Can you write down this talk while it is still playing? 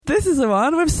This is the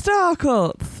one with Star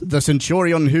Cults, The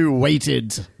Centurion Who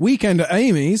Waited, Weekend at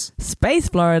Amy's, Space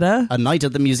Florida, A Night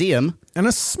at the Museum, and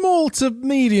a small to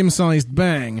medium-sized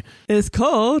bang. is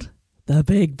called The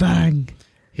Big Bang.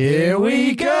 Here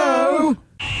we go!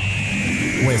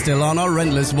 We're still on our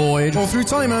endless voyage. All through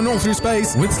time and all through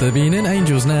space. With Sabine and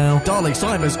Angels now. Dalek,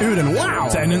 Cybers, Uden, wow!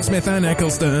 Tennant, Smith and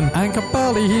Eccleston. And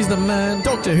Capaldi, he's the man.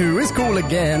 Doctor Who is cool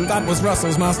again. That was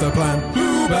Russell's master plan.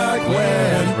 Who back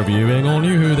when? Reviewing all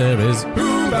new Who there is.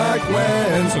 Who back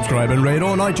when? Subscribe and rate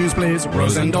on iTunes, please.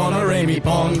 Rose and Donna, Amy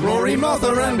Pond, Rory,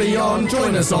 Martha and beyond.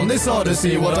 Join us on this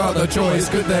odyssey. What other choice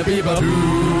could there be but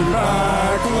Who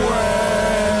back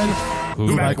when?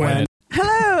 Who back when?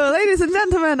 Hello, ladies and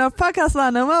gentlemen of Podcast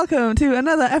Land, and welcome to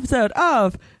another episode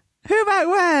of Who Back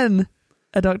When?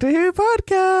 A Doctor Who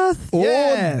podcast.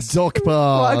 Yes. Docpast.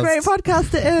 What a great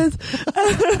podcast it is.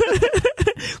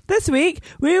 This week,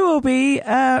 we will be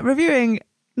reviewing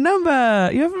number.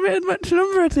 You haven't written which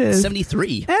number it is.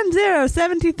 73.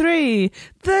 N073.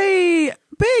 The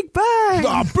Big Bang.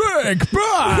 The Big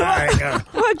Bang!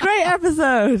 What a great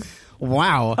episode.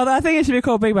 Wow. Although I think it should be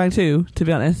called Big Bang 2, to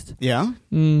be honest. Yeah? I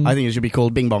think it should be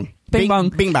called Bing Bong. Bing Bong.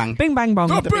 Bing Bang. Bing Bang Bong.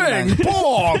 The Big Bang!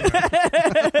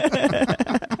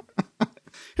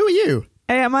 Who are you?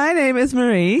 Hey, my name is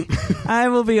Marie. I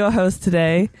will be your host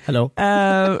today. Hello.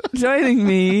 Joining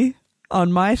me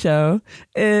on my show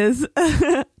is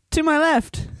to my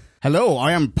left Hello,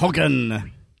 I am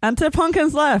Pokken. and to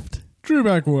Pumpkin's left. Drew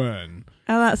back when?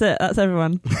 And that's it. That's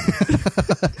everyone.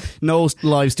 No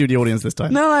live studio audience this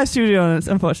time. No live studio audience,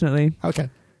 unfortunately. Okay.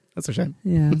 That's a shame.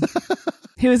 Yeah.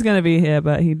 He was going to be here,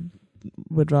 but he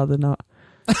would rather not.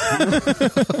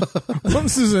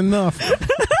 Once is enough.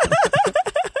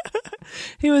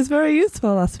 He was very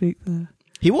useful last week, though.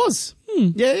 He was.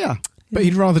 Yeah. But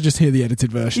he'd rather just hear the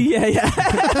edited version. Yeah.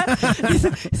 He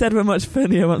said we're much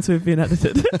funnier once we've been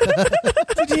edited.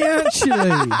 Did he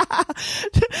actually?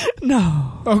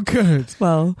 No. Oh, good.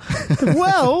 Well,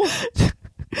 Well,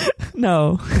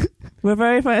 no. We're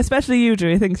very funny, especially you,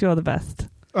 Drew. He thinks you're the best.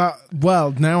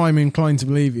 Well, now I'm inclined to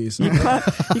believe you. So. You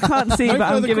can't see, No but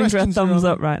I'm further giving Drew a questions, thumbs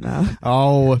Rob. up right now.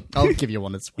 oh, I'll give you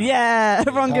one as well. Yeah,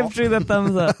 everyone give Drew the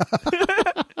thumbs up.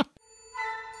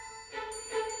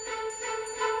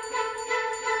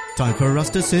 Time for us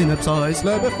to synopsize.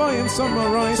 Slurpify and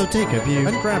summarize. So take a view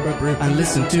And grab a brew. and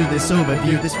listen to this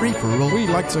overview, this free-for-all. We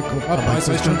like to call a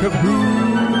bite-sized chunk of Who.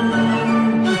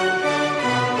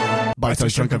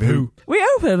 Bite-sized chunk of Who. We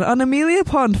open on Amelia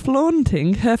Pond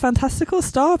flaunting her fantastical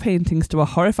star paintings to a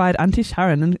horrified Auntie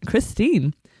Sharon and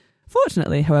Christine.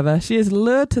 Fortunately, however, she is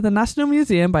lured to the National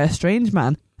Museum by a strange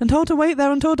man and told to wait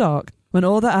there until dark, when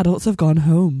all the adults have gone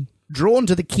home. Drawn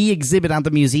to the key exhibit at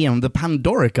the museum, the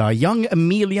Pandorica, young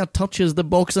Amelia touches the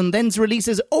box and then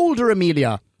releases older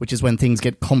Amelia, which is when things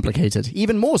get complicated.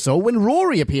 Even more so when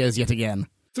Rory appears yet again.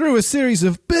 Through a series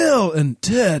of Bill and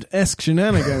Ted-esque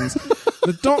shenanigans,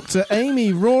 the Doctor,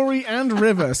 Amy, Rory and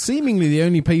River, seemingly the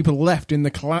only people left in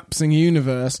the collapsing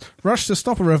universe, rush to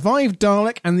stop a revived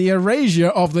Dalek and the erasure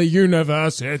of the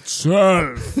universe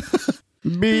itself.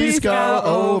 Be Scout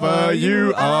over,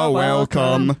 you are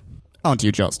welcome. Aren't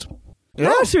you just?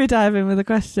 Now should we dive in with a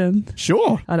question?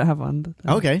 Sure. I don't have one.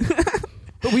 Okay.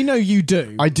 But we know you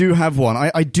do. I do have one.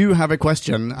 I do have a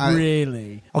question.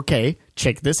 Really? Okay,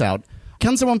 check this out.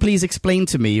 Can someone please explain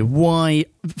to me why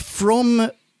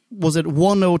from, was it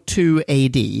 102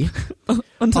 AD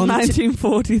Until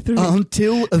 1943.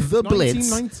 until the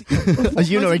Blitz? 1990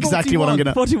 You know exactly what I'm going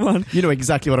to... 41. You know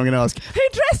exactly what I'm going to ask. He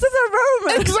dressed as a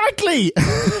Roman! Exactly!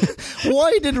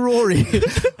 Why did Rory...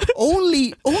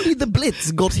 only the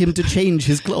Blitz got him to change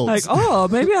his clothes. Like, oh,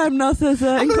 maybe I'm not as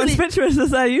I'm not really- inconspicuous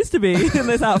as I used to be in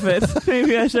this outfit.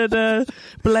 Maybe I should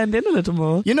blend in a little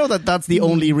more. You know that's the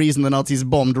only reason the Nazis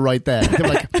bombed right there. They were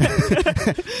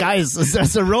like, guys,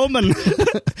 there's a Roman.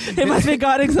 He must be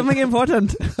guarding something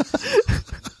important.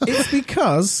 It's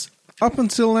because, up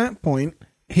until that point,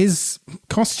 his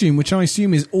costume, which I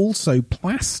assume is also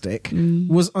plastic,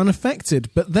 was unaffected.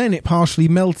 But then it partially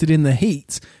melted in the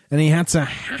heat, and he had to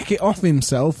hack it off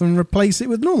himself and replace it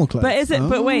with normal clothes. But is it?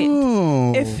 But wait,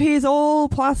 Oh. if he's all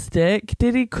plastic,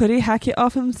 could he hack it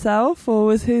off himself, or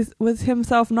was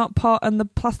himself not part and the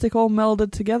plastic all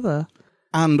melded together?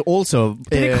 And also...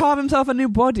 Did he carve himself a new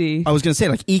body? I was going to say,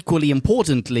 like, equally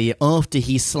importantly, after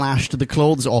he slashed the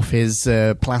clothes off his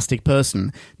plastic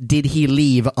person, did he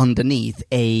leave underneath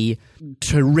a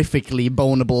terrifically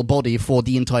boneable body for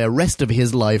the entire rest of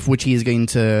his life, which he is going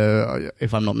to,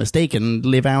 if I'm not mistaken,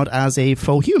 live out as a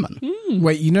faux human?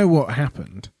 Wait, you know what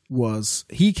happened was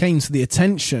he came to the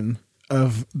attention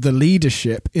of the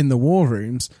leadership in the war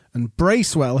rooms, and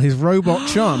Bracewell, his robot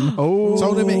chum,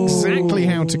 told him exactly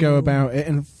how to go about it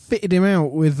and fitted him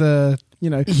out with,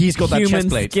 He's got that human chest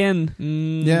plate. skin.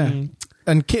 yeah,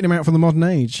 and kitted him out for the modern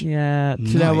age. Yeah, do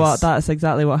you know Nice. what? That's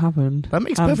exactly what happened. That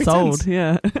makes I'm perfect sold. sense.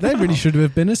 Yeah, There really should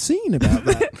have been a scene about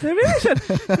that. they really should.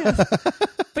 Yes.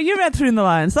 But you read through the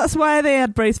lines. That's why they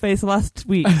had Braceface last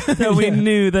week, so we Yeah.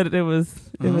 knew that it was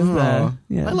there. Oh,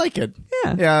 Yeah, I like it.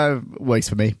 Yeah. Yeah, works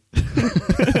for me.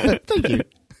 Thank you.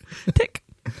 Tick.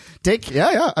 Dick,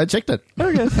 yeah, I checked it.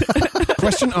 Very good.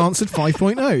 Question answered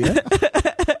 5.0, yeah?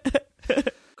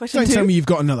 Question Don't 2. tell me you've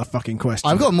got another fucking question.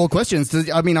 I've got more questions.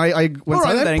 I mean, I went All right,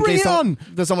 silent then, there in bring case it on.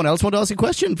 does someone else want to ask a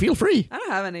question? Feel free. I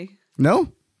don't have any.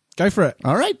 No? Go for it.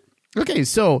 All right. Okay,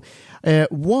 so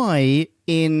why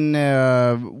in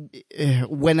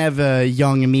whenever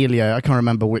young Amelia, I can't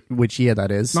remember which year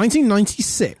that is.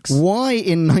 1996. Why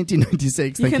in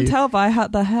 1996? You Thank can tell by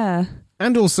the hair.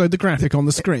 And also the graphic on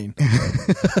the screen.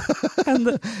 And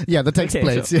the, Yeah, the text Okay,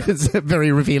 plates. It's a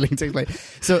very revealing text plate.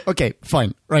 So, okay,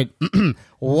 fine. Right.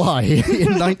 Why in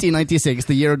 1996,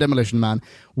 the year of Demolition Man,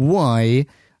 why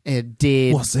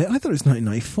did... Was it? I thought it was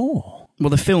 1994. Well,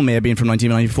 the film may have been from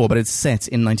 1994, but it's set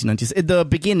in 1996. The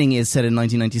beginning is set in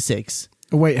 1996.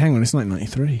 Oh, wait, hang on. It's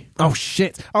 1993. Oh,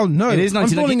 shit. Oh, no. It is I'm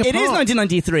falling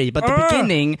 1993, but the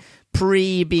beginning,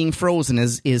 pre being frozen,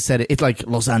 is set. It's like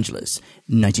Los Angeles,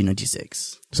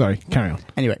 1996. Sorry, carry on.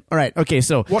 Anyway, all right, okay,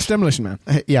 so Watch Demolition Man.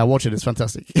 yeah, watch it. It's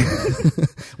fantastic.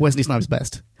 Wesley Snipes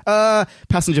best.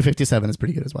 Passenger 57 is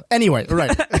pretty good as well. Anyway,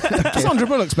 right. Sandra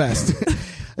Bullock's best.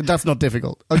 That's not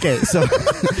difficult. Okay, so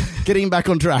getting back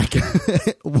on track.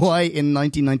 Why in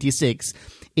 1996,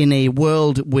 in a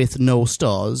world with no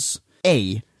stars,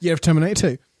 A, Year of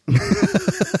Terminator 2.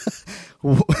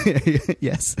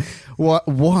 yes.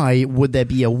 Why would there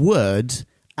be a word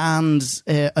and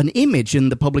an image in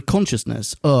the public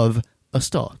consciousness of a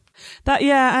star?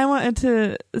 I wanted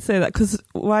to say that because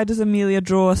why does Amelia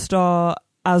draw a star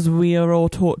as we are all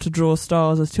taught to draw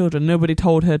stars as children? Nobody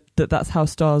told her that that's how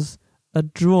stars are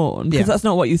drawn, because Yeah. that's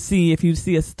not what you see. If you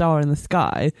see a star in the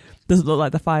sky, it doesn't look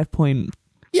like the 5-point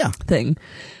Yeah. thing.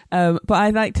 But I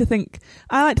like to think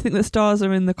that stars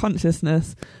are in the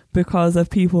consciousness because of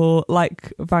people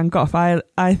like Van Gogh.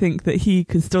 I think that he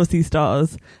could still see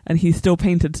stars, and he still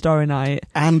painted Starry Night.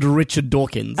 And Richard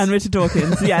Dawkins. And Richard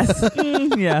Dawkins, yes,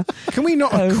 yeah. Can we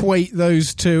not equate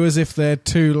those two as if they're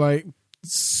two, like,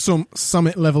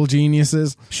 summit level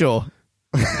geniuses? Sure.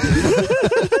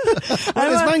 Well,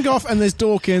 there's Van Gogh and there's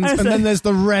Dawkins, and then there's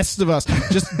the rest of us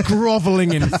just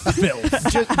grovelling in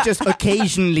filth. just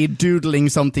occasionally doodling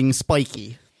something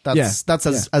spiky. That's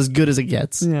as good as it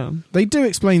gets. Yeah. They do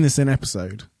explain this in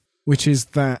episode, which is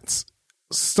that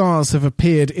stars have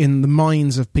appeared in the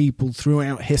minds of people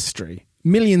throughout history.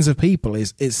 Millions of people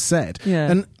is said.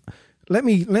 Yeah. And let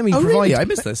me Oh, provide. really? I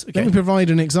missed this. Okay. Let me provide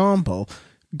an example.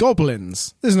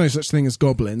 Goblins. There's no such thing as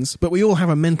goblins, but we all have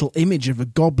a mental image of a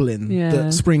goblin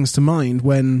that springs to mind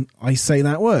when I say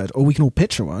that word, or we can all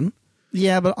picture one.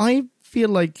 Yeah, but I feel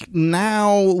like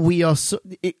now we are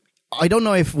I don't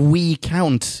know if we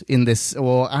count in this,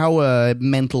 or our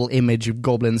mental image of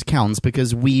goblins counts,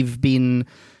 because we've been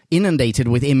inundated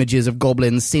with images of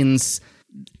goblins since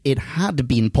it had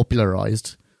been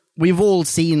popularized. We've all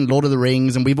seen Lord of the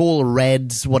Rings, and we've all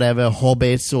read whatever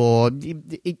Hobbit, or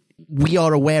we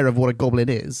are aware of what a goblin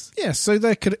is. Yeah, so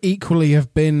there could equally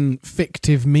have been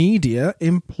fictive media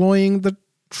employing the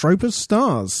trope of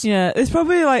stars. Yeah, it's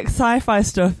probably like sci-fi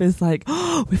stuff is like,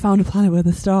 oh, we found a planet with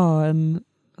a star, and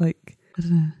like, I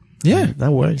don't know. Yeah.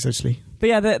 That works, actually. But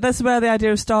yeah, that's where the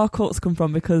idea of star cults come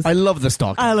from, because I love the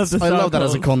star I love the I star love that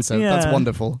as a cult. concept. Yeah. That's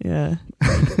wonderful. Yeah.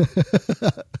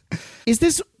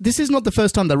 This is not the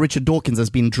first time that Richard Dawkins has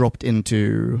been dropped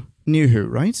into New Who,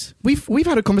 right? We've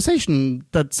had a conversation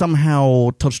that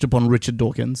somehow touched upon Richard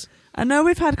Dawkins. I know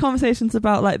we've had conversations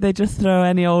about like they just throw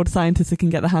any old scientist who can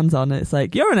get their hands on it. It's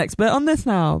like, you're an expert on this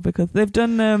now, because they've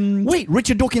done Wait,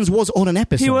 Richard Dawkins was on an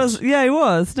episode. he was. No,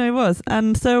 he was.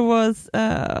 And so was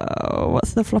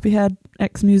what's the floppy haired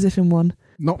ex-musician one?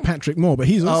 Not Patrick Moore, but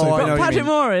he's also... Oh, I know what you Patrick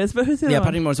mean. Moore is, but who's the other Yeah, one?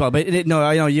 Patrick Moore as well. But no,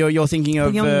 I know you're thinking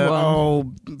of young one.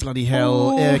 oh bloody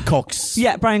hell, Oh. Cox.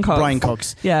 Yeah, Brian Cox. Brian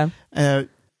Cox. Yeah.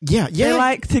 Yeah. They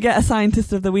like to get a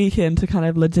scientist of the week in to kind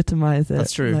of legitimize it.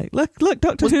 That's true. Like, look,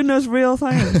 Doctor Who knows real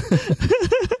science.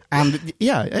 And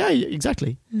yeah,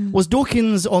 exactly. Was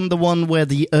Dawkins on the one where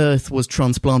the Earth was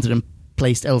transplanted and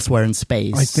placed elsewhere in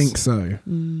space? I think so.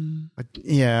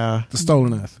 Yeah. The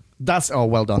Stolen Earth. That's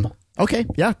well done. Okay,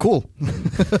 yeah, cool.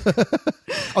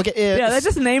 Okay, Yeah, they're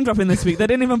just name dropping this week. They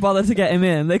didn't even bother to get him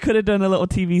in. They could have done a little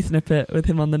TV snippet with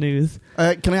him on the news.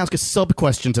 can I ask a sub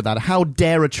question to that? How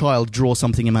dare a child draw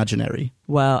something imaginary?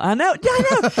 Well, I know. Yeah, I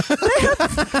know.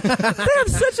 They have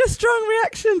such a strong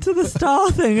reaction to the star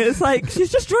thing. It's like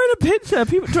she's just drawing a picture.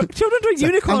 Children draw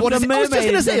unicorns And what is and it? I was just going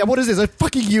to mermaids. say, what is this? A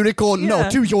fucking unicorn? No, Yeah.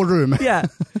 to your room. Yeah,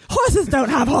 horses don't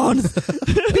have horns.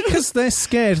 Because they're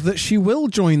scared that she will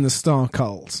join the star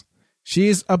cult. She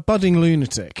is a budding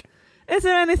lunatic. Is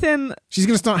there anything? She's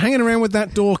going to start hanging around with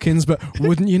that Dawkins, but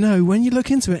wouldn't you know, when you look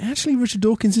into it, actually Richard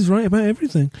Dawkins is right about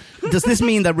everything. Does this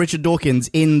mean that Richard Dawkins,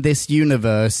 in this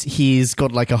universe, he's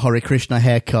got like a Hare Krishna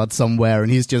haircut somewhere and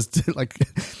he's just like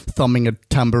thumbing a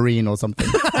tambourine or something?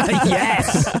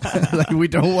 Yes! Like, we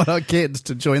don't want our kids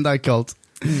to join that cult.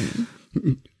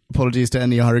 Apologies to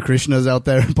any Hare Krishnas out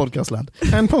there in podcast land.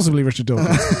 And possibly Richard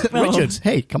Dawkins. Richard,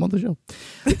 hey, come on the show.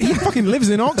 He fucking lives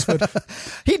in Oxford.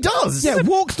 He does! Yeah,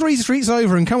 walk 3 streets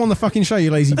over and come on the fucking show, you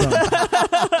lazy bum.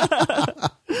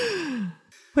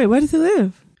 Wait, where does he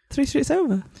live? 3 streets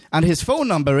over. And his phone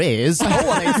number is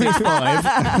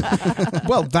 01865.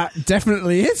 Well, that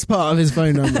definitely is part of his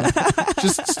phone number.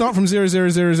 Just start from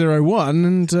 00001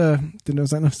 and didn't know,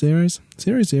 was that enough zeros?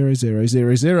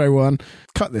 0000001.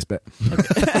 Cut this bit.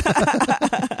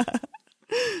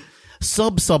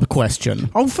 Sub question.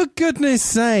 Oh, for goodness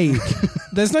sake.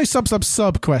 There's no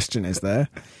sub question, is there?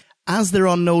 As there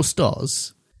are no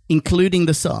stars, including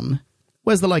the sun,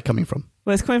 where's the light coming from?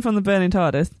 Well, it's coming from the burning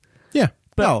TARDIS. Yeah.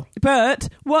 But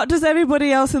what does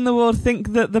everybody else in the world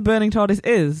think that the burning TARDIS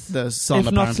is? The sun, if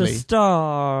apparently. not a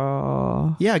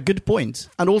star. Yeah, good point.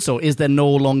 And also, is there no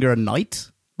longer a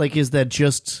night? Like, is there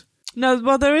just... No,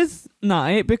 well, there is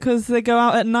night because they go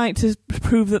out at night to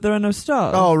prove that there are no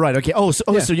stars. Oh, right, okay. Yeah.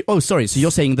 Sorry. So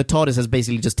you're saying the TARDIS has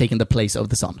basically just taken the place of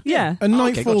the sun? Yeah. And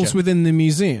night okay, falls gotcha. within the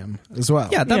museum as well.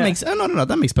 Yeah, that Yeah. makes... No,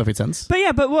 that makes perfect sense. But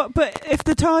if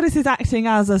the TARDIS is acting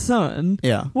as a sun,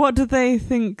 Yeah. what do they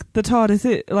think the TARDIS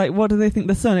is? Like, what do they think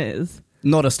the sun is?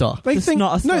 Not a star. They Just think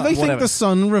not a star. no, they think Whatever. the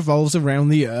sun revolves around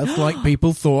the earth like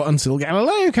people thought until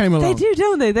Galileo came along. They do,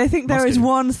 don't they? They think there Must is do.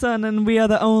 one sun and we are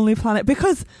the only planet.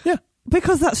 Because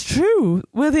that's true.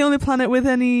 We're the only planet with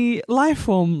any life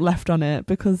form left on it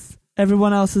because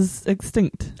everyone else is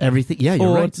extinct. Everything... Yeah, you're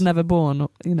or right. never born,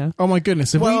 you know. Oh my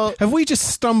goodness! Have we just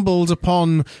stumbled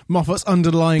upon Moffat's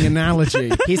underlying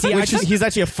analogy? He's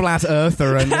actually a flat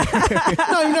earther. And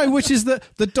no, which is that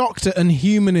the Doctor and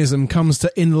humanism comes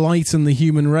to enlighten the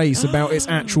human race about its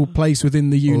actual place within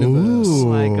the universe. Oh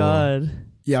my god.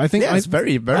 Yeah, I think it's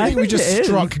very, very... I think we think just it is.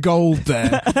 struck gold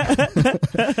there.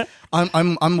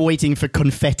 I'm waiting for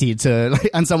confetti to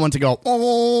and someone to go with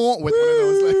one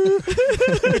of those.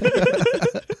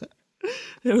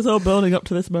 It was all building up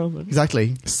to this moment.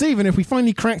 Exactly. Stephen, if we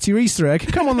finally cracked your Easter egg,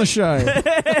 come on the show.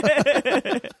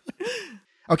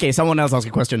 Okay, someone else ask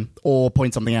a question or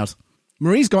point something out.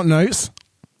 Marie's got notes.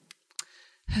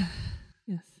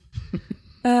 Yes.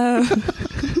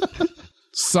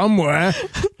 Somewhere.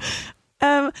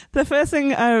 The first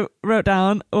thing I wrote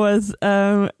down was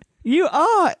you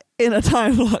are in a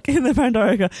time lock in the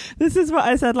Pandorica. This is what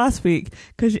I said last week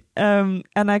because and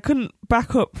I couldn't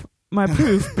back up my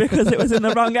proof because it was in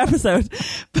the wrong episode.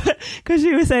 But because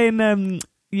you were saying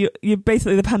you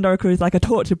basically the Pandorica is like a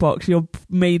torture box. You're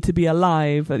made to be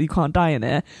alive, but you can't die in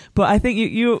it. But I think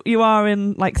you are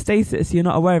in like stasis. You're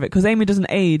not aware of it because Amy doesn't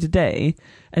age a day,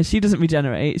 and she doesn't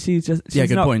regenerate. She's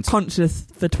good not point. conscious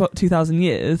for 2,000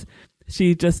 years.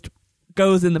 She just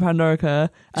goes in the Pandorica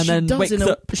and then wakes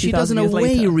up. She does in a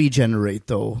way regenerate,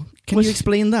 though. Can you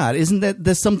explain that? Isn't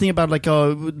there's something about like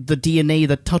the DNA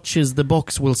that touches the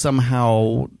box will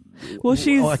somehow... Well,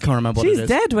 I can't remember what it she's is.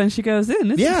 dead when she goes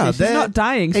in, isn't Yeah, she? She's not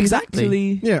dying. She's exactly.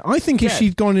 actually... Yeah, I think if dead.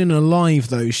 she'd gone in alive,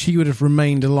 though, she would have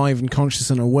remained alive and conscious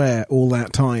and aware all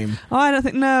that time. Oh, I don't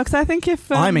think... No, because I think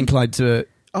if... I'm inclined to...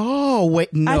 Oh,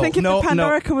 wait, no. I think if no, the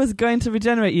Pandorica was going to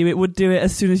regenerate you, it would do it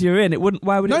as soon as you're in. It wouldn't...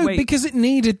 Why would it No, wait? because it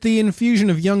needed the infusion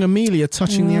of young Amelia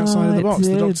touching the outside of the it box, the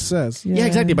did. Doctor says. Yeah,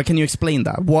 exactly. But can you explain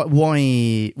that? Why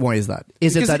is that?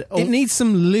 Is Because it that... it needs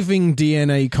some living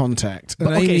DNA contact. And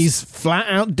But, okay, Amy's flat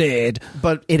out dead.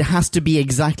 But it has to be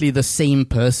exactly the same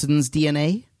person's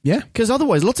DNA? Yeah. Because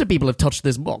otherwise, lots of people have touched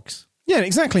this box. Yeah,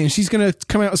 exactly. And she's going to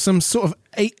come out as some sort of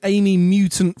Amy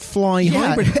mutant fly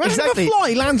hybrid. Imagine exactly. if a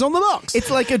fly lands on the box. It's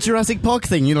like a Jurassic Park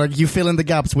thing, you know, like you fill in the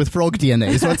gaps with frog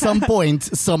DNA. So at some point,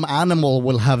 some animal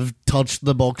will have touched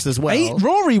the box as well.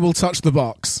 Rory will touch the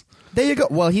box. There you go.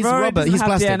 Well, he's Rory rubber. doesn't He's have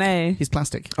plastic. DNA. He's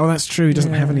plastic. Oh, that's true. He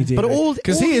doesn't have any DNA. But all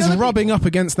because the he is other rubbing people- up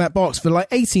against that box for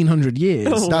like 1,800 years.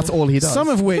 Oh. That's all he does. Some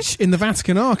of which in the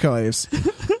Vatican archives.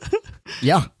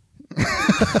 Yeah.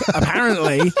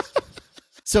 Apparently.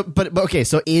 So, but okay,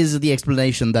 so is the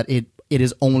explanation that it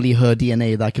is only her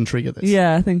DNA that can trigger this?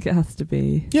 Yeah, I think it has to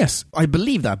be. Yes. I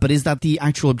believe that, but is that the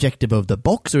actual objective of the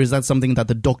box, or is that something that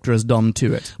the Doctor has done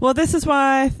to it? Well, this is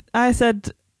why I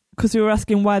said, because we were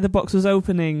asking why the box was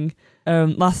opening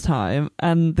last time,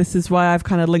 and this is why I've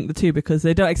kind of linked the two, because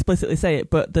they don't explicitly say it,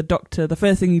 but the Doctor, the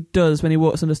first thing he does when he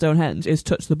walks under Stonehenge is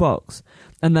touch the box,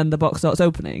 and then the box starts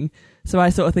opening. So I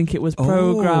sort of think it was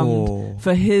programmed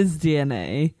for his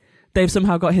DNA. They've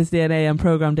somehow got his DNA and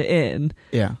programmed it in.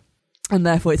 Yeah. And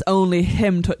therefore it's only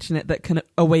him touching it that can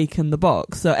awaken the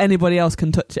box. So anybody else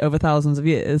can touch it over thousands of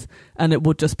years and it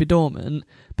would just be dormant.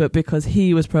 But because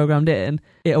he was programmed in,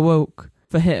 it awoke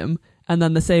for him. And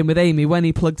then the same with Amy. When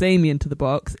he plugs Amy into the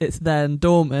box, it's then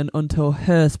dormant until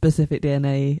her specific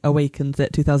DNA awakens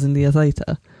it 2,000 years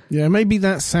later. Yeah, maybe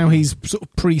that's how he's sort of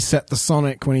preset the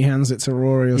sonic when he hands it to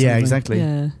Rory or something. Yeah, exactly.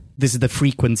 Yeah. This is the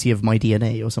frequency of my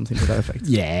DNA or something to that effect.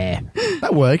 Yeah.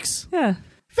 That works. Yeah.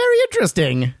 Very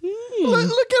interesting.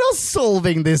 Look at us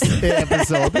solving this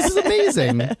episode. This is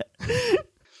amazing.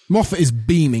 Moffat is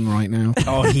beaming right now.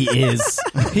 Oh, he is.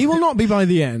 He will not be by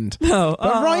the end. No.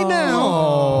 But right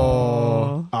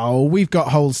now... Oh, we've got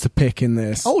holes to pick in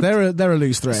this. Oh, there are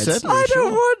loose threads. certainly. I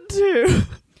don't want to.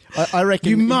 I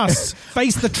reckon You must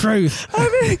face the truth.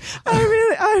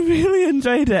 I really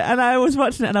enjoyed it, and I was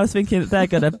watching it, and I was thinking they're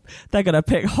gonna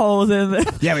pick holes in this.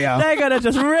 Yeah, we are. They're gonna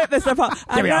just rip this apart.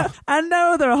 I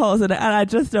know there are holes in it, and I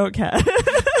just don't care.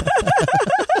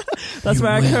 That's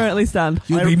where I currently stand.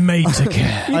 You'll be made to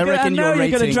care. I reckon know your you're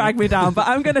going rating- to drag me down, but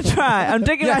I'm going to try. I'm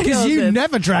digging Yeah, my because heels you in.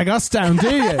 never drag us down, do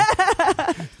you?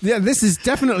 Yeah, this is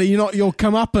definitely not your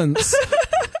comeuppance.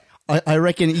 I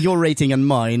reckon your rating and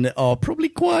mine are probably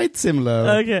quite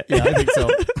similar. Okay. Yeah, I think so.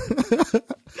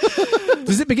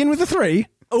 Does it begin with a 3?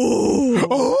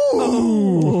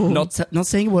 Not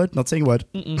saying a word. Not saying a word.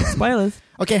 Spoilers.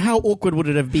 Okay, how awkward would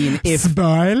it have been if?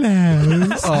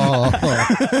 Spoilers.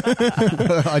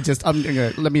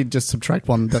 Let me just subtract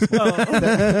one.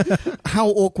 How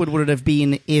awkward would it have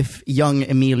been if young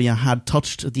Amelia had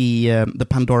touched the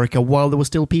Pandorica while there were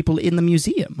still people in the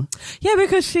museum? Yeah,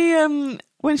 because she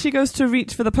when she goes to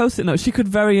reach for the post-it note, she could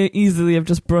very easily have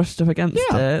just brushed up against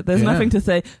it. There's nothing to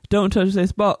say, don't touch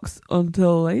this box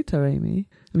until later, Amy.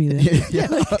 Amelia.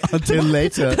 Until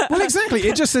later. Well, exactly.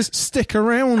 It just says stick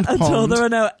around, Until pond. there are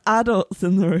no adults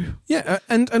in the room. Yeah,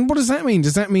 and what does that mean?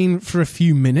 Does that mean for a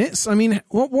few minutes? I mean,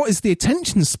 what is the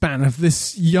attention span of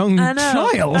this young I know.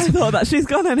 child? I thought that she's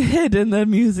gone and hid in the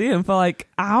museum for like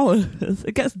hours.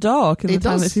 It gets dark in the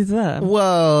time that she's there.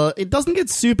 Well, it doesn't get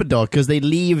super dark because they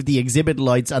leave the exhibit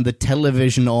lights and the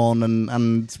television on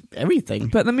and everything.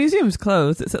 But the museum's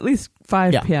closed. It's at least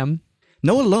 5 p.m.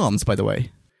 No alarms, by the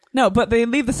way. No, but they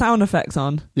leave the sound effects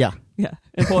on. Yeah. Yeah,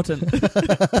 important.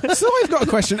 So I've got a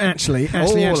question, actually,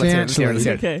 Let's hear it.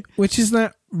 Okay. which is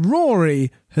that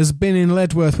Rory has been in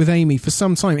Ledworth with Amy for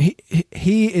some time.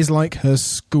 He is like her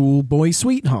schoolboy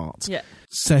sweetheart. Yeah.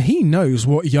 So he knows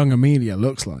what young Amelia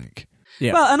looks like.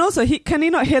 Yeah. Well, and also, can he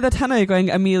not hear the tannoy going,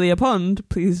 Amelia Pond,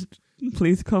 please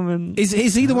come and... Is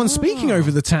he the one speaking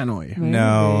over the tannoy?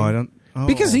 No, I don't. Oh,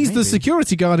 Because he's the maybe.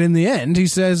 security guard in the end who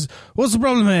says, "What's the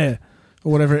problem here?"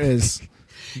 Or whatever it is.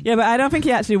 Yeah, but I don't think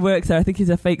he actually works there. I think he's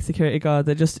a fake security guard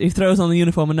that he throws on the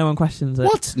uniform and no one questions it.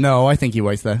 What? No, I think he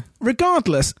waits there.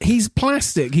 Regardless, he's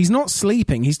plastic. He's not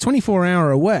sleeping. He's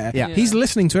 24-hour aware. Yeah. He's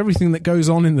listening to everything that goes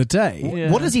on in the day.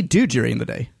 Yeah. What does he do during the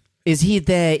day? Is he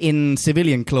there in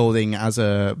civilian clothing as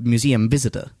a museum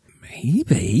visitor?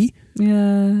 Maybe.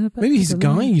 Yeah. Maybe he's a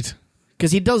guide.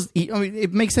 Because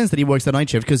it makes sense that he works the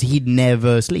night shift because he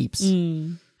never sleeps.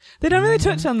 They don't really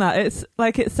touch on that. It's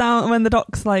like when the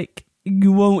doc's like,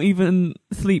 you won't even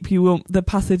sleep. The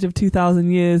passage of 2,000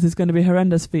 years is going to be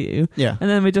horrendous for you. Yeah. And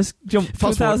then we just jump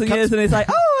Fast 2,000 forward, years and it's like,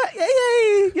 oh,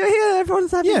 yay, you're here. Everyone's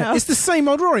happy Yeah, now. it's the same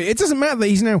old Rory. It doesn't matter that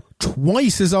he's now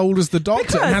twice as old as the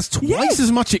Doctor and has Because- twice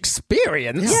as much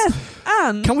experience. Yes,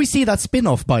 and... Can we see that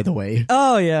spin-off, by the way?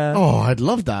 Oh, yeah. Oh, I'd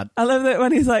love that. I love that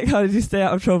when he's like, how did you stay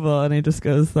out of trouble? And he just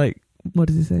goes like, what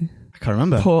does he say? I can't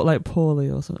remember. Poorly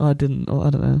or something. Oh, I didn't, or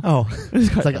I don't know. Oh,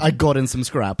 it's like I got in some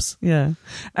scraps. Yeah.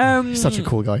 Such a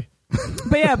cool guy.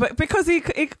 But because he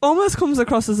almost comes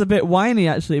across as a bit whiny,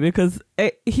 actually, because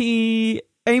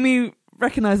Amy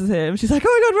recognizes him. She's like,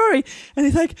 oh my God, Rory. And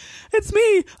he's like, it's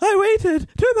me. I waited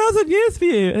 2,000 years for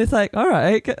you. And it's like, all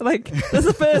right. Like, that's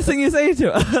the first thing you say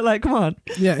to her. Like, come on.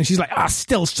 Yeah, and she's like,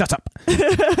 still shut up.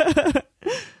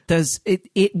 There's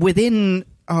it within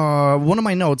one of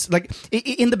my notes, like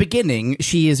in the beginning,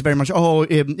 she is very much,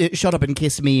 shut up and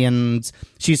kiss me, and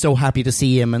she's so happy to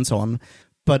see him and so on.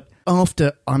 But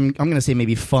after, I'm going to say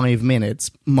maybe 5 minutes,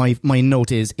 my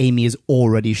note is Amy is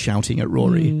already shouting at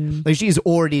Rory. Like, she's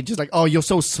already just like, oh, you're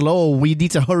so slow. We need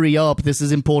to hurry up. This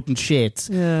is important shit.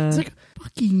 Yeah. It's like,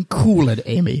 fucking cool it,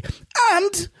 Amy.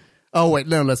 And... Oh, wait,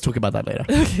 no, let's talk about that later.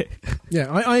 Okay.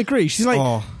 Yeah, I agree. She's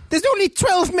like, there's only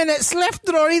 12 minutes left,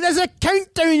 Rory. There's a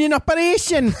countdown in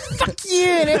operation. Fuck you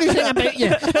and everything about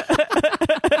you.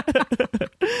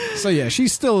 So, yeah,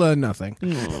 she's still learned nothing.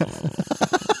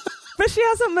 But she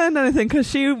hasn't learned anything because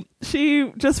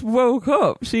she just woke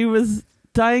up. She was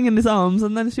dying in his arms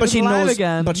and then she was alive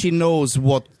again. But she knows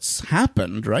what's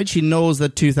happened, right? She knows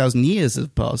that 2,000 years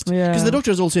have passed. Because the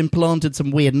doctor has also implanted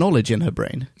some weird knowledge in her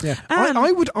brain. Yeah,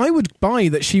 I would buy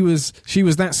that she was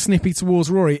that snippy towards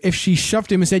Rory if she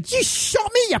shoved him and said, "You shot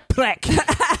me, you prick."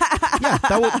 Yeah,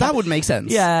 that would make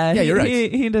sense. Yeah, you're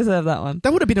right. He deserved that one.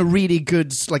 That would have been a really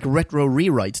good like retro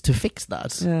rewrite to fix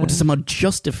that, or to somehow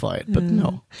justify it. But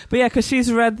no. But yeah, because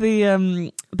she's read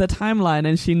the timeline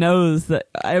and she knows that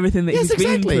everything that he's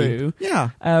been through.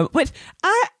 Yeah, which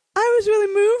I was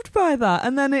really moved by that.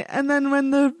 And then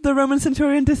when the Roman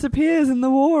centurion disappears in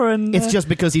the war, and it's just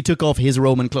because he took off his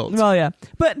Roman clothes. Well, yeah,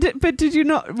 but did you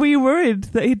not? Were you worried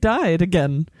that he died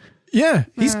again? Yeah,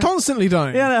 he's constantly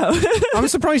dying. Yeah, no. I'm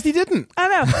surprised he didn't. I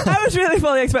know. I was really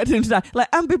fully expecting him to die. Like,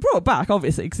 and be brought back,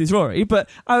 obviously, because he's Rory, but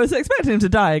I was expecting him to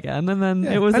die again, and then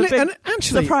it was a big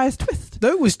surprise twist.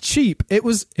 Though it was cheap, it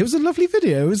was a lovely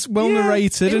video. It was well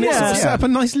narrated, and it sort of set up a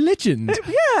nice legend.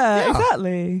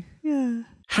 Exactly. Yeah.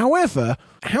 However,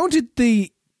 how did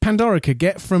the Pandorica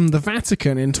get from the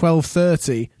Vatican in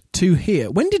 1230 to here?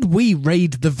 When did we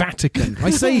raid the Vatican?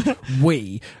 I say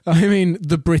we. I mean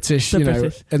the British,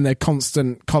 British. And their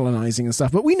constant colonising and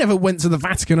stuff. But we never went to the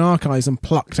Vatican archives and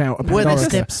plucked out a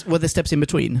Pandorica. Were there steps in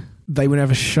between? They were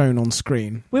never shown on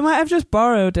screen. We might have just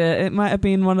borrowed it. It might have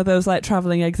been one of those like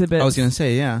travelling exhibits. I was going to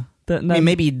say, yeah.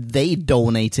 Maybe they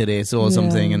donated it or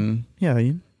something, and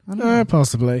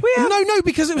possibly. No,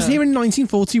 because it was here in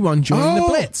 1941 during the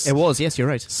Blitz. It was, yes, you're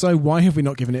right. So why have we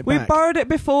not given it back? We borrowed it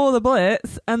before the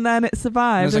Blitz, and then it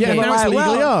survived. Now it's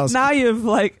legally ours. Now you've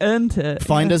earned it.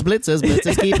 Finders, blitzers,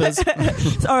 blitzers, keepers.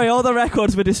 Sorry, all the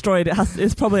records were destroyed.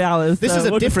 It's probably ours. This is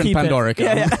a different Pandorica.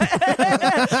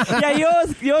 Yeah,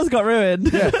 yours got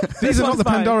ruined. Yeah. These are not the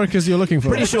Pandoricas you're looking for.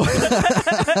 Pretty sure.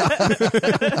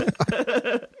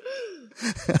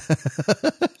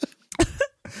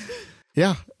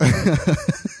 Yeah.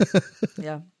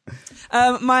 Yeah.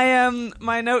 My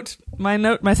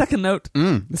second note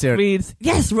reads,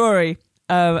 "Yes, Rory."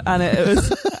 And it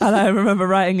was, and I remember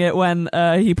writing it when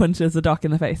he punches the doc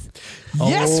in the face.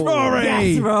 Yes, Rory.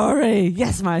 Yes, Rory.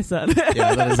 Yes, my son.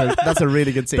 Yeah, that's a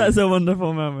really good scene. That's a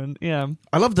wonderful moment. Yeah.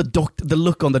 I love the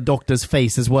look on the doctor's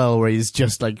face as well, where he's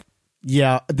just like,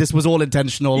 yeah, this was all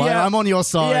intentional. Yeah. I'm on your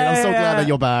side. I'm so glad that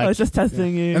you're back. I was just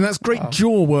testing you. And that's great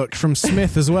jaw work from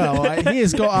Smith as well. He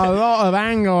has got a lot of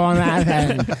angle on that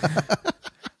thing.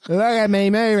 Look at me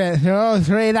moving through all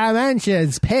 3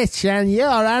 dimensions. Pitch and you're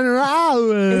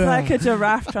unrolled. It's like a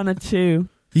giraffe trying to chew.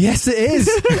 Yes, it is.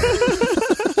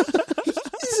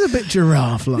 He's a bit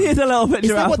giraffe-like. He's a little bit giraffe-like.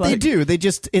 Is that what they do?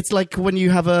 It's like when you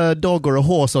have a dog or a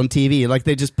horse on TV, like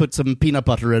they just put some peanut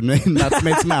butter in that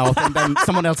Smith's mouth and then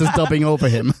someone else is dubbing over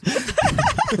him.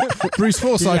 Bruce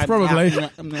Forsyth, probably.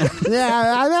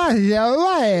 Yeah, I know, you're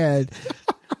right.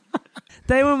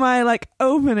 They were my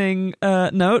opening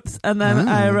notes, and then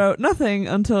I wrote nothing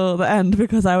until the end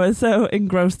because I was so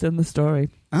engrossed in the story.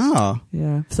 Oh.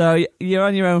 Yeah. So you're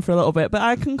on your own for a little bit, but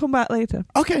I can come back later.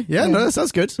 Okay. Yeah, no, that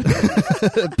sounds good.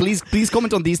 Please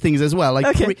comment on these things as well.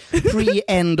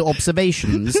 Pre-end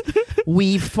observations.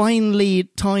 We finally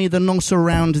tie the noose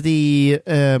around the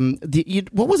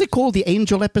what was it called? The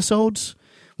angel episodes?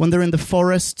 When they're in the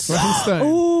forests. Flesh and Stone.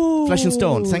 Ooh, Flesh and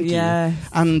Stone, thank you. Yes.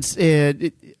 And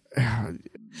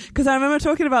because I remember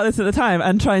talking about this at the time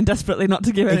and trying desperately not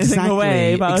to give anything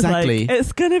away, but I was like,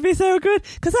 it's going to be so good.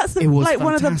 Because that's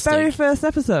one of the very first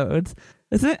episodes,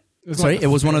 isn't it? It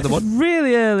was one of the what?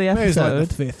 Really early episode. It was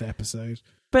the 5th episode.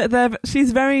 But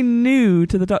she's very new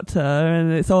to the Doctor,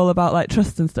 and it's all about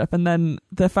trust and stuff. And then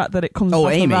the fact that it comes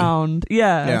back Amy. around,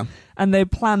 yeah. And they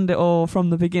planned it all from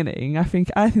the beginning. I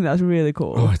think that's really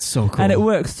cool. Oh, it's so cool, and it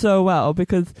works so well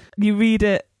because you read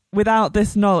it without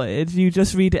this knowledge. You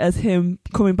just read it as him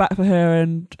coming back for her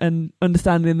and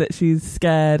understanding that she's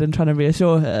scared and trying to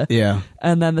reassure her. Yeah.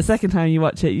 And then the second time you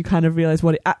watch it, you kind of realize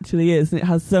what it actually is, and it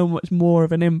has so much more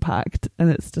of an impact. And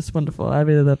it's just wonderful. I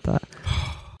really love that.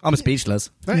 I'm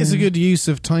speechless. That is a good use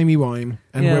of timey-wime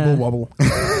and wibble-wobble.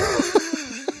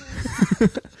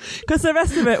 Because the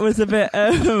rest of it was a bit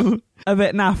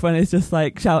naff when it's just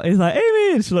shout. He's like, Amy,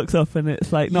 tree, and she looks up, and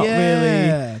it's like not really.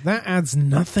 Yeah, that adds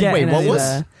nothing. getting Wait, what was-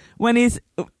 anywhere. When he's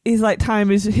like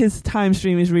his time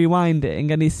stream is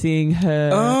rewinding, and he's seeing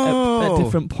her at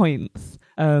different points.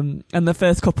 And the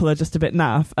first couple are just a bit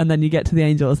naff, and then you get to the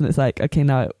angels, and it's like, okay,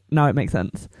 now it makes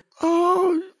sense.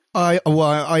 Oh, I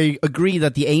agree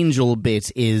that the angel bit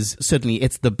is certainly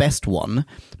it's the best one,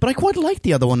 but I quite like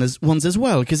the other ones as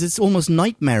well because it's almost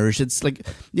nightmarish. It's like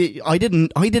I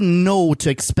didn't know what to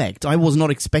expect. I was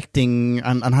not expecting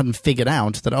and hadn't figured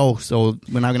out that so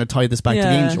we're now going to tie this back to the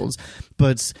angels.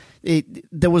 But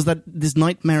there was this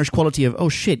nightmarish quality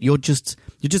of shit, you're just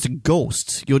a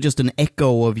ghost. You're just an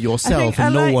echo of yourself,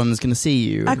 and no one's going to see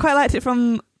you. I quite liked it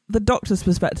from the Doctor's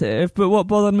perspective, but what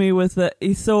bothered me was that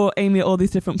he saw Amy at all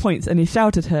these different points, and he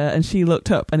shouted her, and she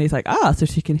looked up, and he's like, so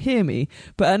she can hear me.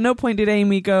 But at no point did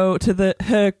Amy go to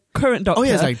her current Doctor. Oh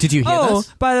yeah, it's like, did you hear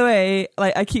that? By the way,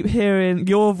 like I keep hearing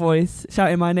your voice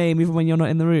shouting my name even when you're not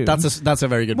in the room. That's a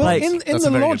very good Well, point. in the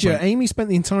lodger, Amy spent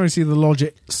the entirety of the lodger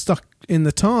stuck in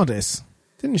the TARDIS,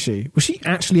 didn't she? Was she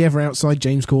actually ever outside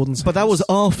James Corden's house? But that was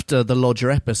after the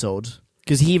lodger episode.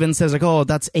 Because he even says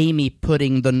that's Amy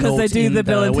putting the note in the window. Because they do the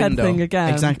Bill and Ted thing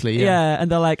again. Exactly, yeah.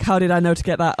 And they're like, how did I know to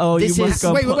get that? This you must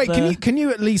go Wait, put the... can you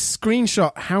at least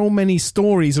screenshot how many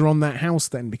stories are on that house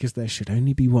then? Because there should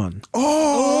only be one.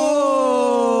 Oh!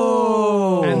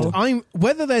 And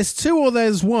whether there's two or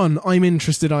there's one, I'm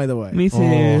interested either way. Me too.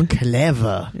 Oh,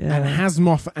 clever. Yeah. And has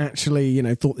Moff actually,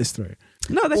 thought this through?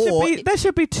 No, there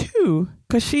should be two.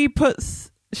 Because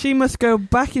she must go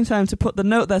back in time to put the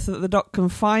note there so that the Doc can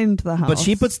find the house. But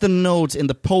she puts the note in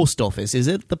the post office. Is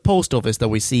it the post office that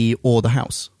we see or the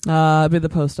house? It'd be the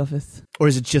post office. Or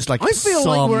is it just like I feel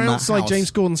like we're outside house?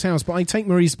 James Corden's house, but I take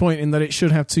Marie's point in that it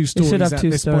should have two stories have at two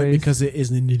this point stories. because it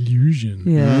is an illusion.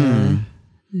 Yeah.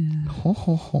 Ho,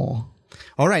 ho, ho.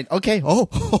 All right. Okay.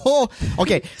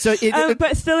 Okay. So,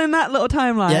 but still in that little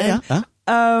timeline. Yeah.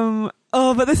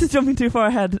 But this is jumping too far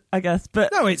ahead, I guess.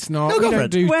 But No, it's not. No, We go for don't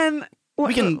it. do when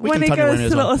We can he touch on goes it to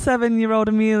as well. little 7-year-old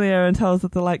Amelia and tells her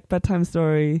the bedtime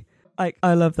story, like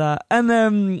I love that,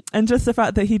 and just the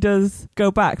fact that he does go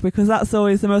back, because that's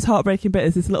always the most heartbreaking bit,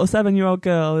 is this little 7-year-old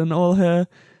girl and all her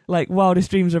wildest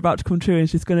dreams are about to come true, and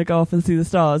she's going to go off and see the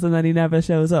stars, and then he never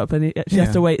shows up, and she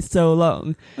has to wait so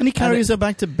long, and he carries her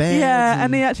back to bed. Yeah,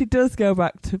 and he actually does go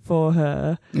back for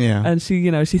her. Yeah, and she,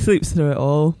 she sleeps through it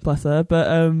all, bless her.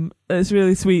 But it's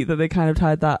really sweet that they kind of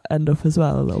tied that end up as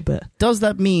well a little bit. Does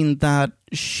that mean that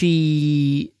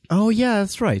she? Oh yeah,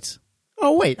 that's right.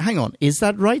 Oh wait, hang on. Is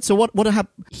that right? So what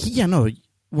happened? Yeah, no.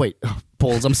 Wait,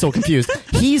 Pauls, I'm so confused.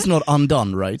 He's not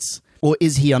undone, right? Or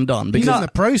is he undone? He's in the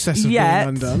process of being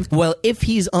undone. Well, if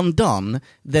he's undone,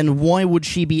 then why would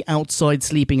she be outside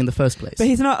sleeping in the first place? But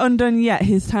he's not undone yet.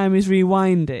 His time is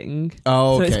rewinding.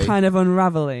 Oh, okay. So it's kind of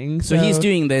unraveling. So he's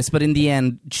doing this, but in the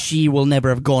end, she will never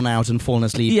have gone out and fallen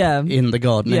asleep in the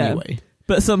garden anyway.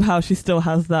 But somehow she still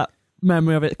has that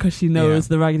memory of it because she knows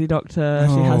the Raggedy Doctor.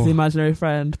 She has the imaginary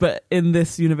friend. But in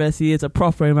this universe, he is a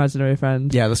proper imaginary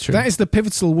friend. Yeah, that's true. That is the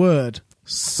pivotal word.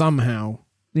 Somehow.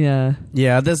 Yeah.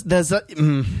 Yeah, there's a... There's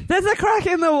a crack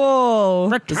in the wall.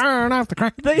 Turn off the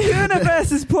crack. The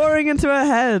universe is pouring into her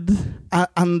head.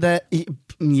 And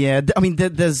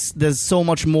there's so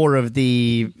much more of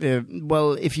the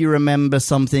if you remember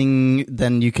something,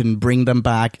 then you can bring them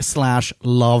back /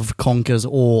 love conquers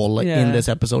all in this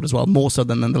episode as well, more so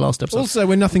than in the last episode. Also,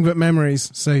 we're nothing but memories,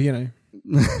 so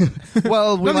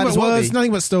Well, we might as well words, be.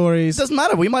 Nothing but stories. Doesn't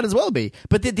matter. We might as well be.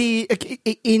 But okay.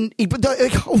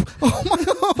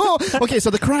 So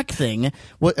the crack thing.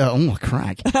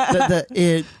 Crack.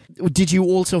 Did you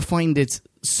also find it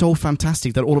so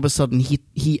fantastic that all of a sudden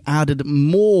he added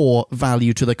more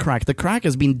value to the crack? The crack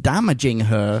has been damaging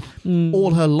her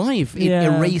all her life. It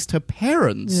erased her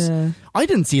parents. Yeah. I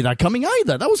didn't see that coming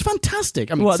either. That was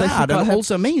fantastic. I mean, sad and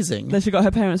also amazing. Then she got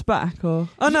her parents back, or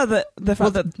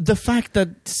the fact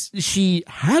that she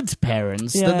had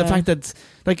parents. The fact that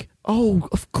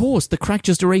of course the crack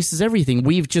just erases everything.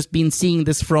 We've just been seeing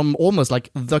this from almost like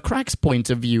the crack's point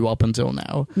of view up until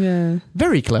now. Yeah,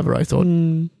 very clever, I thought.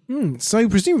 So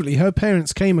presumably her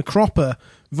parents came a cropper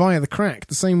via the crack,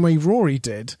 the same way Rory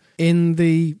did in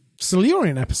the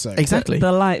Silurian episode. Exactly.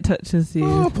 The light touches you.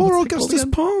 Oh, poor Augustus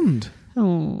Pond.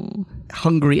 Oh,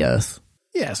 Hungry Earth.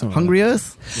 Yeah, Hungry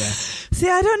Earth. Yeah. See,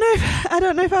 I don't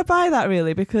know if I buy that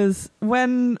really, because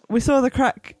when we saw the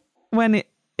crack, when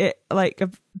it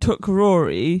took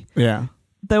Rory,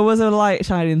 there was a light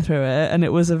shining through it, and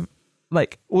it was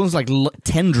almost like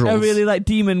tendrils, a really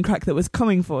demon crack that was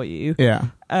coming for you. Yeah.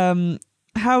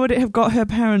 How would it have got her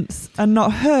parents and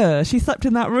not her? She slept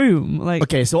in that room.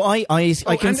 Okay, so I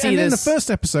can see and this. in the first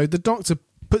episode, the Doctor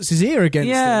puts his ear against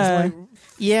it. It's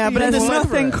Yeah, but in There's the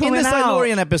nothing in coming the out.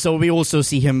 Silurian episode, we also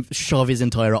see him shove his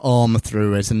entire arm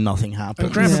through it and nothing happens.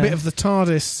 And grab Yeah. a bit of the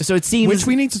TARDIS, So it seems which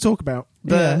we need to talk about.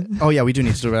 Oh yeah, we do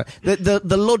need to talk about it.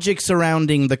 The logic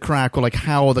surrounding the crack, or like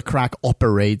how the crack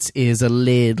operates, is a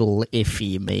little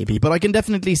iffy, maybe. But I can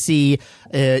definitely see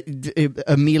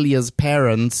Amelia's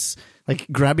parents like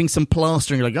grabbing some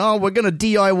plastering, like, oh, we're gonna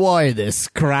DIY this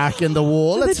crack in the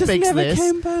wall. They Let's just fix never this,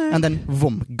 came back. and then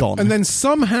boom, gone. And then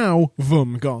somehow,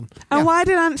 gone. And Yeah. why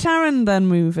did Aunt Sharon then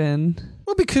move in?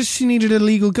 Well, because she needed a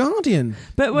legal guardian.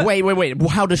 But wait. Well,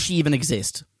 how does she even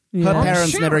exist? Her Yeah.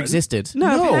 parents Sharon? never existed.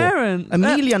 No, parent.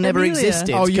 Amelia never Amelia.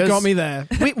 existed. Oh, you 'cause got me there.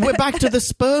 We're back to the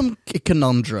sperm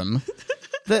conundrum.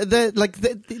 There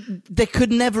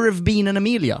could never have been an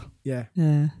Amelia. Yeah.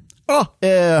 Yeah. Oh,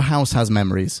 house has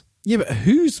memories. Yeah, but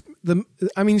who's the...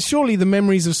 I mean, surely the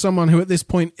memories of someone who at this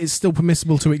point is still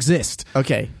permissible to exist.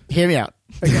 Okay, hear me out.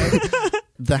 Okay.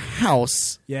 The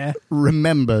house Yeah.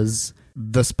 remembers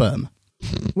the sperm.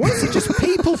 Why is it just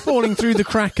people falling through the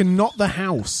crack and not the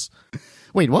house?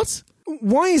 Wait, what?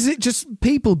 Why is it just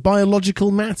people, biological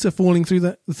matter falling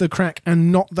through the crack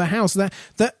and not the house? That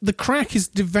the crack is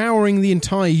devouring the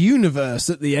entire universe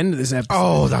at the end of this episode.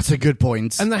 Oh, that's a good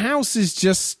point. And the house is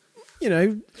just,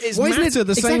 it's Why isn't matter it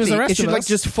the same as the rest It should of like us.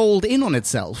 just fold in on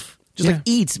itself. Just Yeah. like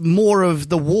eat more of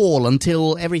the wall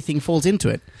until everything falls into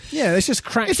it. Yeah, it's just It's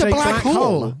a crack-shaped black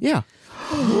hole. Yeah.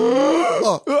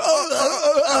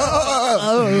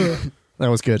 That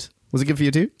was good. Was it good for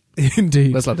you too?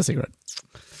 Indeed. Let's light a cigarette.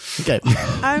 Okay.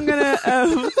 I'm gonna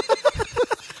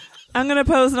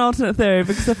pose an alternate theory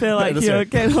because I feel like that's you're right.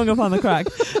 getting hung up on the crack.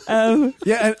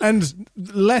 Yeah, and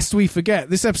lest we forget,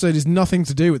 this episode is nothing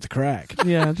to do with the crack.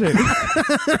 Yeah, true.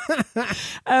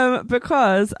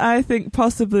 Because I think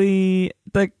possibly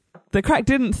the crack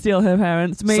didn't steal her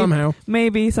parents. Somehow.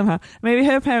 Maybe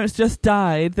her parents just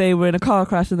died. They were in a car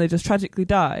crash and they just tragically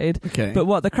died. Okay. But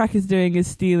what the crack is doing is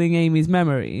stealing Amy's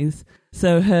memories.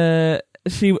 So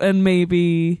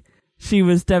maybe she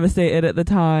was devastated at the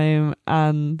time,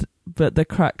 but the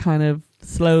crack kind of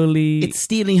slowly It's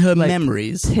stealing her like,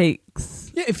 memories.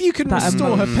 takes. Yeah, if you can That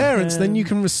restore her emotion. parents, then you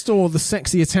can restore the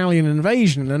sexy Italian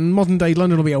invasion, and modern day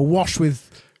London will be awash with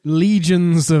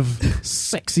legions of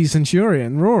sexy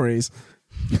Centurion Rorys.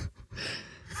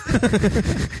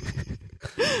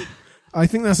 I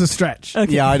think that's a stretch.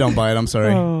 Okay. Yeah, I don't buy it. I'm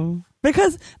sorry. Oh.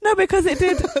 Because it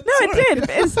did. No, it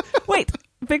did.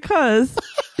 Because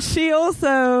she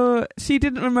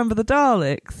didn't remember the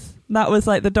Daleks. That was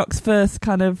like the Doc's first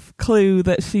kind of clue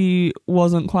that she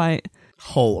wasn't quite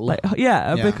Whole.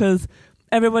 Yeah. because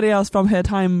everybody else from her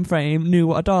time frame knew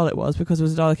what a Dalek was because it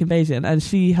was a Dalek invasion, and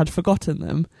she had forgotten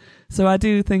them. So I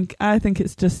think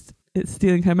it's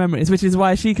stealing her memories, which is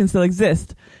why she can still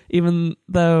exist even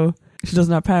though she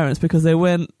doesn't have parents, because they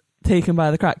weren't taken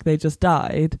by the crack, they just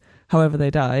died. However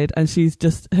they died, and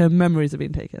her memories have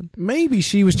been taken. Maybe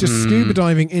she was just scuba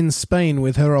diving in Spain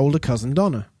with her older cousin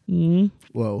Donna.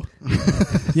 Whoa.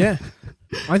 Yeah.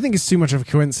 I think it's too much of a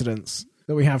coincidence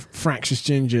that we have fractious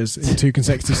gingers in 2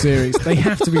 consecutive series. They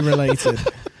have to be related.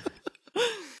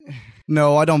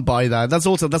 No, I don't buy that. That's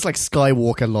like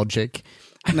Skywalker logic.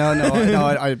 No,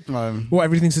 I What,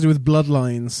 everything's to do with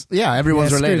bloodlines? yeah,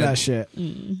 everyone's Yeah, screw related. that shit.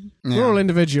 Yeah. We're all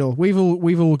individual. We've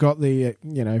all got the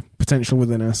potential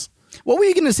within us. What were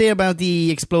you going to say about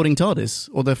the exploding TARDIS,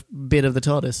 or the bit of the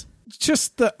TARDIS?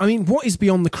 Just that, I mean, what is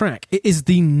beyond the crack? It is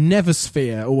the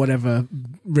Neversphere, or whatever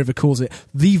River calls it,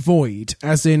 the void,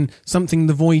 as in something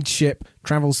the void ship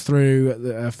travels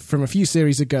through from a few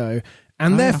series ago,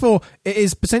 and therefore it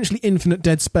is potentially infinite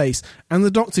dead space. And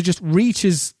the Doctor just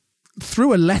reaches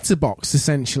through a letterbox,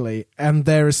 essentially, and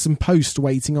there is some post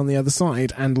waiting on the other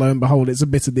side, and lo and behold, it's a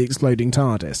bit of the exploding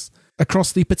TARDIS.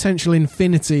 Across the potential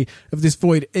infinity of this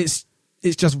void, it's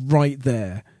just right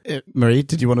there. Marie,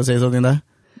 did you want to say something there?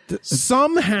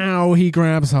 Somehow he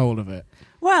grabs hold of it.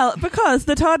 Well, because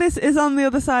the TARDIS is on the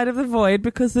other side of the void,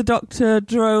 because the Doctor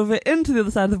drove it into the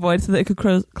other side of the void so that it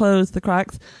could close the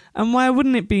cracks. And why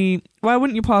wouldn't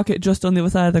you park it just on the other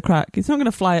side of the crack? It's not going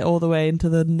to fly it all the way into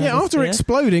the Yeah, after Neversphere.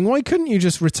 exploding, why couldn't you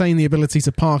just retain the ability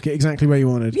to park it exactly where you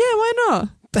wanted? Yeah, why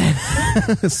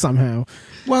not? Somehow.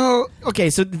 Well, okay,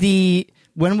 so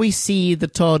when we see the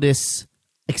TARDIS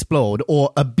explode,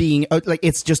 or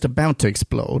it's just about to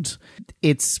explode,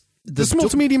 it's The small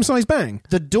to medium-sized bang.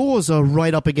 the doors are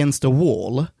right up against a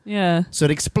wall, Yeah. so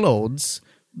it explodes.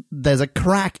 There's a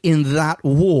crack in that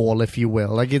wall, if you will.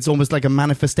 Like, it's almost like a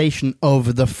manifestation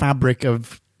of the fabric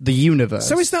of the universe.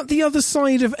 So is that the other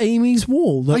side of Amy's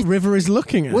wall that River is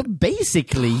looking at? Well,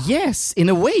 basically, yes, in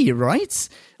a way, right?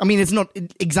 I mean, it's not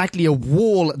exactly a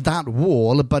wall,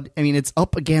 but I mean, it's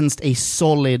up against a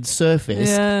solid surface.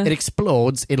 Yeah. It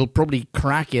explodes. It'll probably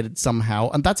crack it somehow,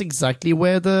 and that's exactly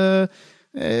where the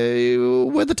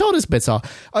TARDIS bits are.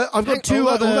 I've got two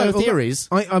other theories.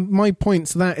 My point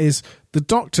to that is the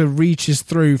Doctor reaches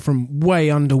through from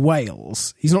way under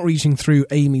Wales. He's not reaching through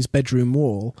Amy's bedroom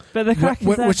wall. But the crack is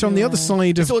which on the other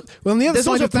side of on the other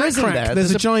side of that crack, there's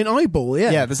a giant eyeball.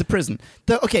 Yeah, there's a prison.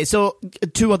 Okay, so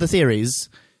two other theories.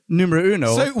 Numero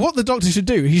uno. So what the Doctor should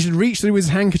do, he should reach through his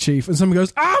handkerchief and someone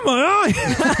goes, "Ah, my eye!"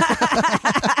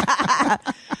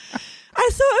 I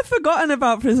sort of forgotten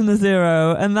about Prisoner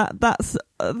Zero, and that's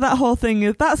that whole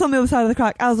thing that's on the other side of the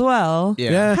crack as well.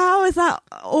 Yeah. How is that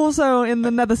also in the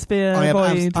Nethersphere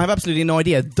void? I have absolutely no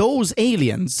idea. Those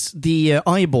aliens, the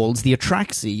eyeballs, the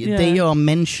Atraxi, they are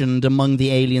mentioned among the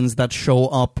aliens that show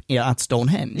up at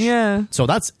Stonehenge. Yeah. So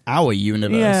that's our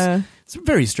universe. Yeah. It's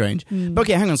very strange. But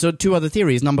okay, hang on. So two other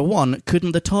theories. Number one,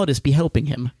 couldn't the TARDIS be helping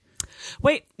him?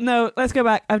 Wait, no, let's go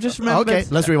back. I've just remembered. Okay,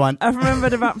 let's rewind. I've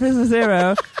remembered about Prisoner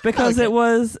Zero because it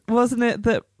wasn't it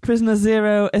that Prisoner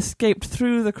Zero escaped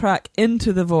through the crack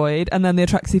into the void and then the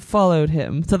Atraxi followed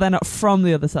him. So they're not from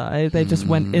the other side, they just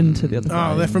went into the other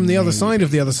side. Oh, they're from the other side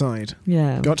of the other side.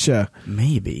 Yeah. Gotcha.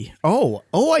 Maybe. Oh,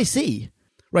 I see.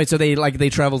 Right, so they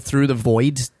travel through the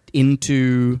void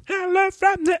into... Hello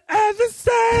from the other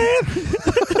side!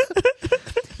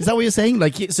 Is that what you're saying?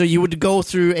 Like, so you would go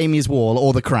through Amy's wall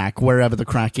or the crack, wherever the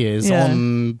crack is,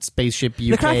 on Spaceship UK.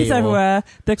 The crack is everywhere.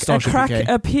 The crack UK.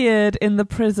 appeared in the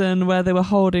prison where they were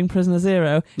holding Prisoner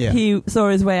Zero. Yeah. He saw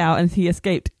his way out and he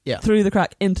escaped through the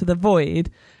crack into the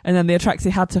void. And then the Atraxi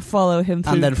had to follow him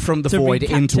through. And then from the void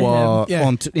into our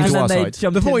side.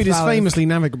 The void is famously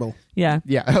navigable. Yeah.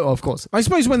 Yeah, of course. I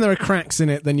suppose when there are cracks in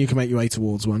it, then you can make your way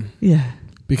towards one. Yeah.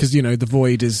 Because, the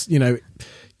void is,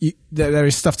 there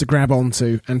is stuff to grab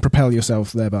onto and propel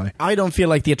yourself thereby. I don't feel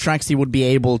like the Atraxi would be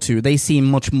able to. They seem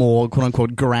much more,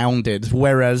 quote-unquote, grounded,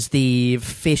 whereas the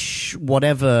fish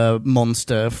whatever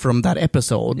monster from that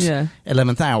episode,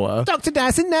 11th Hour... Doctor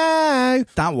doesn't know!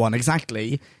 That one,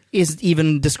 exactly, is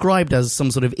even described as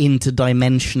some sort of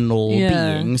interdimensional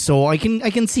being. So I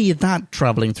can see that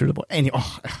travelling through the... Anyway,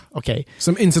 okay.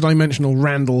 Some interdimensional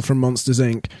Randall from Monsters,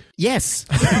 Inc. Yes.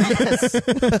 Yes.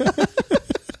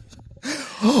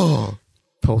 Oh,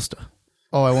 poster.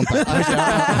 Oh, I want that. Actually,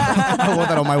 I want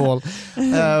that on my wall.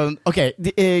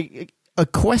 Okay, a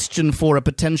question for a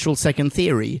potential second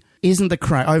theory. Isn't the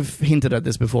crack... I've hinted at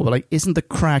this before, but isn't the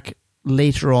crack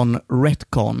later on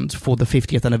retconned for the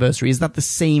 50th anniversary? Is that the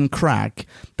same crack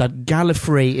that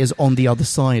Gallifrey is on the other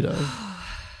side of?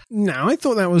 No, I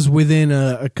thought that was within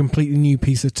a completely new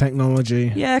piece of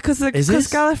technology. Yeah, because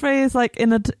Gallifrey is like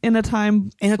in a time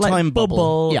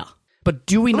bubble. Yeah. But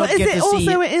do we not get to see... Is it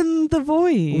also in the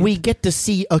void? We get to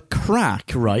see a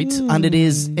crack, right? And it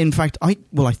is, in fact, I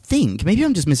think, maybe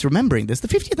I'm just misremembering this. The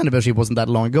 50th anniversary wasn't that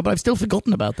long ago, but I've still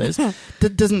forgotten about this.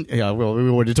 That doesn't... Yeah, well, we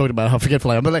already talked about how forgetful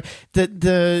I am, but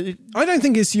I don't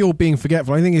think it's your being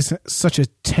forgetful. I think it's such a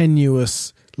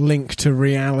tenuous link to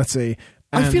reality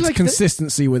and I feel like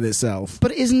consistency with itself.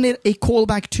 But isn't it a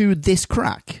callback to this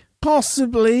crack?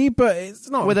 Possibly, but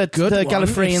it's not whether good the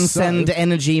Gallifreyans send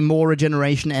energy, more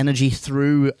regeneration energy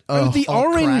through the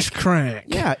orange crack.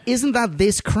 Yeah, isn't that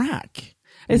this crack?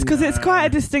 It's because it's quite a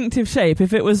distinctive shape.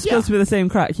 If it was supposed to be the same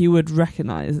crack, you would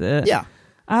recognise it. Yeah.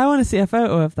 I want to see a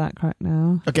photo of that crack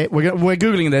now. Okay, we're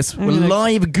Googling this. We're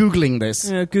live Googling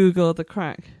this. Google the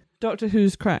crack. Doctor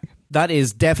Who's crack. That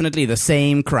is definitely the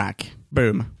same crack.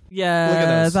 Boom. Yeah, look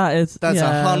at this. That's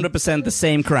 100% the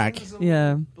same crack.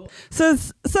 Yeah. So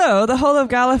the whole of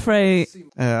Gallifrey.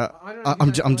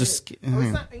 I'm just.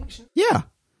 is that ancient? Yeah,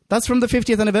 that's from the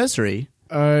 50th anniversary.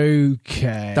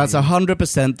 Okay, that's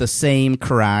 100% the same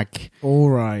crack. All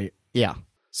right. Yeah.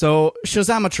 So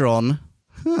Shazamatron.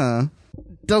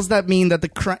 Does that mean that the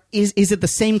crack is it the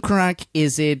same crack?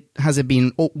 Has it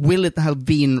been? Or will it have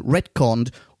been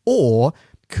retconned? Or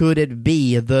could it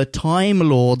be the Time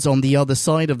Lords on the other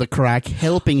side of the crack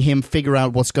helping him figure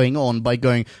out what's going on by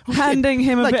going... handing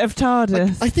him a bit of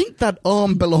TARDIS. I think that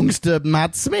arm belongs to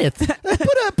Matt Smith.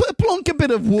 Plonk a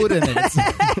bit of wood in it.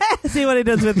 See what he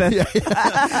does with this.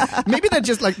 Yeah. Maybe they're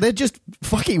just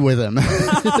fucking with him.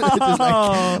 Just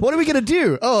like, what are we going to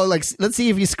do? Oh, let's see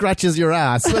if he scratches your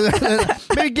ass.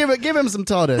 Maybe give him some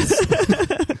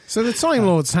TARDIS. So the Time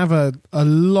Lords have a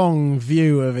long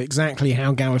view of exactly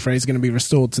how Gallifrey is going to be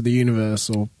restored to the universe,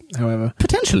 or however.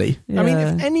 Potentially. Yeah. I mean,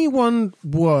 if anyone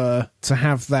were to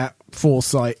have that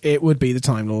foresight, it would be the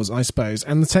Time Lords, I suppose,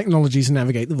 and the technology to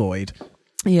navigate the void.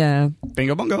 Yeah,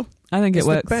 Bingo bongo. I think It's it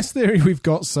works. the best theory we've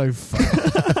got so far.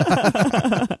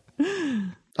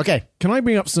 Okay, Can I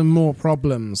bring up some more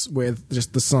problems with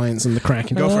just the science and the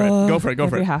cracking? Go for it. Go for it. Go if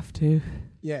for we it. have to.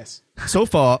 Yes. So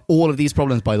far, all of these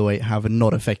problems, by the way, have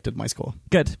not affected my score.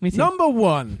 Good. Me too. Number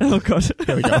one. Oh god.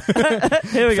 Here we go.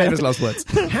 Here we go. Famous last words.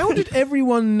 How did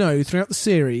everyone know throughout the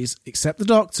series, except the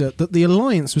Doctor, that the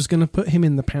Alliance was going to put him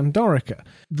in the Pandorica?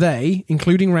 They,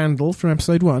 including Randall from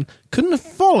episode 1, couldn't have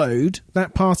followed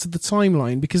that part of the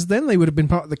timeline because then they would have been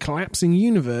part of the collapsing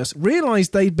universe,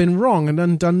 realised they'd been wrong and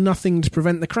undone nothing to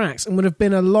prevent the cracks, and would have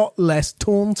been a lot less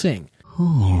taunting.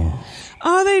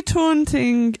 Are they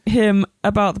taunting him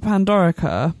about the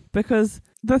Pandorica? Because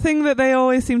the thing that they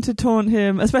always seem to taunt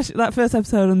him, especially that first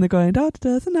episode, and they're going, "Doctor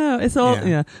doesn't know." It's all,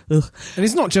 Yeah. Ugh. And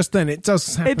it's not just then, it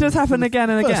does happen. It does happen for the again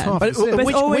and first again. half But of the series.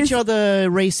 it's always- which other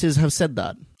races have said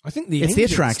that? I think the It's the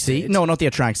Angels Atraxi. did. No, not the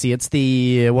Atraxi. It's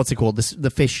the, what's it called? The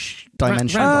fish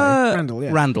dimension. Randall, yeah.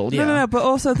 Randall, yeah. No, but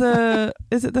also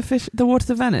is it the fish, the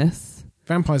Waters of Venice?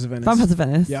 Vampires of Venice. Vampires of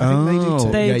Venice. Yeah, I think they do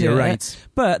too. They yeah, do you're it. right.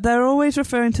 But they're always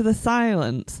referring to the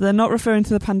silence. They're not referring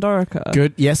to the Pandorica.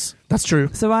 Good, yes, that's true.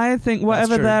 So I think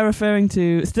whatever true. they're referring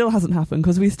to still hasn't happened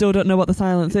because we still don't know what the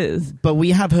silence is. But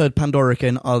we have heard Pandorica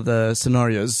in other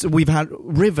scenarios. We've had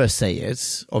River say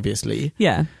it, obviously.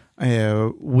 Yeah.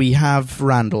 We have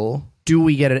Randall. Do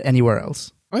we get it anywhere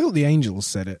else? I thought the Angels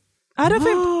said it. I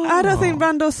don't think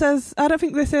Randall says. I don't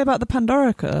think they say about the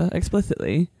Pandorica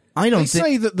explicitly. I They don't think.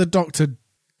 say that the Doctor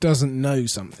doesn't know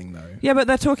something, though. Yeah, but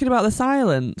they're talking about the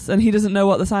silence, and he doesn't know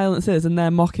what the silence is, and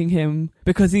they're mocking him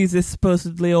because he's this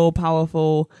supposedly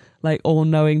all-powerful, like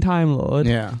all-knowing Time Lord.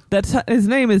 Yeah. His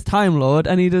name is Time Lord,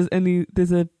 and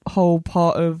there's a whole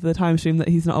part of the time stream that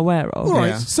he's not aware of. All right,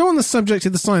 Yeah. so on the subject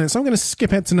of the silence, I'm going to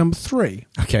skip ahead to number 3.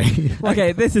 Okay.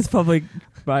 Okay, this is probably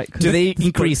right. 'cause Do they it's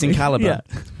increase in caliber? Yeah.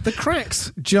 The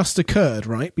cracks just occurred,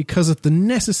 right, because of the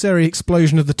necessary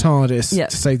explosion of the TARDIS Yes.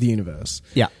 to save the universe.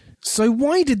 Yeah. So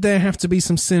why did there have to be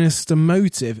some sinister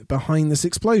motive behind this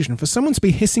explosion? For someone to be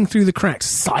hissing through the cracks,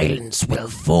 "Silence will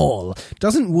fall,"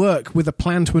 doesn't work with a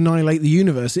plan to annihilate the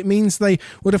universe. It means they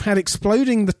would have had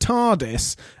exploding the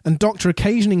TARDIS and Doctor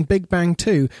occasioning Big Bang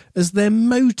 2 as their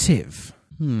motive,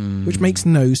 which makes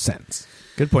no sense.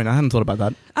 Good point. I hadn't thought about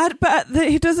that.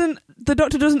 The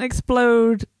Doctor doesn't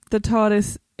explode the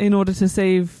TARDIS in order to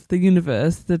save the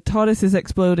universe. The TARDIS is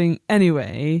exploding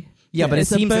anyway. Yeah, but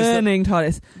it's it seems a as though, burning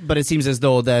TARDIS. but it seems as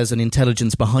though there's an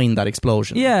intelligence behind that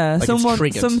explosion. Yeah, Like it's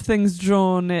triggered. something's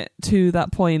drawn it to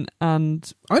that point,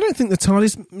 and I don't think the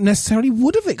TARDIS necessarily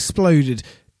would have exploded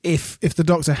if the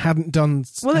Doctor hadn't Well,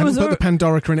 it hadn't was put the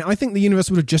Pandorica in it. I think the universe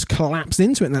would have just collapsed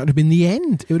into it, and that would have been the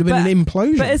end. It would have been an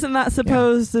implosion. But isn't that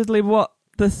supposedly what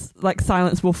this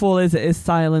silence will fall is? It is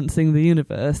silencing the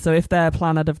universe. So if their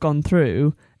plan had have gone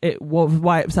through, it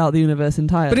wipes out the universe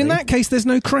entirely. But in that case, there's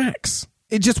no cracks.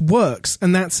 It just works,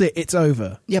 and that's it. It's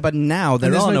over. Yeah, but now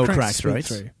there there's are no no cracks to cracks, speak right?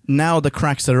 through. Now the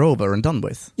cracks are over and done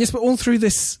with. Yes, but all through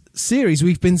this series,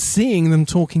 we've been seeing them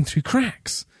talking through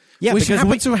cracks. Yeah, which because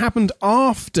happened to have happened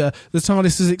after the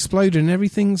TARDIS has exploded and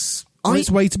everything's on its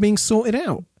way to being sorted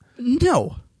out.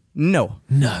 No.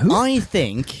 I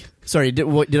think... Sorry, did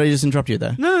I just interrupt you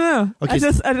there? No. Okay, I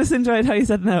just enjoyed how you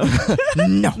said no.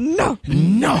 No. No.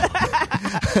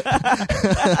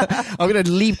 I'm going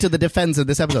to leap to the defense of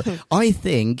this episode. I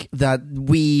think that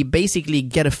we basically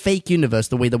get a fake universe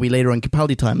the way that we later on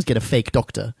Capaldi Times get a fake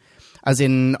Doctor. As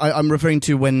in, I'm referring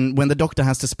to when the Doctor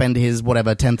has to spend his,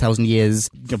 10,000 years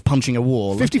punching a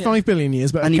wall. 55 billion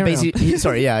years, but And he carry on. basically,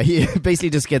 he basically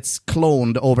just gets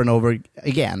cloned over and over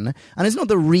again. And it's not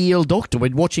the real Doctor.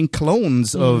 We're watching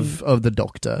clones of the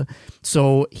Doctor.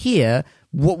 So here,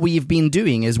 what we've been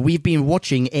doing is we've been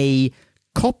watching a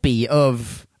copy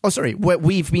of...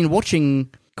 we've been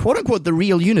watching, quote-unquote, the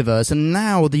real universe, and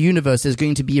now the universe is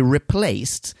going to be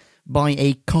replaced by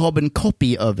a carbon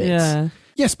copy of it. Yeah.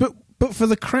 Yes, but for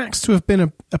the cracks to have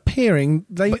been appearing,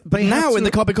 they But had now to- in the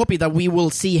carbon copy that we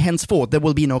will see henceforth, there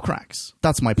will be no cracks.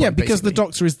 That's my point. yeah, because the basically.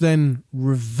 Doctor is then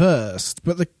reversed.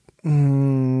 But the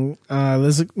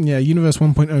there's Universe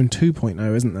 1.0 and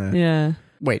 2.0, isn't there? Yeah.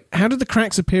 Wait. How did the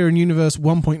cracks appear in Universe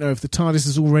 1.0 if the TARDIS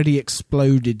has already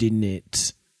exploded in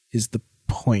it? Is the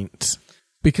point?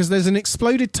 Because there's an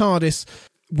exploded TARDIS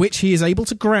which he is able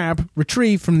to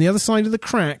retrieve from the other side of the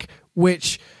crack,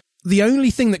 which the only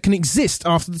thing that can exist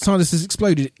after the TARDIS has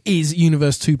exploded is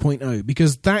Universe 2.0,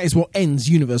 because that is what ends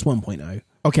Universe 1.0.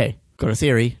 Okay, got a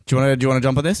theory. Do you want to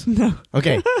jump on this? No.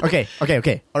 Okay.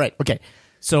 All right. Okay.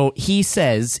 So he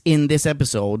says in this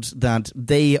episode that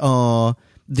they are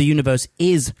the universe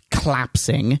is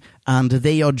collapsing, and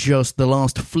they are just the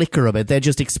last flicker of it. They're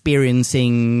just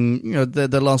experiencing,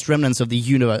 the last remnants of the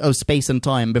universe, of space and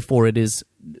time before it is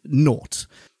naught.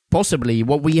 Possibly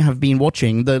what we have been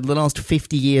watching, the last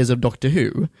 50 years of Doctor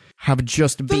Who, have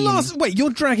just been... Wait, you're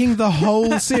dragging the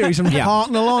whole series from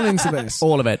Hartnell on into this?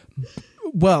 all of it.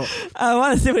 Well, I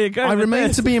want to see where you're going. I with remain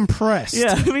this. to be impressed.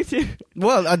 Yeah, me too.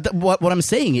 Well, what I'm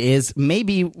saying is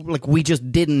maybe we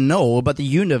just didn't know, but the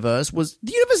universe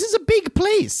is a big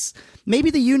place.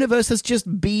 Maybe the universe has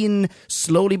just been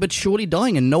slowly but surely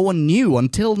dying, and no one knew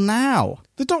until now.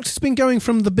 The Doctor's been going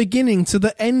from the beginning to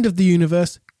the end of the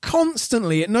universe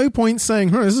constantly, at no point saying,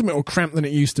 this is a bit more cramped than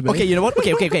it used to be. Okay, you know what?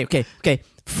 Okay.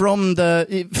 From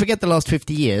forget the last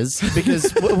 50 years,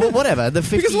 because whatever, the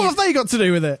 50 Because what have they got to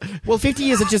do with it? Well, 50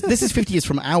 years this is 50 years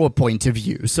from our point of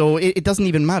view, so it doesn't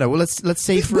even matter. Well, let's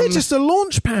say We're just a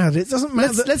launch pad. It doesn't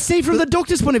matter. let's say from the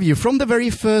Doctor's point of view, from the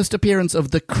very first appearance of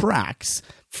the cracks,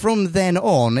 from then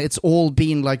on, it's all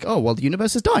been like, oh, well, the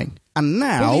universe is dying. And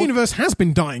now... Well, the universe has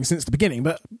been dying since the beginning,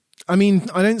 but... I mean,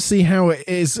 I don't see how it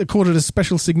is accorded a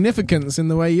special significance in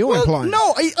the way you're implying.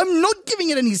 No, I'm not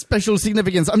giving it any special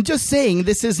significance. I'm just saying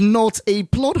this is not a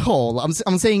plot hole.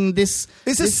 I'm saying this...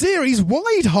 It's a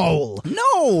series-wide hole.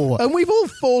 No! And we've all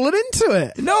fallen into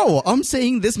it. No, I'm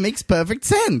saying this makes perfect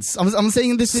sense. I'm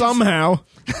saying this Somehow.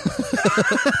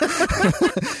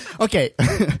 Okay.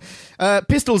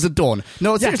 Pistols at dawn.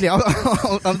 No, seriously,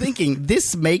 I'm thinking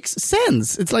this makes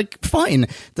sense. It's like, fine.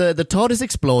 The TARDIS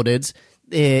exploded.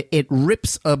 It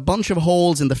rips a bunch of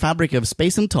holes in the fabric of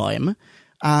space and time,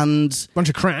 and... Bunch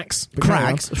of cracks.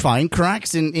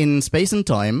 Cracks in space and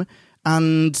time,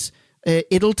 and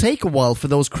it'll take a while for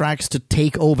those cracks to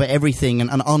take over everything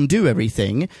and undo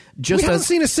everything. We haven't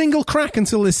seen a single crack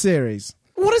until this series.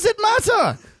 What does it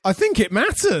matter? I think it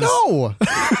matters. No,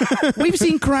 we've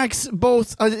seen cracks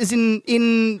both.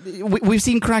 We've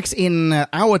seen cracks in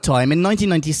our time in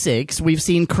 1996. We've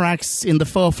seen cracks in the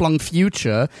far-flung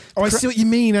future. Oh, I see what you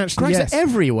mean. Actually, cracks are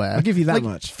everywhere. I'll give you that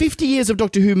much. 50 years of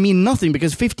Doctor Who mean nothing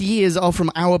because 50 years are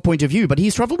from our point of view, but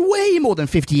he's travelled way more than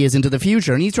 50 years into the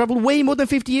future, and he's travelled way more than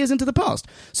 50 years into the past.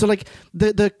 So, like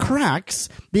the cracks,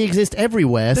 they exist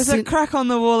everywhere. There's a crack on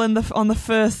the wall on the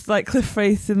first cliff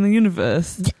face in the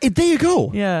universe. There you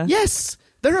go. Yeah. Yes,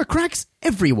 there are cracks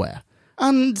everywhere,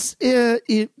 and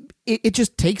it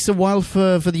just takes a while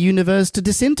for the universe to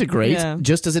disintegrate,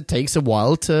 just as it takes a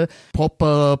while to pop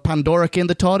a Pandorica in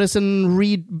the TARDIS and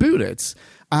reboot it.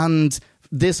 And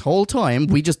this whole time,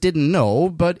 we just didn't know,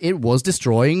 but it was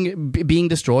being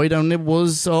destroyed, and it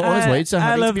was on its way to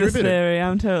having to be rebooted. I love this theory.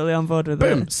 I'm totally on board with it.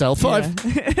 Boom, cell 5.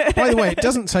 Yeah. By the way, it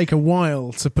doesn't take a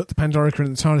while to put the Pandorica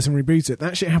in the TARDIS and reboot it.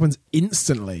 That shit happens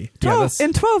instantly.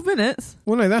 In 12 minutes.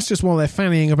 Well, no, that's just while they're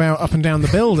fannying about up and down the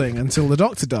building until the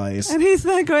Doctor dies. And he's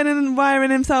there going in and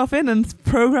wiring himself in and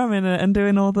programming it and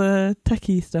doing all the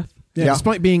techie stuff. Yeah,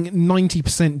 despite being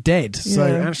 90% dead. So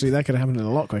actually, that could have happened in a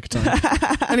lot quicker time.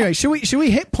 Anyway, should we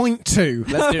hit point 2?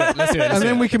 Let's do it. And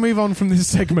then we can move on from this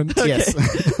segment. Yes.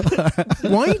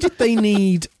 Why did they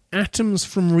need atoms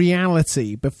from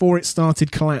reality before it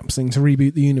started collapsing to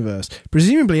reboot the universe?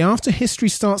 Presumably, after history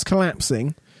starts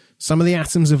collapsing, some of the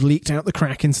atoms have leaked out the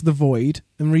crack into the void,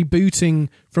 and rebooting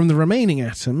from the remaining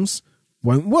atoms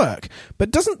won't work.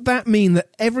 But doesn't that mean that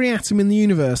every atom in the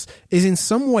universe is in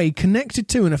some way connected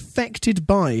to and affected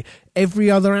by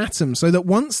every other atom, so that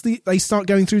once they start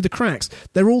going through the cracks,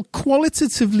 they're all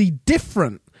qualitatively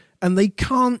different, and they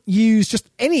can't use just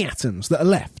any atoms that are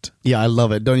left? Yeah, I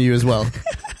love it. Don't you as well?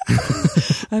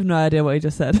 I have no idea what he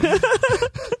just said.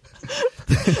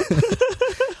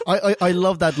 I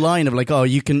love that line of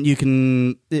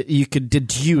you could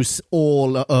deduce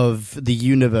all of the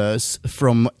universe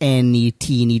from any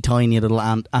teeny tiny little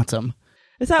atom.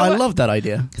 I love that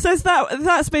idea. So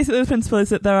that's basically the principle, is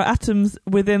that there are atoms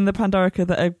within the Pandorica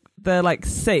that they're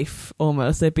safe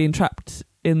almost. They've been trapped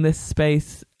in this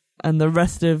space, and the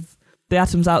rest of the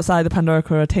atoms outside the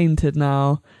Pandorica are tainted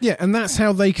now. Yeah, and that's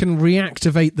how they can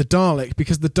reactivate the Dalek,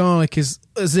 because the Dalek is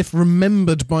as if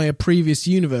remembered by a previous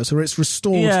universe, or it's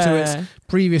restored to its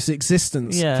previous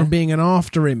existence from being an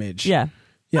after image. Yeah.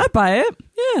 I'd buy it.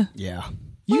 Yeah.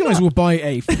 You guys will buy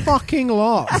a fucking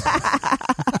lot.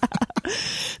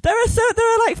 There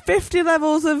are 50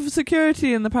 levels of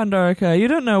security in the Pandorica. You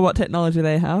don't know what technology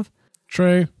they have.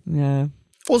 True. Yeah.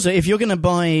 Also, if you're going to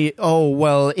buy,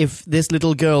 if this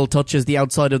little girl touches the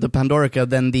outside of the Pandorica,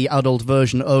 then the adult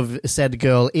version of said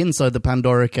girl inside the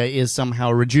Pandorica is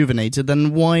somehow rejuvenated,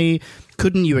 then why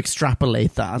couldn't you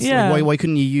extrapolate that? Yeah. Why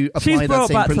couldn't you apply that same principle? She's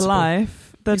brought back to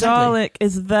life. the Exactly. Dalek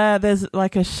is there. There's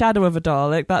like a shadow of a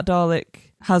Dalek. That Dalek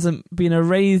hasn't been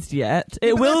erased yet.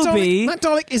 It will be. That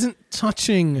Dalek isn't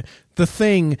touching the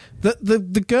thing.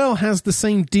 The girl has the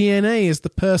same DNA as the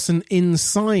person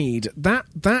inside.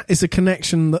 That is a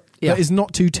connection that is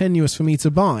not too tenuous for me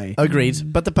to buy.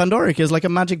 Agreed. But the Pandorica is like a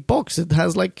magic box. It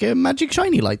has like magic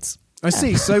shiny lights. I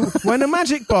see. So when a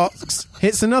magic box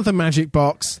hits another magic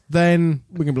box, then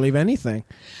we can believe anything.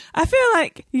 I feel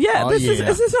like,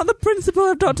 this is not the principle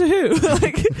of Doctor Who.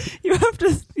 Like, you have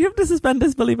to suspend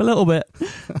disbelief a little bit.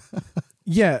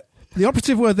 Yeah, the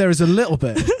operative word there is a little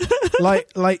bit.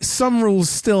 like some rules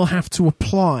still have to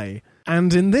apply,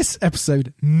 and in this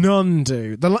episode, none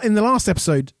do. In the last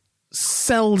episode,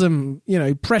 seldom,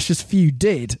 precious few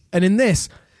did, and in this,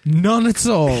 none at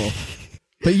all.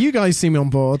 But you guys seem on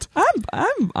board.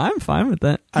 I'm fine with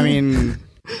it. I mean,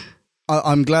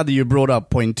 I'm glad that you brought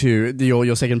up point 2,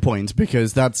 your second point,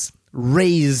 because that's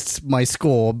raised my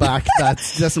score back that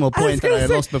decimal point that I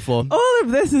lost before. All of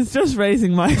this is just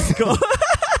raising my score.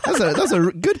 That's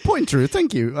a good point, Drew.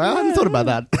 Thank you. I hadn't thought about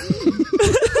that.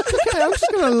 Okay, I'm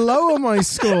just going to lower my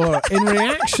score in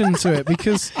reaction to it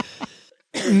because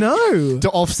no. To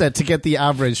offset, to get the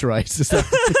average right.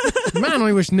 Man,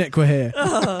 I wish Nick were here.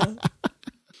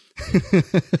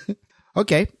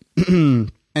 Okay.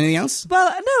 Anything else?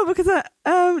 Well, no, because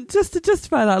just to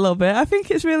justify that a little bit, I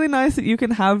think it's really nice that you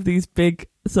can have these big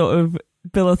sort of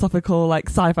philosophical, like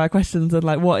sci-fi questions and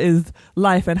like what is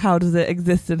life and how does it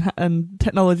exist and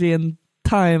technology and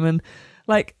time, and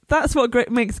like that's what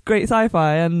makes great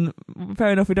sci-fi. And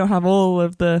fair enough, we don't have all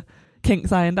of the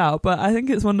kinks ironed out, but I think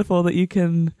it's wonderful that you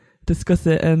can discuss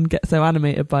it and get so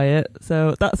animated by it.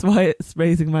 So that's why it's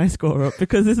raising my score up,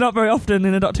 because it's not very often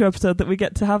in a Doctor Who episode that we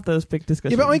get to have those big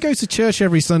discussions. Yeah, but I go to church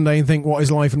every Sunday and think, what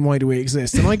is life and why do we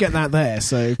exist? And I get that there,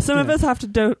 so... Some of us have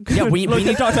to we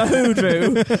need Doctor Who,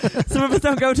 Drew. Some of us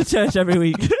don't go to church every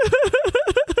week.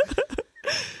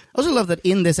 I also love that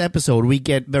in this episode we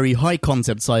get very high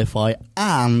concept sci-fi,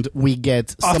 and we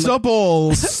get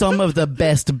some of the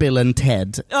best Bill and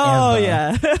Ted Oh ever.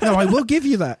 yeah. No, I will give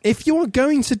you that. If you're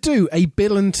going to do a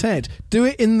Bill and Ted, do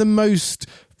it in the most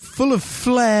full of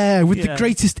flair, with the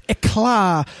greatest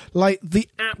eclat, like the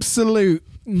absolute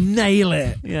nail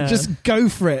it. Yeah. Just go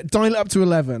for it. Dial it up to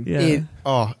 11. Yeah.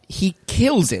 He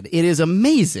kills it. It is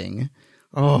amazing.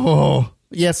 Oh.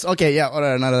 Yes, okay, yeah.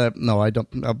 No, I don't.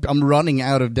 I'm running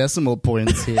out of decimal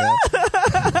points here.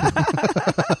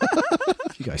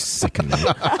 You guys sicken me.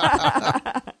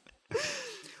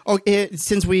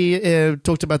 Since we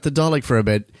talked about the Dalek for a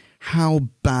bit, how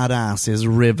badass is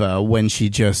River when she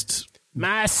just...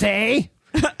 Mercy!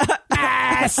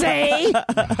 Mercy!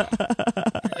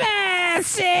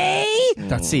 Mercy!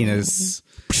 That scene is...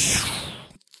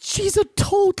 She's a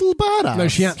total badass. No,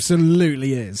 she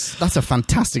absolutely is. That's a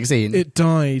fantastic scene. It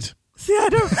died. See, I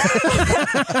don't.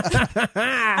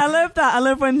 I love that.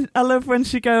 I love when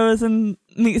she goes and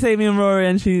meets Amy and Rory,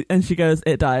 and she goes,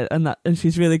 "It died," and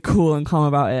she's really cool and calm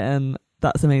about it, and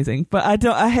that's amazing. But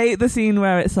I hate the scene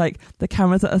where it's like the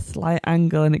camera's at a slight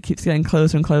angle and it keeps getting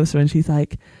closer and closer, and she's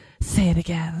like, "Say it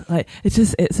again." Like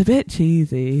it's a bit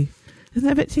cheesy. Isn't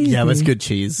it a bit cheesy? Yeah, but it's good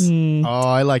cheese. Mm. Oh,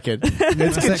 I like it.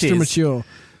 It's good extra cheese. mature.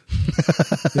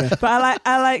 Yeah. But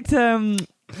I liked when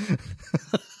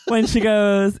he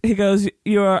goes,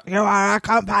 you are a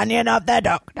companion of the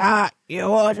Doctor. You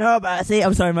ought to mercy.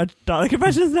 I'm sorry, my Dalek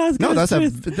impression is not as good. No, as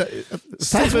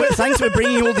thanks for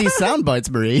bringing all these sound bites,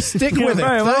 Marie. Stick You're with it.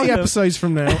 very 30 welcome. episodes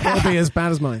from now, it'll be as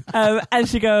bad as mine. And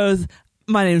she goes,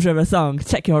 "My name's River Song.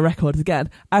 Check your records again."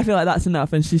 I feel like that's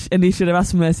enough, and he should have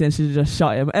asked for mercy, and she just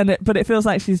shot him. But it feels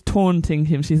like she's taunting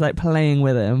him. She's like playing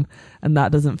with him, and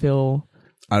that doesn't feel.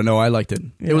 I don't know, I liked it.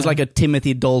 Yeah. It was like a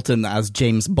Timothy Dalton as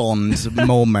James Bond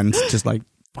moment, just like,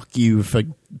 fuck you for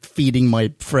feeding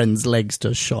my friend's legs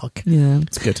to a shark. Yeah,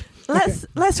 It's good. let's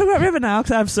talk about River now,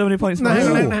 because I have so many points. No, for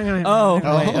hang her. on. Oh,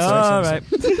 Oh, wait. sorry. Right.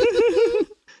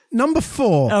 Number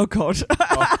 4. Oh God, I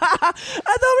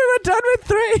thought we were done with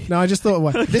 3. No, I just thought,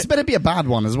 well, This better be a bad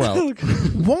one as well.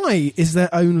 why is there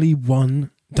only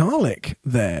one Dalek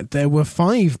there? There were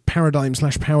 5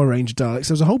 Paradigm/Power Ranger Daleks.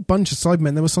 There was a whole bunch of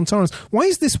Cybermen. There were Sontarans. Why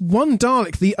is this one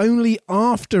Dalek the only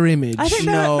after image? I think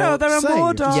there are more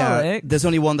saved. Daleks. Yeah, there's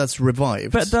only one that's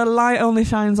revived. But the light only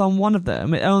shines on one of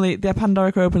them. The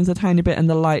Pandorica opens a tiny bit and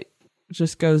the light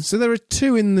just goes. So there are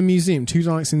 2 in the museum, 2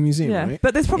 Daleks in the museum, Yeah, right?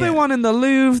 but there's probably Yeah. one in the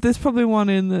Louvre. There's probably one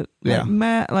in the Yeah.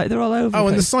 Met. Like they're all over. Oh,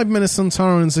 and the place. Cybermen and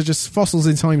Sontarans are just fossils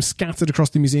in time scattered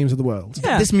across the museums of the world.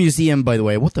 Yeah. This museum, by the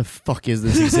way, what the fuck is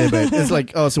this exhibit? It's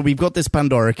like, so we've got this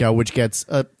Pandorica, which gets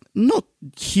a not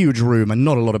huge room and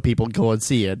not a lot of people go and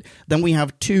see it. Then we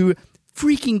have 2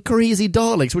 freaking crazy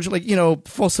Daleks, which are like,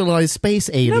 fossilized space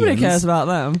aliens. Nobody cares about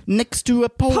them. Next to a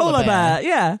polar bear.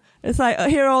 Yeah. It's like,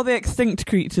 here are all the extinct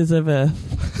creatures of Earth.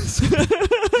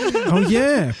 Oh,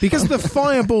 yeah. Because the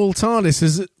fireball TARDIS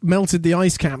has melted the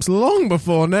ice caps long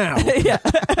before now. Yeah.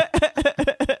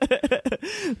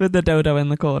 With the dodo in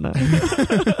the corner.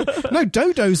 No,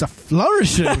 dodos are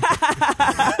flourishing.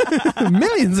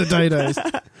 Millions of dodos.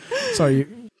 Sorry,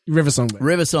 River Song.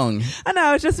 River Song. I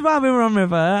know, it's just while we were on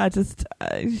River,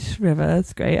 River,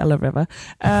 it's great, I love River.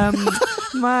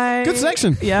 Good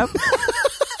selection. Yep.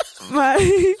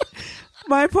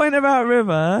 My point about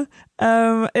River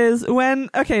is when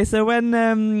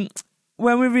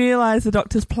we realise the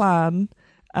Doctor's plan,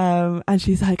 and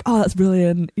she's like, oh, that's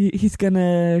brilliant, he's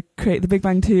gonna create the Big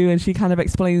Bang 2, and she kind of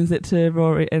explains it to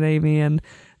Rory and Amy, and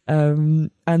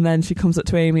then she comes up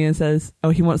to Amy and says, oh,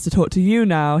 he wants to talk to you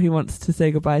now, he wants to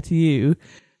say goodbye to you,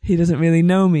 he doesn't really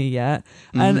know me yet.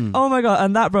 And oh my god,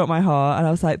 and that broke my heart, and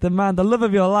I was like, the love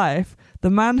of your life, the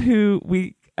man who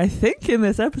I think in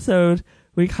this episode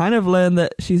we kind of learn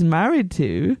that she's married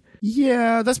to.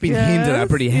 Yeah, that's been hinted at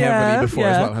pretty heavily before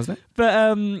as well, hasn't it?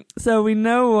 But so we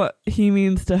know what he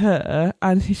means to her,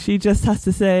 and she just has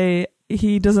to say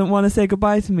he doesn't want to say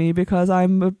goodbye to me because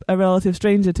I'm a relative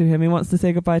stranger to him. He wants to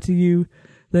say goodbye to you,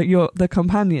 the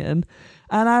companion.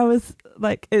 And I was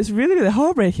like, it's really, really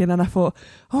heartbreaking. And I thought,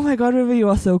 oh my God, River, you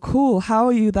are so cool. How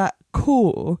are you that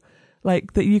cool?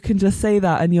 Like, that you can just say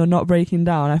that and you're not breaking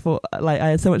down. I thought, like, I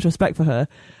had so much respect for her.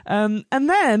 And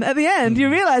then at the end, you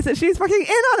realise that she's fucking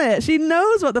in on it. She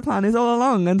knows what the plan is all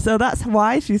along. And so that's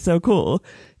why she's so cool.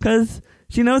 Because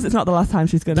she knows it's not the last time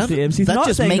she's going to see him. She's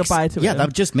not saying goodbye to him. Yeah,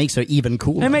 that just makes her even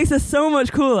cooler. It makes her so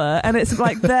much cooler. And it's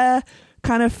like they're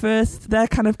kind of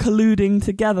colluding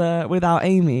together without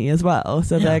Amy as well.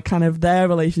 So their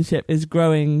relationship is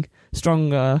growing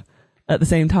stronger at the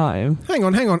same time. Hang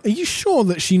on. Are you sure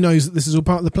that she knows that this is all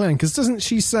part of the plan? Because doesn't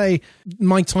she say,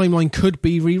 my timeline could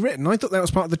be rewritten? I thought that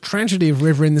was part of the tragedy of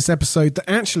River in this episode, that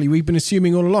actually we've been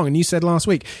assuming all along. And you said last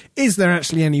week, is there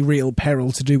actually any real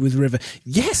peril to do with River?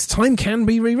 Yes, time can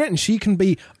be rewritten. She can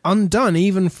be undone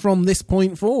even from this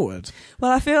point forward.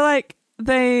 Well, I feel like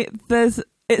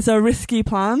it's a risky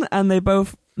plan, and they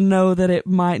both know that it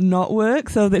might not work,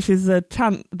 so that she's a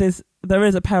chance. There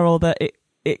is a peril that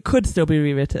it could still be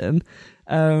rewritten.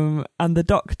 And the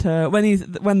Doctor,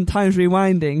 when time's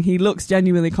rewinding, he looks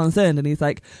genuinely concerned, and he's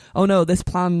like, "Oh no, this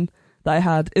plan that I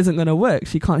had isn't going to work.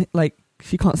 She can't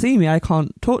see me. I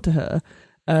can't talk to her."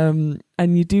 And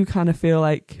you do kind of feel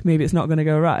like maybe it's not going to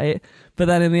go right. But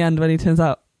then in the end, when he comes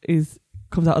out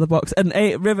of the box, and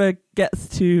River gets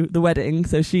to the wedding,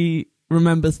 so she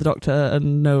remembers the Doctor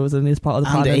and knows and is part of the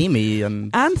plan. And Amy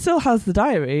and still has the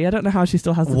diary. I don't know how she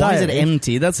still has the diary. Why is it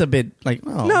empty? That's a bit like,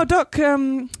 oh. No, Doc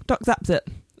zaps it.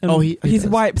 He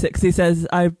wipes it because he says,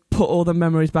 I put all the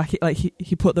memories back. Like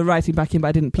he put the writing back in, but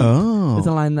I didn't peek. Oh. There's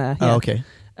a line there. Yeah. Oh, okay.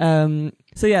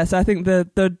 So I think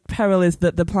the peril is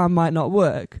that the plan might not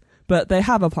work, but they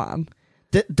have a plan.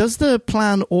 Does the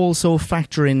plan also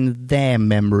factor in their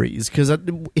memories? Because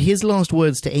his last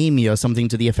words to Amy are something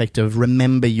to the effect of,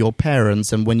 remember your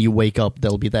parents, and when you wake up,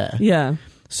 they'll be there. Yeah.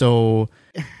 So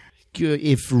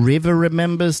if River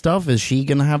remembers stuff, is she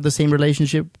going to have the same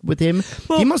relationship with him?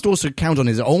 Well, he must also count on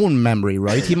his own memory,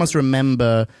 right? He must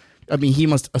remember... I mean, he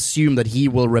must assume that he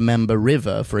will remember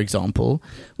River, for example.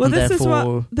 Well, this is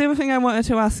what... The other thing I wanted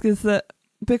to ask is that,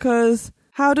 because...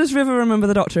 How does River remember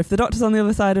the Doctor? If the Doctor's on the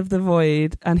other side of the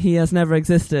void and he has never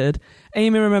existed,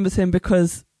 Amy remembers him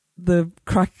because the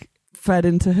crack fed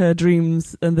into her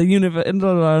dreams and the universe and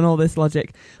all this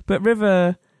logic. But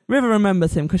River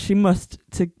remembers him because she must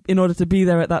in order to be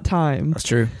there at that time. That's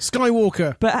true.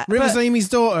 Skywalker. River's Amy's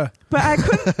daughter. But I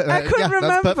couldn't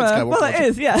remember. Well, it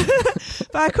is, yeah.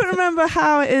 But I couldn't remember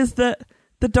how it is that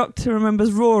the Doctor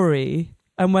remembers Rory.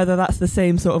 And whether that's the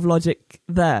same sort of logic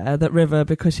there, that River,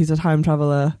 because she's a time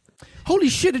traveller. Holy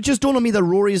shit, it just dawned on me that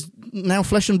Rory is now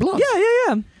flesh and blood.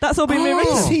 Yeah. That's all been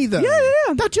rewritten. Is he though?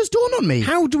 Yeah. That just dawned on me.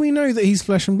 How do we know that he's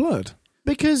flesh and blood?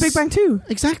 Because... Big Bang 2.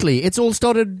 Exactly. It's all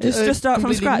started... It's just start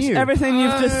from scratch. New. Everything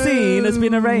you've just seen has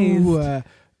been erased.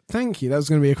 Thank you. That was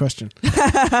going to be a question.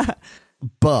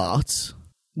 But...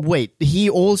 Wait, he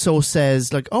also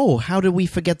says, like, oh, how did we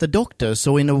forget the Doctor?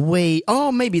 So in a way,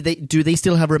 maybe they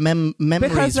still have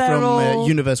memories from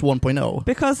Universe 1.0?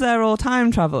 Because they're all time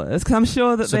travellers. Because I'm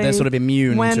sure that they're sort of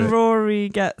immune when to it. Rory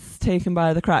gets taken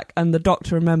by the crack and the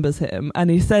Doctor remembers him and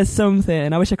he says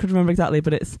something, I wish I could remember exactly,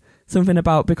 but it's something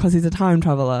about because he's a time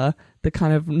traveller, the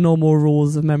kind of normal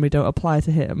rules of memory don't apply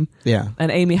to him. Yeah.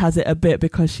 And Amy has it a bit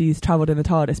because she's travelled in the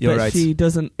TARDIS, You're but right. she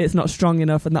doesn't, it's not strong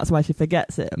enough, and that's why she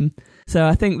forgets him. So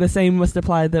I think the same must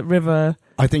apply that River,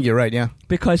 I think you're right, yeah.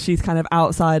 because she's kind of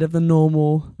outside of the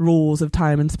normal rules of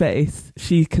time and space,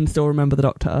 she can still remember the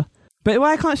Doctor. But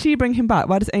why can't she bring him back?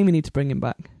 Why does Amy need to bring him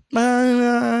back?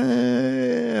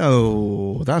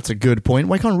 Oh, that's a good point.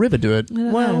 Why can't River do it? I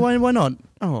don't know. Why not?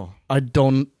 Oh, I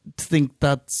don't think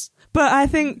that's... But I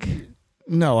think...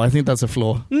 No, I think that's a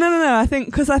flaw. No. I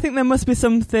think there must be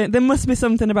something. There must be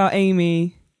something about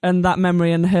Amy and that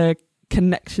memory and her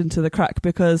connection to the crack.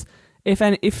 Because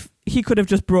if he could have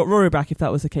just brought Rory back, if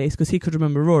that was the case, because he could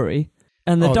remember Rory,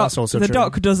 and the that's also true.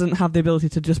 Doc doesn't have the ability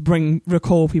to just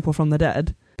recall people from the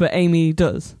dead, but Amy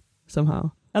does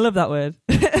somehow. I love that word.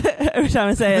 Every time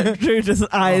I say it, Drew just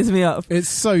eyes me up. It's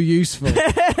so useful.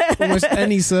 Almost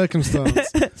any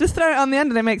circumstance. Just throw it on the end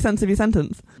and it makes sense of your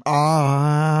sentence.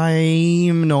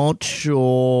 I'm not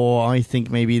sure. I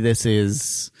think maybe this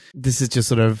is just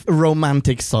sort of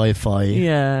romantic sci-fi.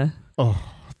 Yeah. Oh,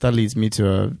 that leads me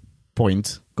to a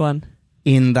point. Go on.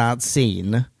 In that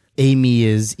scene, Amy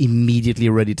is immediately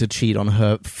ready to cheat on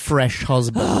her fresh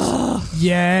husband.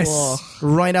 Yes. Whoa.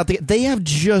 Right out they have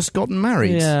just gotten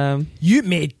married. Yeah. You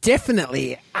may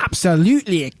definitely,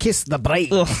 absolutely kiss the bride.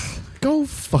 Ugh. Go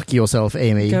fuck yourself,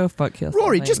 Amy. Go fuck yourself.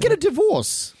 Rory, just get a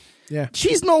divorce. Yeah.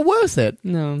 She's not worth it.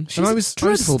 No. She's And I a was still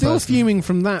dreadful person. fuming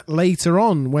from that later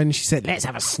on when she said, let's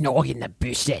have a snog in the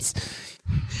bushes.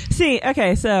 See,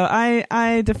 okay, so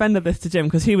I defended this to Jim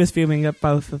because he was fuming at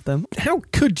both of them. How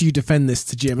could you defend this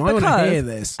to Jim? I want to Because hear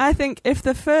this. I think if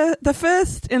the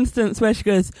first instance where she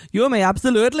goes, you may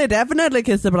absolutely, definitely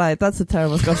kiss the bride. That's a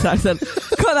terrible Scottish accent.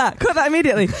 Cut that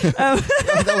immediately.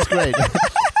 That was great.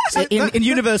 So in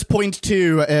universe point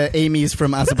 2, Amy's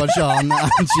from Azerbaijan.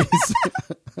 And she's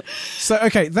So,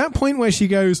 okay, that point where she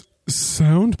goes,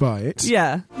 soundbite.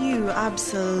 Yeah. You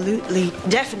absolutely,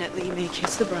 definitely may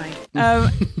kiss the bride.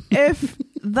 If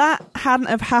that hadn't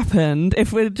have happened,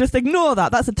 if we just ignore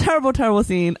that, that's a terrible, terrible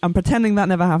scene. I'm pretending that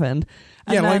never happened.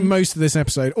 And Yeah, like then- most of this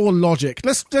episode. Or logic.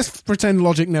 Let's pretend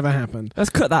logic never happened. Let's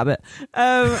cut that bit.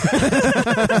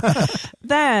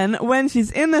 Then, when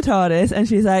she's in the TARDIS and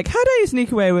she's like, how do you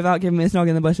sneak away without giving me a snog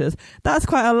in the bushes? That's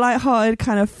quite a light-hearted,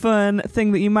 kind of fun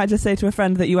thing that you might just say to a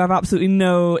friend that you have absolutely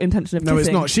no intention of No, it's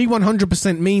kissing. not. She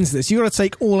 100% means this. You got to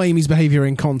take all Amy's behaviour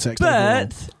in context. overall.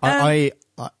 But...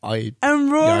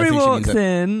 And Rory I think she walks means it.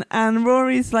 in, and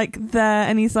Rory's like there,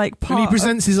 and he's like part And he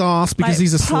presents his arse because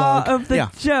he's a part slug. of the Yeah.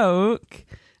 joke.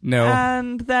 No.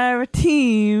 And they're a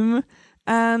team,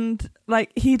 and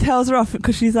like he tells her off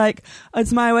because she's like,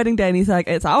 "It's my wedding day," and he's like,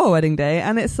 "It's our wedding day,"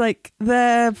 and it's like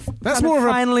they're That's more of a-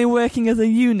 finally working as a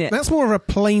unit. That's more of a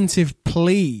plaintive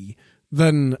plea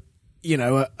than,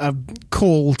 a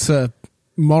call to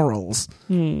morals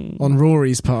on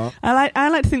Rory's part. I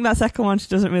like to think that second one she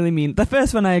doesn't really mean. The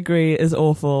first one I agree is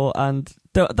awful, and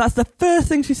that's the first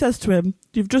thing she says to him.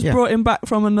 You've just Yeah. brought him back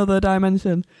from another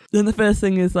dimension. Then the first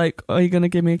thing is like, "Are you going to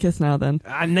give me a kiss now?" Then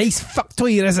A nice fuck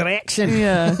toy resurrection.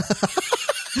 yeah.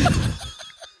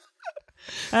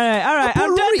 all right. But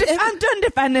Rory, I'm done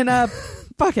defending her.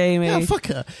 Fuck Amy. Yeah, fuck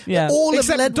her. Yeah. All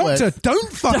Except of Ledworth. Doctor,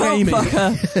 don't fuck Don't Amy. fuck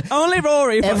her. Only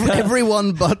Rory. Fuck her.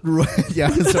 Everyone but yeah,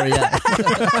 sorry, yeah.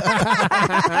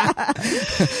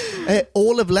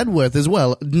 All of Ledworth as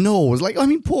well knows. Like, I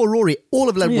mean, poor Rory. All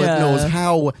of Ledworth Yeah. knows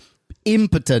how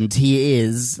impotent he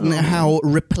is, and how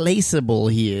replaceable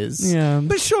he is. Yeah.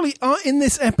 But surely, in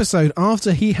this episode,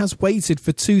 after he has waited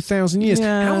for 2,000 years,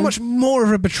 Yeah. how much more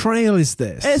of a betrayal is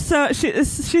this? It's so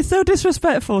she's so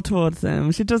disrespectful towards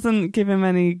him. She doesn't give him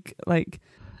any like.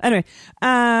 Anyway,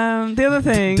 the other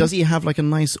thing. Does he have like a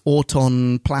nice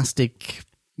Auton plastic?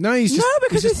 No, he's just,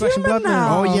 because he's he's just flesh and human blood now.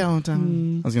 now. Oh yeah,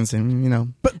 I was going to say,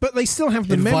 But they still have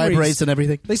the it memories. vibrates and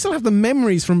everything. They still have the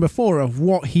memories from before of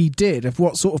what he did, of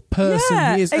what sort of person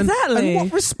Yeah, he is, exactly. and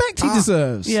what respect he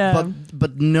deserves. Yeah.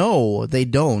 But no, they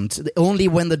don't. Only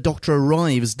when the Doctor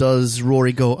arrives does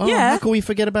Rory go, "Oh, Yeah. how can we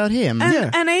forget about him?"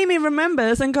 And Amy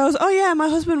remembers and goes, "Oh yeah, my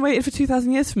husband waited for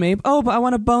 2,000 years for me. Oh, but I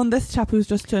want to bone this chap who's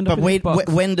just turned up." But in wait, his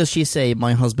box." when does she say,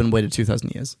 "My husband waited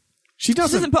 2,000 years"? She She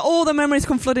doesn't. doesn't. But all the memories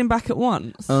come flooding back at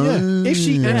once. Yeah. If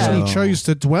she actually Oh. chose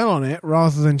to dwell on it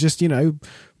rather than just,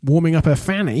 warming up her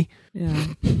fanny. Yeah.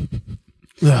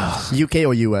 UK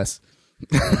or US?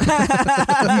 UK.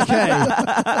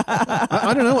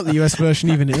 I don't know what the US version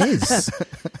even is.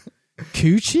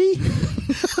 Coochie?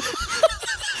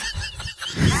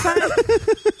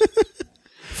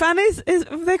 Fannies is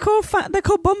they're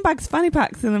called bum bags, fanny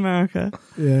packs in America.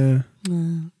 Yeah.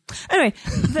 Anyway,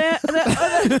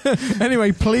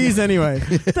 Anyway, please, anyway.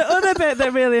 the other bit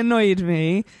that really annoyed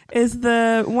me is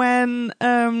when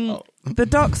the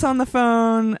doc's on the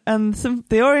phone and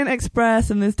the Orient Express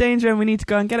and there's danger and we need to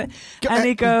go and get it. And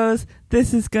he goes,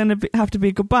 this is going to have to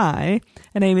be goodbye.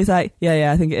 And Amy's like,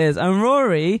 yeah, I think it is. And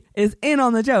Rory is in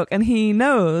on the joke and he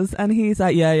knows and he's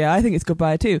like, yeah, I think it's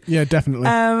goodbye too. Yeah, definitely.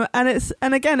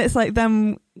 And again, it's like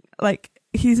them, like,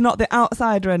 he's not the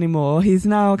outsider anymore. He's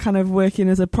now kind of working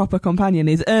as a proper companion.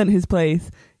 He's earned his place.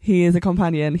 He is a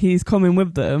companion. He's coming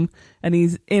with them and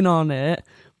he's in on it.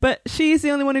 But she's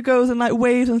the only one who goes and like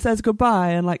waves and says goodbye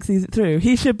and like sees it through.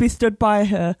 He should be stood by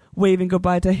her waving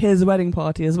goodbye to his wedding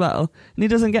party as well. And he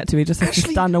doesn't get to. He just has to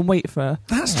stand and wait for her.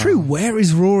 That's true. Where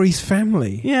is Rory's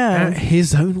family? Yeah. At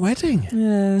his own wedding.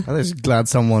 Yeah. I'm just glad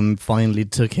someone finally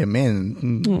took him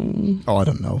in. Oh, I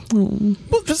don't know.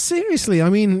 But seriously, I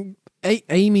mean,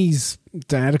 Amy's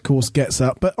dad, of course, gets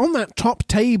up. But on that top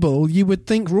table, you would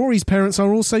think Rory's parents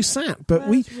are also sat. But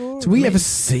do we ever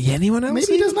see anyone else?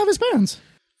 Maybe he doesn't have his parents.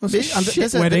 It's a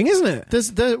shit wedding, isn't it?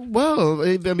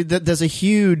 There's a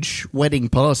huge wedding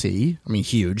party. I mean,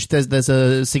 huge. There's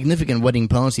a significant wedding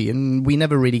party, and we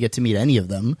never really get to meet any of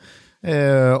them.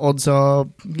 Odds are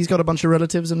he's got a bunch of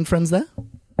relatives and friends there.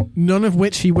 None of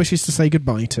which he wishes to say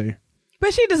goodbye to.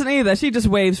 But she doesn't either. She just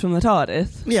waves from the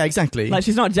TARDIS. Yeah, exactly. Like,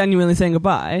 she's not genuinely saying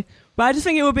goodbye. But I just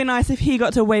think it would be nice if he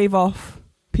got to wave off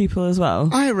people as well.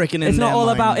 I reckon it's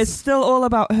still all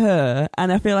about her,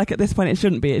 and I feel like at this point it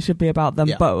shouldn't be. It should be about them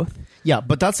both. Yeah,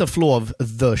 but that's a flaw of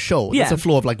the show. That's a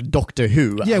flaw of like Doctor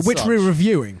Who. Yeah, which such. we're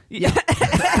reviewing. Yeah.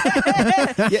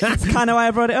 That's kind of why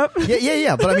I brought it up.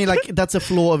 Yeah. But I mean, like, that's a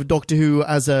flaw of Doctor Who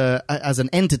as an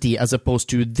entity, as opposed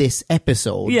to this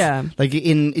episode. Yeah. Like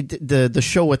in the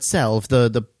show itself,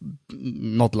 the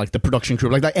not like the production crew,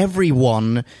 like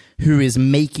everyone who is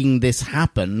making this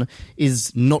happen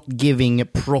is not giving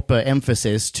proper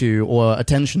emphasis to or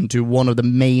attention to one of the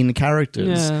main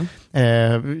characters. Yeah.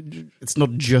 It's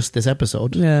not just this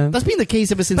episode. Yeah. That's been the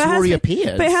case ever since Rory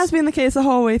appeared. But it has been the case the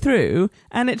whole way through,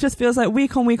 and it just feels like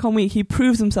week on week on week he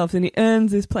proves himself and he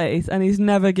earns his place, and he's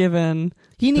never given.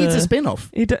 He needs a spin-off.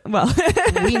 We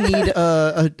need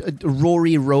a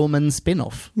Rory Roman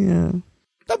spin-off. Yeah.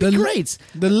 That'd be great.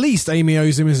 The least Amy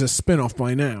owes him is a spin-off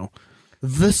by now.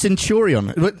 The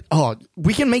Centurion. Oh,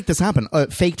 we can make this happen.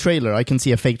 Fake trailer. I can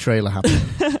see a fake trailer happen.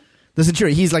 The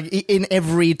Centurion. He's like in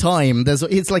every time.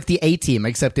 It's like the A-Team,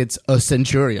 except it's a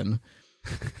Centurion.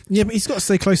 Yeah, but he's got to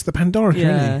stay close to the Pandora.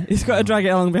 Yeah, he's got to drag it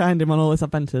along behind him on all his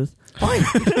adventures. Fine.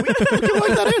 we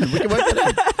can work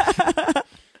that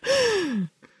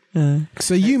in.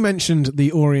 So you mentioned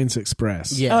the Orient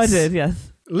Express. Yes. Oh, I did, yes.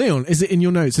 Leon, is it in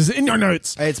your notes? Is it in your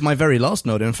notes? It's my very last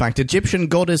note, in fact. Egyptian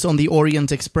goddess on the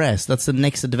Orient Express. That's the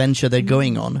next adventure they're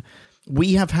going on.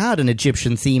 We have had an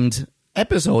Egyptian-themed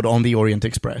episode on the Orient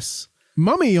Express.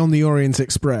 Mummy on the Orient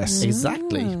Express.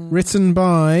 Exactly. Written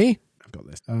by... I've got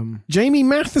this. Jamie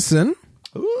Matheson.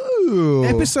 Ooh.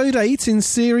 Episode 8 in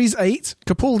Series 8.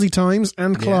 Capaldi Times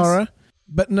and Clara. Yes.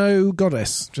 But no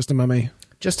goddess. Just a mummy.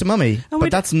 Just a mummy. But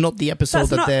that's not the episode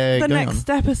that they're going on. That's not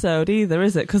the next episode either,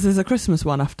 is it? Because there's a Christmas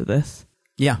one after this.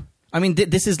 Yeah. I mean,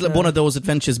 this is one of those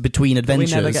adventures between adventures.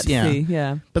 We never get to see,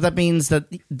 yeah. But that means that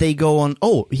they go on...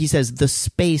 Oh, he says the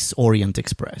Space Orient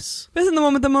Express. But isn't the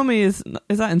one with the mummy, is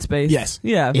that in space? Yes.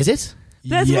 Yeah. Is it?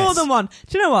 There's more than one.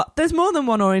 Do you know what? There's more than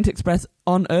one Orient Express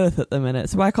on Earth at the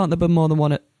minute, so why can't there be more than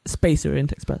one Space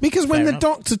Orient Express? Because when the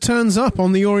Doctor turns up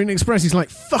on the Orient Express, he's like,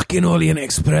 fucking Orient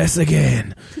Express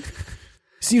again.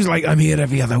 Seems like I'm here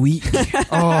every other week.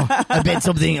 I bet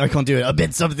something... I can't do it. I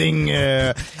bet something...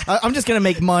 I'm just going to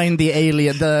make mine the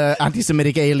alien, the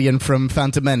anti-Semitic alien from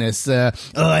Phantom Menace.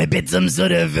 I bet some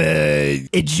sort of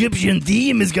Egyptian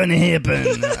theme is going to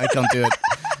happen. I can't do it.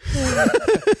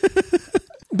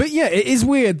 But yeah, it is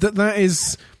weird that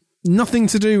is nothing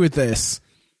to do with this,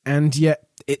 and yet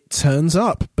it turns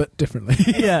up, but differently.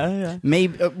 Yeah.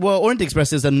 Maybe. Orient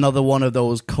Express is another one of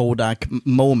those Kodak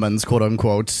moments, quote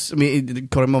unquote. I mean,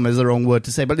 Kodak moment is the wrong word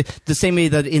to say, but the same way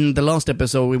that in the last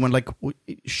episode we went like,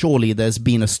 surely there's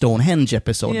been a Stonehenge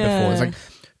episode before. It's like,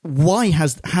 why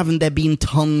haven't there been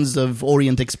tons of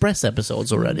Orient Express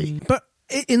episodes already? But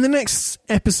in the next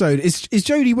episode, is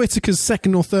Jodie Whittaker's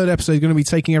second or third episode going to be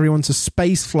taking everyone to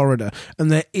Space Florida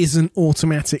and there isn't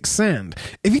automatic sand?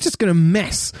 If you're just going to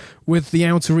mess with the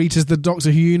outer reaches of the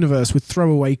Doctor Who universe with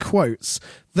throwaway quotes,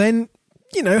 then,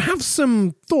 have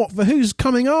some thought for who's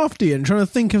coming after you and trying to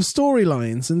think of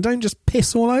storylines and don't just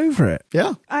piss all over it.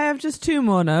 Yeah. I have just two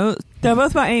more notes. They're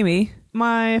both about Amy.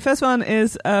 my first one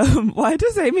is, why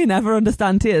does Amy never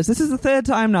understand tears? This is the third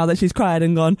time now that she's cried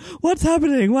and gone, what's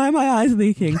happening? Why are my eyes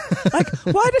leaking? Like,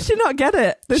 why does she not get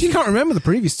it? She can't remember the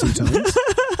previous 2 times.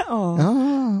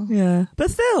 Oh. Yeah.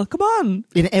 But still, come on.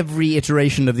 In every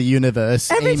iteration of the universe,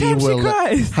 Every Amy time she will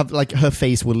cries. have, like, her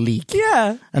face will leak.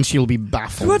 Yeah. And she'll be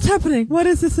baffled. What's happening? What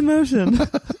is this emotion?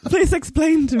 Please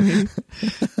explain to me.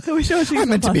 Are we sure she's I'm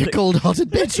meant to be a plastic? cold-hearted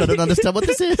bitch. I don't understand what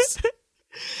this is.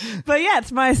 But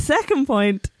yet, my second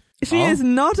point, she Oh. is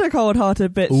not a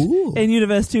cold-hearted bitch Ooh. in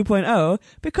Universe 2.0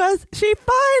 because she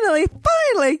finally,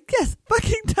 yes,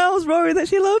 fucking tells Rory that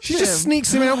she loves She him. just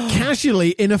sneaks him out casually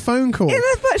in a phone call. In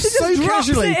a phone- she just so drops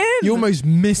casually, it in. you almost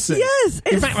miss it. Yes,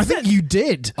 In it's fact, I think you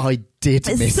did. I did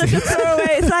It's miss such it. a throwaway.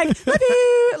 It's like, love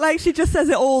you. Like, she just says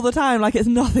it all the time, like it's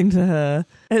nothing to her.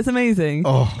 It's amazing.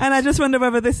 Oh. And I just wonder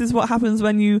whether this is what happens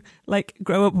when you, like,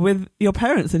 grow up with your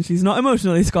parents and she's not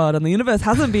emotionally scarred and the universe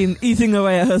hasn't been eating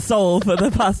away at her soul for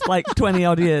the past, like,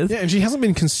 20-odd years. Yeah, and she hasn't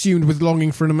been consumed with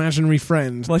longing for an imaginary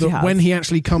friend. Well, she that has. when he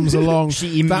actually comes along,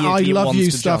 She that I immediately love wants you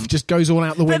to stuff jump. just goes all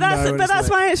out the window. But that's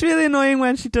why it's really annoying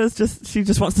when she just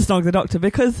wants to snog the Doctor,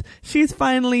 because she's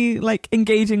finally, like,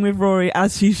 engaging with Rory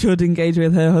as she should engage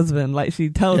with her husband. Like, she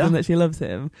tells Yeah. him that she loves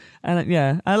him. And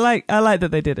I like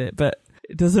that they did it, but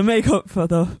it doesn't make up for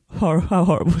the how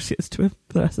horrible she is to him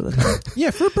for the rest of the time.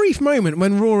 Yeah, for a brief moment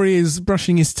when Rory is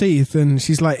brushing his teeth and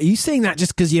she's like, are you saying that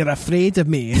just because you're afraid of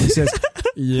me? And he says,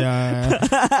 yeah.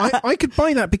 I could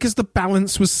buy that because the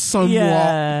balance was somewhat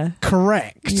Yeah.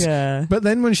 correct. Yeah. But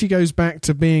then when she goes back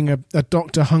to being a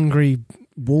doctor-hungry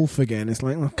wolf again, it's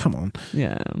like, oh, come on.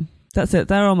 Yeah. That's it.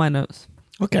 They're all my notes.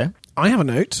 Okay. I have a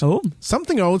note. Oh.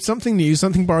 Something old, something new,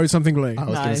 something borrowed, something blue. I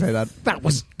was going Nice. to say that. That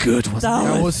was good, wasn't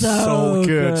it? That was so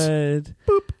good. good.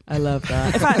 Boop. I love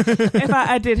that. In fact,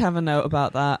 I did have a note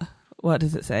about that. What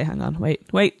does it say? Hang on. Wait.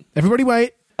 Everybody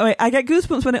wait. Oh, wait. I get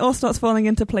goosebumps when it all starts falling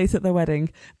into place at the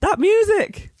wedding. That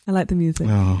music. I like the music.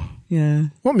 Oh. Yeah.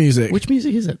 What music? Which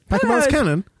music is it? Pachelbel's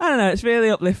Canon? I don't know. It's really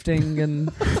uplifting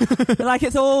and like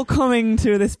it's all coming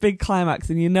to this big climax,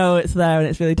 and you know it's there, and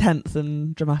it's really tense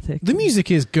and dramatic. The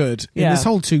music is good. In Yeah. this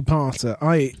whole two-parter,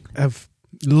 I have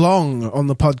long on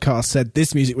the podcast said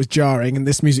this music was jarring and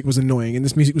this music was annoying and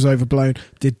this music was overblown.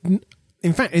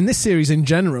 In fact, in this series in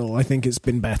general, I think it's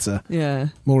been better. Yeah.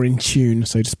 More in tune,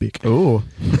 so to speak. Oh.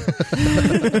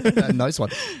 Nice one.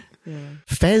 Yeah.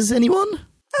 Fez, anyone?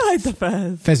 I like the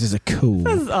Fez. Fezzes are cool.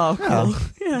 Fez is cool. Oh.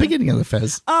 Yeah. Beginning of the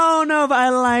Fez. Oh no, but I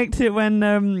liked it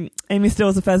when Amy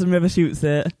steals a Fez and River shoots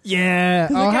it. Yeah.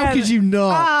 Oh, Oh, how again- could you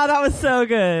not? Ah, that was so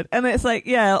good. And it's like,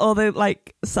 yeah, all the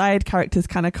like side characters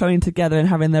kind of coming together and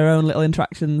having their own little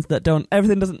interactions that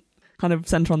everything doesn't kind of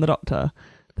center on the Doctor.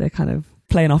 They're kind of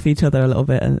playing off each other a little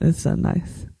bit, and it's so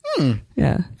nice.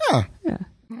 Yeah. Yeah. Yeah.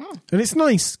 And it's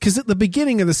nice, because at the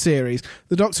beginning of the series,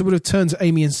 the Doctor would have turned to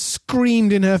Amy and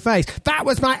screamed in her face, "That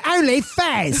was my only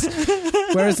Fez!"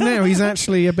 Whereas now he's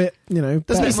actually a bit, Doesn't he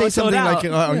better. say something out.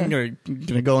 like, I'm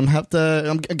gonna go and have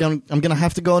to, I'm gonna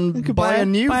have to go and buy a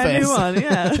new buy Fez? a new one,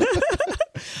 yeah.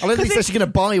 I don't think he's actually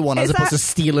gonna buy one as it's opposed a- to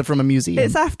steal it from a museum.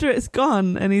 It's after it's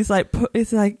gone, and he's like, oh,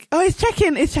 it's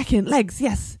checking legs,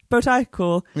 yes, bow tie,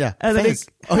 cool. Yeah. And then Fez.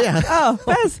 Oh yeah. Oh,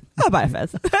 Fez, I'll buy a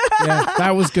Fez. Yeah,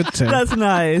 that was good too. That's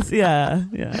nice, yeah.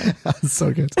 That's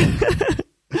so good.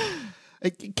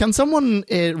 Can someone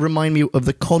remind me of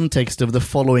the context of the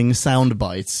following sound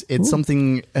bites? It's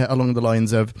something along the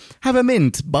lines of, have a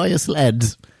mint, buy a sled.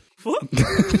 What?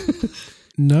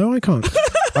 No, I can't.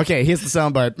 Okay, here's the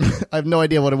soundbite. I have no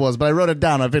idea what it was, but I wrote it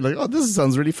down. I feel like, this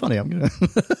sounds really funny. I'm gonna.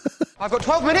 I've got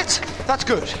 12 minutes. That's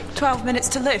good. 12 minutes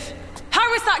to live.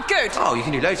 How is that good? Oh, you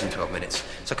can do loads in 12 minutes.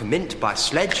 It's like a mint, buy a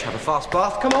sledge, have a fast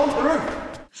bath. Come on, the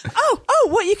roof. Oh,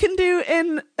 what you can do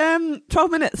in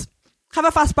 12 minutes. Have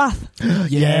a fast bath.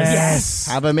 Yes.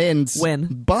 Have a mint. Win.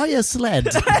 Buy a sled.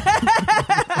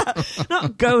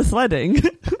 Not go sledding.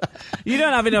 You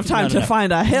don't have enough time to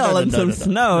find a hill and some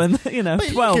snow in, 12 you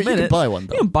minutes. can buy one,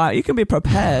 though. You can be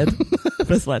prepared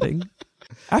for sledding.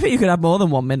 I think you could have more than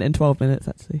 1 minute in 12 minutes,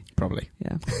 actually. Probably.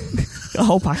 Yeah. A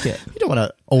whole packet. You don't want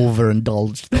to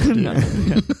overindulge. Though, do you? No.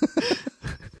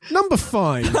 Number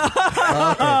 5.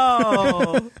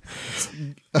 Oh.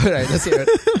 All right, let's hear it.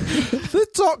 The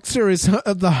Doctor is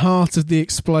at the heart of the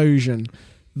explosion.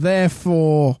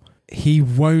 Therefore, he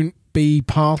won't be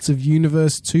part of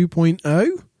Universe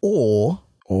 2.0? Or,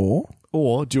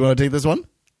 do you want to take this one?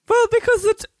 Well, because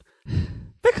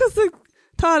the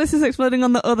TARDIS is exploding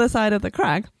on the other side of the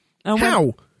crag. And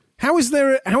how? How is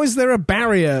there a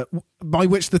barrier by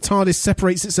which the TARDIS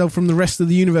separates itself from the rest of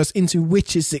the universe into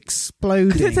which it's exploding?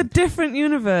 Because it's a different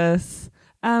universe,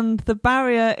 and the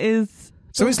barrier is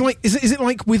So it's like, is it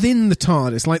like within the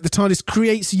TARDIS? Like the TARDIS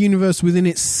creates a universe within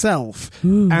itself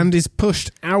and is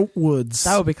pushed outwards.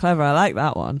 That would be clever. I like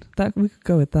that one. We could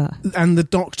go with that. And the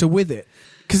Doctor with it.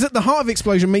 Because at the heart of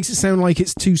Explosion makes it sound like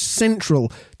it's too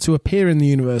central to appear in the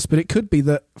universe, but it could be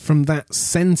that from that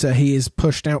centre he is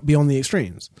pushed out beyond the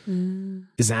extremes.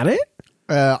 Is that it?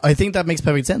 I think that makes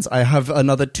perfect sense. I have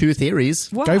another 2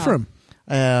 theories. Wow. Go for them.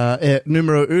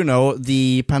 Numero uno,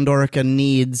 the Pandorica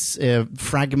needs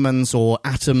fragments or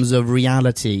atoms of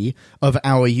reality of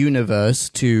our universe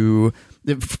to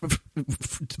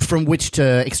from which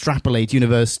to extrapolate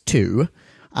Universe 2,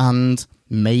 and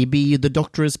maybe the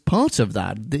Doctor is part of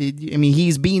that. I mean,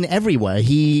 he's been everywhere.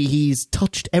 He's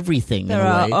touched everything. There in a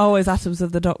are way. always atoms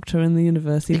of the Doctor in the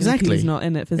universe, even if he's not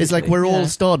in it physically. It's like we're all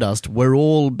stardust. We're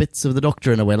all bits of the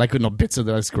Doctor in a way. Like, not bits of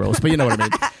the, that's gross, but you know what I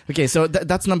mean. Okay, so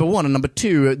that's number 1. And number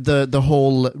 2, the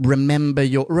whole remember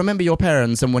your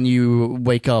parents, and when you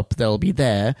wake up, they'll be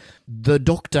there. The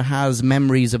Doctor has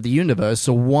memories of the universe,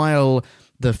 so while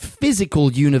the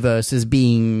physical universe is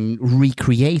being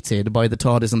recreated by the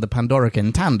TARDIS and the Pandorica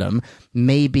in tandem,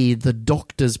 maybe the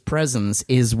Doctor's presence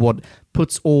is what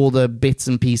puts all the bits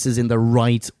and pieces in the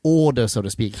right order, so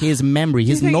to speak. His memory,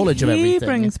 his knowledge of everything. He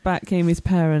brings back Amy's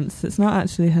parents. It's not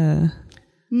actually her.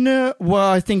 No,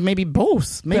 well, I think maybe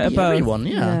both. Maybe everyone,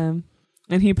 yeah.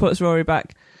 And he puts Rory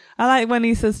back. I like when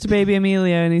he says to baby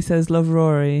Amelia and he says, love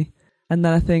Rory. And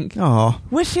then I think, oh,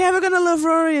 was she ever going to love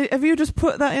Rory? Have you just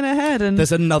put that in her head? And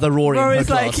there's another Rory Rory's in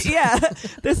her like, class. yeah,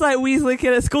 this like Weasley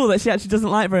kid at school that she actually doesn't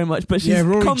like very much, but she's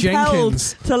Rory compelled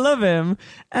Jenkins. to love him,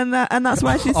 and that's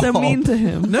why she's so mean to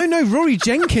him. No, Rory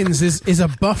Jenkins is a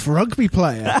buff rugby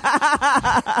player.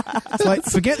 It's like,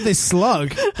 forget this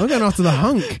slug. I'm going after the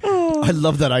hunk. I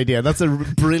love that idea. That's a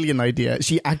brilliant idea.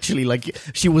 She actually,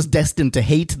 she was destined to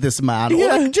hate this man,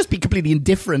 or just be completely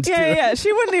indifferent to him. Yeah,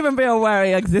 she wouldn't even be aware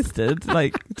he existed.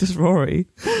 Like, just Rory.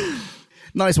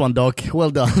 Nice one, Doc. Well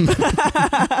done.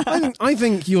 I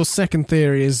think your second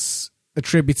theory is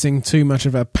attributing too much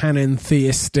of a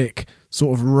panentheistic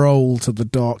sort of role to the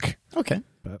Doc. Okay.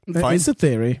 But Fine. it's a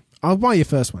theory. I'll buy your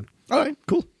first one. All right,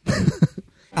 cool.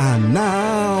 And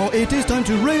now it is time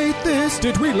to rate this.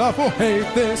 Did we love or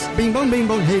hate this? Bing bong,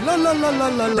 hey, la la la la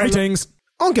la la. Ratings.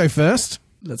 I'll go first.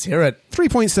 Let's hear it.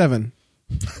 3.7.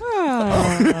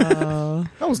 Oh.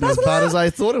 That wasn't as bad as I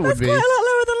thought it would That's be. quite a lot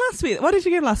lower than last week. What did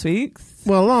you give last week's?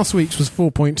 Well, last week's was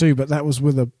 4.2, but that was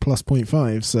with a plus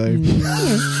 0.5, so...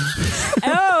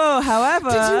 Oh, however...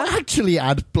 Did you actually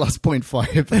add plus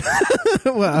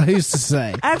 0.5? Well, who's to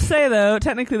say? I have to say, though,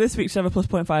 technically this week should have a plus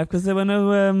 0.5 because there were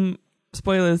no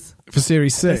spoilers For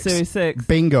Series for 6. Series 6.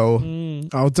 Bingo.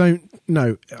 Oh, don't...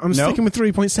 No, I'm sticking with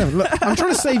 3.7. Look, I'm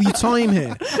trying to save you time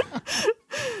here.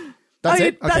 That's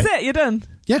it? Okay. That's it? You're done?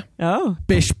 Yeah. Oh.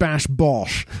 Bish, bash,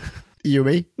 bosh. You,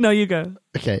 me? No, you go.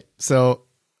 Okay, so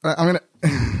I'm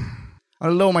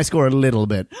I'll lower my score a little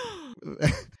bit.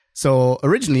 So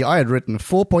originally I had written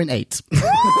 4.8.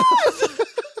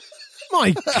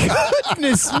 My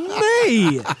goodness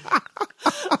me!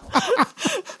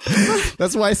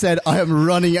 That's why I said I am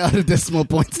running out of decimal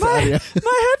points. My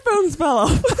headphones fell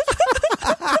off.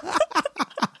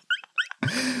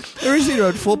 I originally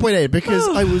wrote 4.8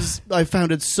 because I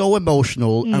found it so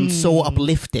emotional and so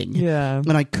uplifting. Yeah.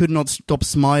 And I could not stop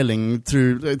smiling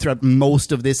throughout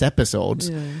most of this episode.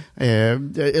 Yeah.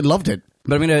 I loved it.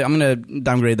 But I'm gonna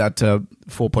downgrade that to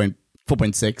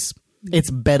 4.6.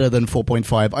 It's better than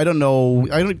 4.5. I don't know.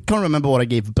 Can't remember what I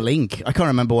gave Blink. I can't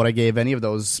remember what I gave any of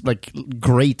those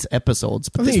great episodes.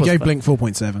 But I think this you was gave Blink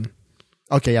 4.7.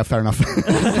 Okay, yeah, fair enough.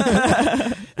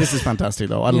 This is fantastic,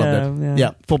 though. I loved it.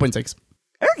 Yeah, 4.6.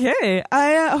 Okay.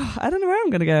 I don't know where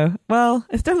I'm going to go. Well,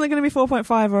 it's definitely going to be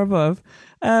 4.5 or above.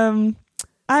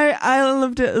 I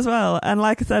loved it as well. And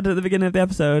like I said at the beginning of the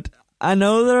episode, I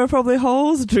know there are probably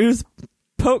holes. Drew's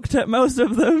poked at most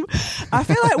of them. I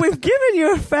feel like we've given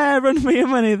you a fair run for your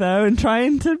money, though, in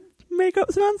trying to make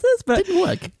up some answers, but Didn't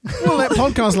work. We'll let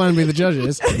Podcast Land be the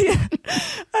judges. yeah.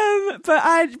 But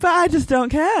I just don't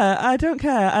care. I don't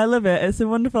care. I love it. It's a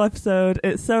wonderful episode.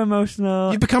 It's so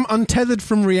emotional. You've become untethered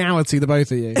from reality, the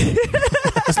both of you.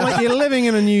 It's like you're living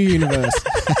in a new universe.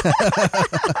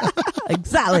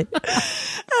 Exactly.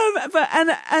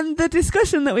 And the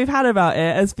discussion that we've had about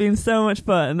it has been so much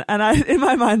fun, and in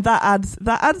my mind that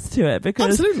adds to it,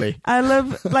 because Absolutely. I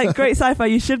love great sci-fi.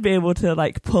 You should be able to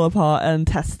pull apart and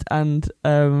test and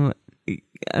we've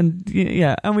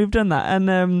done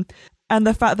that, and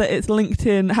the fact that it's linked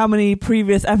in. How many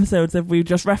previous episodes have we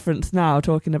just referenced now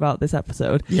talking about this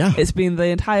episode? Yeah. It's been the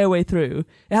entire way through.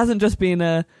 It hasn't just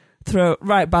been throw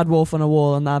Bad Wolf on a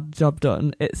wall and that job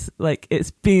done. It's like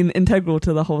it's been integral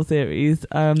to the whole series.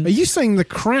 Are you saying the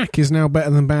Crack is now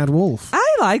better than Bad Wolf?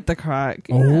 I like the Crack.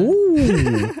 Yeah.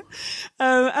 Oh.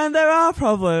 And there are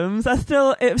problems.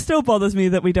 It still bothers me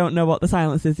that we don't know what the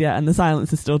silence is yet, and the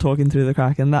silence is still talking through the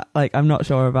Crack, and that, like, I'm not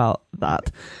sure about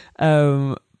that.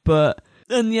 And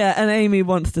Amy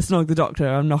wants to snog the Doctor.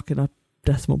 I'm knocking a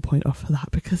decimal point off for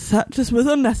that because that just was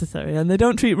unnecessary, and they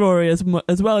don't treat Rory as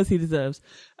well as he deserves.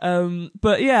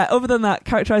 But yeah, other than that,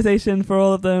 characterization for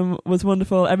all of them was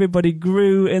wonderful. Everybody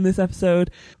grew in this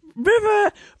episode.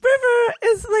 River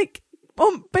is like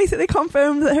basically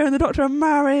confirmed that her and the Doctor are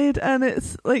married, and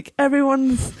it's like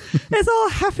it's all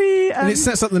happy. And it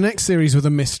sets up the next series with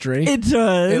a mystery. It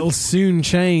does. It'll soon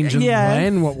change, and Yes.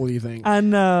 then what will you think? I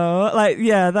know,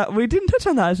 that we didn't touch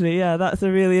on that actually. Yeah, that's a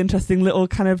really interesting little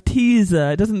kind of teaser.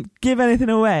 It doesn't give anything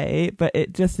away, but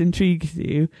it just intrigues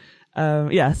you. So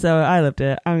I loved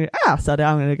it. I'm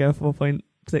going to go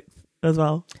 4.6 as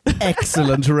well.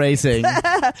 Excellent rating.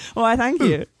 Why, thank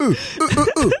you.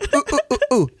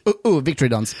 Ooh, victory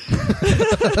dance.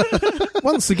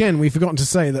 Once again, we've forgotten to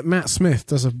say that Matt Smith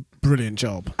does a brilliant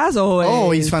job. As always.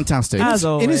 Oh, he's fantastic. As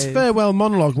always. In his farewell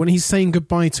monologue, when he's saying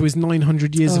goodbye to his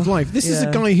 900 years of life, this is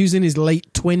a guy who's in his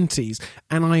late 20s,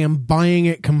 and I am buying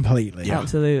it completely. Yeah.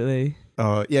 Absolutely.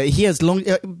 He has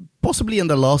possibly in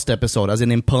the last episode, as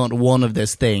in part 1 of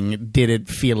this thing, did it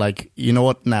feel like, you know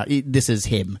what, now this is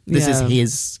him. This is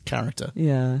his character.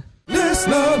 Yeah.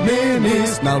 Listener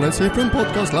minis. Now let's hear from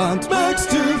Podcast Land. Max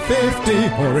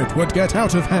 250, Or it would get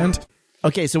out of hand.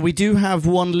 Okay, so we do have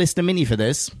one listener mini for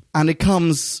this, and it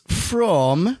comes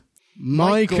from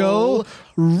Michael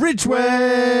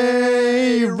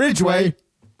Ridgway. Love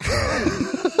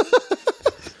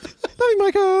you,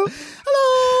 Michael.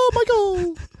 Hello,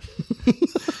 Michael.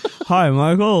 Hi,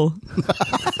 Michael.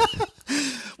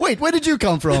 Wait, where did you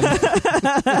come from?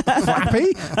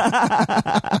 Flappy.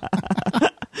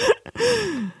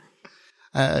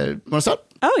 Want to start?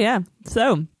 Oh, yeah.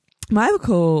 So,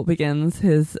 Michael begins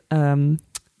his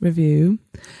review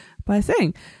by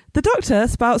saying, the Doctor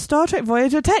spouts Star Trek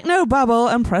Voyager techno babble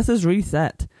and presses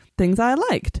reset. Things I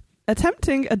liked.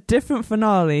 Attempting a different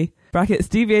finale, brackets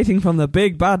deviating from the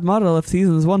big bad model of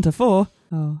seasons 1 to 4.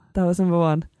 Oh, that was number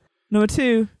 1. Number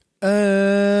 2.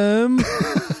 Then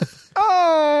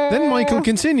Michael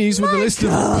continues with a list of...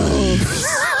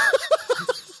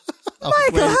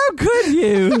 Michael, how could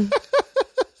you?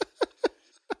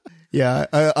 Yeah,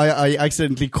 I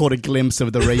accidentally caught a glimpse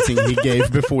of the rating he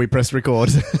gave before we pressed record.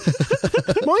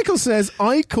 Michael says,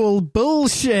 I call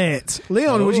bullshit.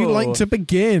 Leon, would you like to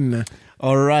begin?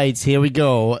 All right, here we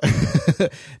go.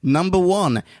 Number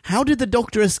 1. How did the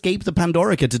Doctor escape the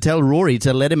Pandorica to tell Rory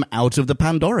to let him out of the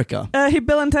Pandorica? He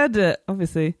Bill and Ted it,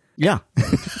 obviously. Yeah.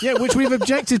 Yeah, which we've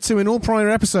objected to in all prior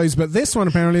episodes, but this one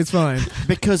apparently it's fine.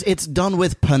 Because it's done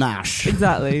with panache.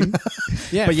 Exactly.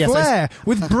 Yeah, But yes, flair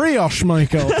with brioche,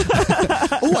 Michael.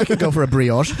 Oh, I could go for a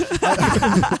brioche.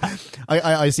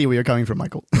 I see where you're coming from,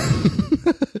 Michael.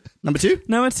 Number 2?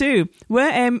 Number 2.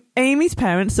 Were Amy's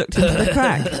parents sucked into the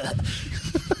Crack?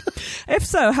 If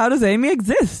so, how does Amy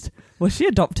exist? Was she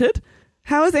adopted?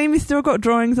 How has Amy still got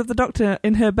drawings of the Doctor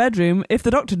in her bedroom if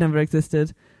the Doctor never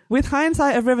existed? With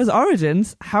hindsight of River's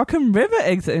origins, how can River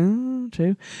exist?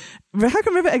 True. How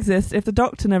can River exist if the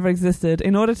Doctor never existed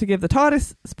in order to give the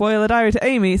TARDIS spoiler diary to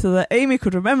Amy so that Amy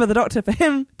could remember the Doctor for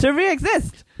him to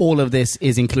re-exist? All of this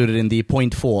is included in the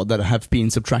 0.4 that have been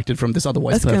subtracted from this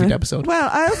otherwise perfect episode. Well,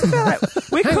 I also feel like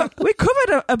we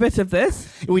covered a bit of this.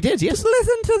 We did, yes. Just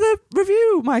listen to the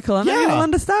review, Michael, and then you'll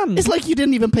understand. It's like you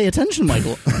didn't even pay attention,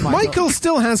 Michael. Michael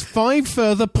still has 5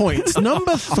 further points.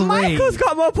 Number 3. Michael's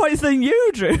got more points than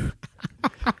you, Drew.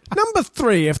 Number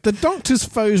 3. If the Doctor's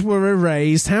foes were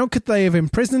erased, how could they have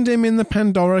imprisoned him in the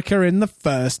Pandorica in the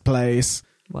first place?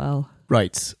 Well.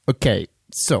 Right. Okay.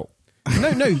 So.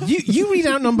 No, you read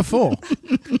out number 4.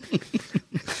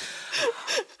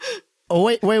 Oh,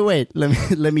 wait.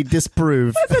 Let me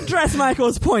disprove. Let's address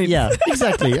Michael's point. Yeah,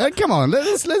 exactly. Come on.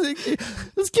 Let's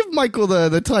give Michael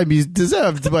the time he's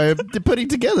deserved by putting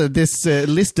together this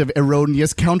list of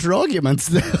erroneous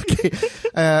counter-arguments. Okay.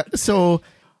 So,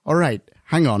 all right.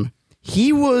 Hang on.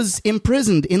 He was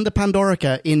imprisoned in the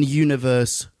Pandorica in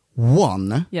Universe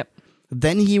 1. Yep.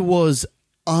 Then he was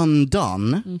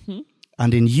undone. Mm-hmm.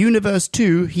 And in Universe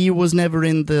 2, he was never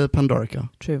in the Pandorica.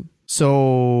 True.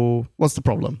 So, what's the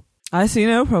problem? I see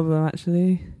no problem,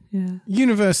 actually. Yeah.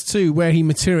 Universe 2, where he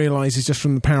materializes just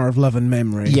from the power of love and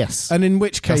memory. Yes. And in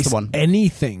which That's case, the one.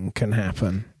 anything can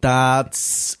happen.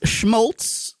 That's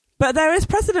schmaltz. But there is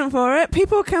precedent for it.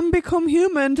 People can become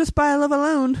human just by love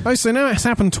alone. Oh, so now it's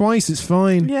happened twice, it's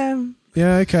fine. Yeah.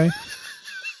 Yeah, okay.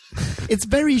 It's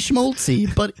very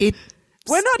schmaltzy, but it.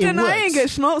 We're not denying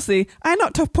it's schmaltzy. I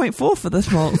knocked off 0.4 for the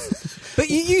schmaltz. But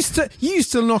you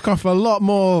used to knock off a lot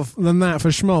more than that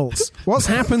for schmaltz. What's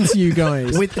happened to you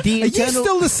guys? With the Are you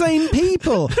still the same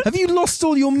people? Have you lost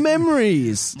all your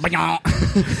memories?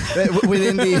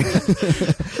 Within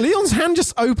the Leon's hand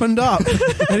just opened up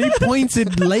and he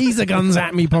pointed laser guns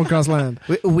at me, Podcast Land.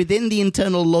 within the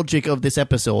internal logic of this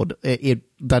episode,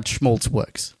 that schmaltz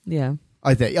works. Yeah.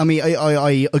 I think. I mean,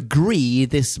 I agree.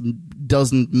 This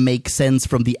doesn't make sense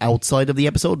from the outside of the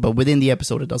episode, but within the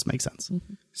episode, it does make sense.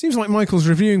 Seems like Michael's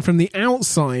reviewing from the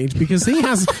outside because he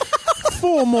has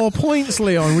 4 more points,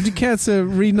 Leon. Would you care to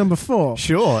read number 4?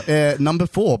 Sure. Number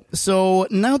 4. So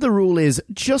now the rule is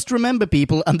just remember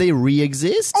people and they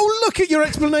re-exist. Oh, look at your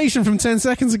explanation from 10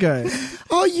 seconds ago.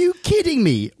 Are you kidding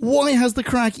me? Why has the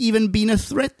crack even been a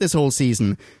threat this whole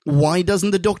season? Why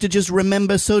doesn't the Doctor just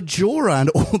remember Ser Jorah and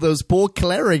all those poor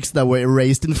clerics that were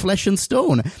erased in flesh and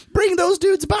stone? Bring those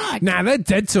dudes back! Nah, they're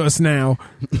dead to us now.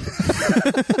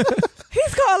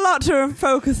 He's got a lot to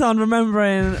focus on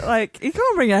remembering. Like, he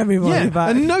can't bring everybody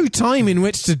back. And no time in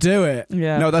which to do it.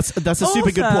 Yeah. No, that's a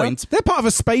super good Also- point. They're part of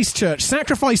a space church.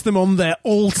 Sacrifice them on their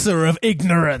altar of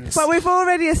ignorance. But we've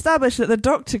already established that the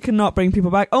Doctor cannot bring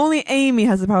people back. Only Amy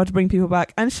has the power to bring people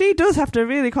back. And she does have to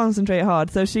really concentrate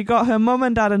hard. So she got her mum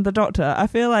and dad and the Doctor. I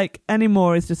feel like any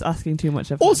more is just asking too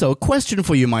much of them. Also, question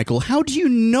for you, Michael. How do you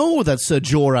know that Ser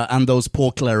Jorah and those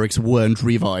poor clerics weren't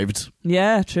revived?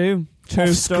 Yeah, true. True Off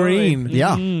story. screen.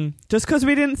 Yeah. Just because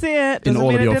we didn't see it In doesn't all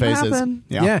mean of it your didn't faces. happen.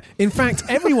 Yeah. In fact,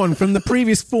 everyone from the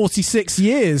previous 46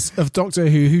 years of Doctor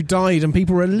Who died and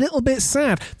people were a little bit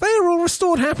sad, they are all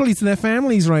restored happily to their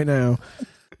families right now.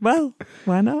 Well,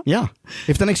 why not? Yeah.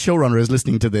 If the next showrunner is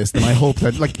listening to this, then I hope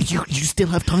that you still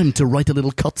have time to write a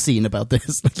little cutscene about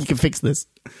this. Like, you can fix this.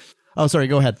 Oh, sorry,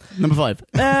 go ahead. Number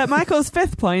 5. Michael's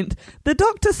 5th point. The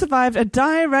Doctor survived a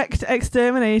direct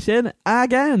extermination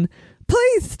again.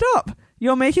 Please stop.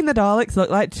 You're making the Daleks look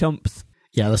like chumps.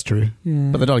 Yeah, that's true.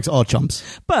 Yeah. But the Daleks are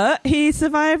chumps. But he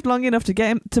survived long enough to get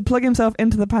him to plug himself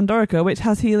into the Pandorica, which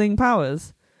has healing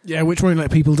powers. Yeah, which won't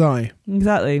let people die.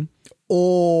 Exactly.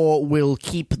 Or will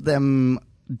keep them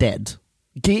dead.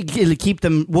 Keep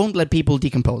them, won't let people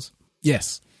decompose.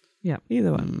 Yes. Yeah,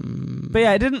 either one. But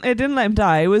yeah, it didn't let him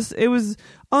die. It was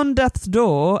on death's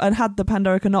door, and had the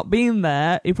Pandorica not been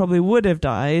there, he probably would have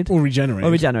died. Or regenerated.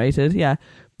 Or regenerated, yeah.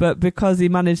 But because he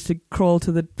managed to crawl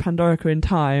to the Pandorica in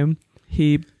time,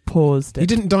 he paused it. He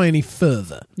didn't die any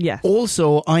further. Yes.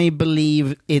 Also, I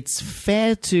believe it's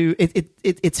fair to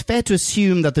it's fair to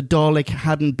assume that the Dalek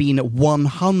hadn't been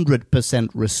 100%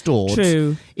 restored.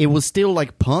 True. It was still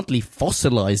like partly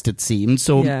fossilized, it seemed,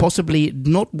 so Yeah. possibly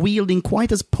not wielding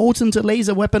quite as potent a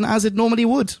laser weapon as it normally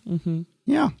would. Mm-hmm.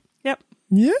 Yeah. Yep.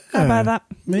 Yeah. How about that?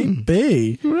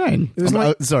 Maybe. Right. It was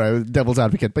like- sorry, devil's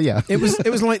advocate, but yeah. It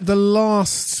was like the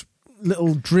last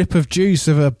little drip of juice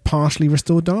of a partially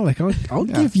restored Dalek. I'll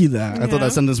Yeah. give you that. I thought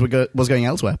that sentence was going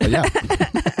elsewhere, but yeah.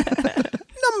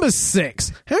 Number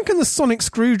 6. How can the sonic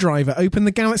screwdriver open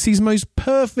the galaxy's most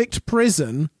perfect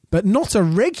prison, but not a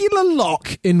regular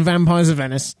lock in Vampires of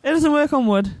Venice? It doesn't work on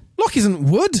wood. Lock isn't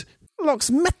wood.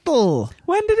 Lock's metal.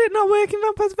 When did it not work in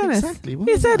Vampires of Venice? Exactly. When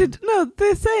He was said that? it. No,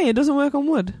 they say it doesn't work on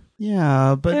wood.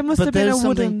 Yeah, but It must but have been there's a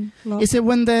something. wooden lock. Is it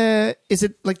when is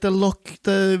it like the lock,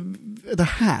 the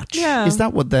hatch? Yeah. Is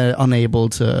that what they're unable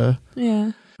to?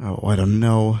 Yeah. Oh, I don't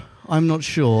know. I'm not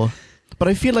sure. But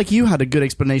I feel like you had a good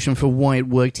explanation for why it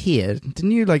worked here,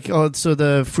 didn't you? Like, so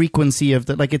the frequency of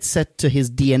like it's set to his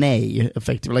DNA,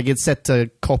 effectively. Like it's set to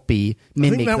copy,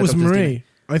 mimic. I think that the was Doctor's Marie. DNA.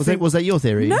 Was that your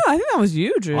theory? No, I think that was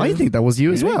you, Drew. I think that was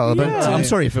you as well. But Yeah. I'm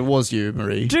sorry if it was you,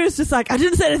 Marie. Drew's just like, I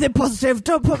didn't say anything positive.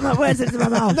 Don't put my words into my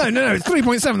mouth. No, it's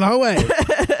 3.7 the whole way.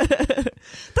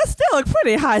 That's still a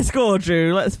pretty high score,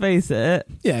 Drew. Let's face it.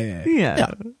 Yeah.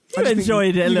 Yeah. You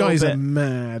enjoyed it a little You guys bit. are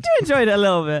mad. You enjoyed it a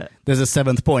little bit. There's a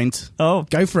 7th point. Oh.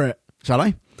 Go for it. Shall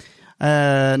I?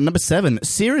 Number 7.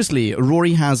 Seriously,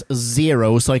 Rory has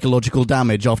 0 psychological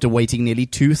damage after waiting nearly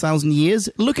 2,000 years.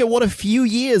 Look at what a few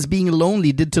years being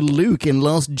lonely did to Luke in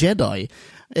Last Jedi.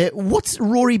 What's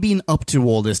Rory been up to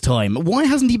all this time? Why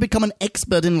hasn't he become an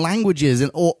expert in languages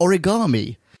or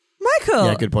origami? Michael.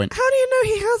 Yeah, good point. How do you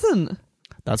know he hasn't?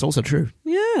 That's also true.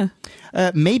 Yeah.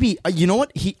 Maybe, you know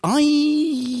what?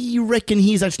 I reckon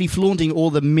he's actually flaunting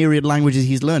all the myriad languages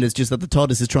he's learned. It's just that the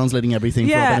TARDIS is translating everything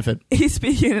for our benefit. He's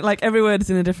speaking, like, every word is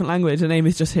in a different language and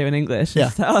Amy's just hearing English. Yeah.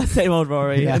 It's like, oh, same old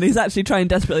Rory. Yeah. And he's actually trying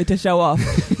desperately to show off.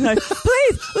 Like,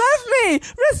 please, love me!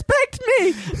 Respect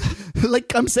me!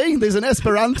 Like I'm saying, there's an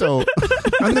Esperanto.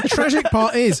 And the tragic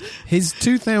part is, his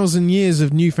 2,000 years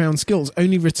of newfound skills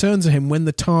only return to him when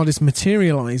the TARDIS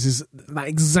materialises at that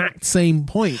exact same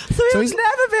point. So he'll he's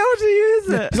never be able to use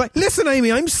it. He's like, listen,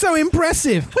 Amy, I'm so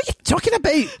impressive. What are you talking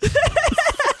about?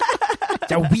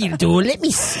 The weirdo, let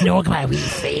me snog my wee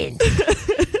friend.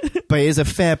 But it's a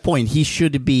fair point. He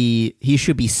should be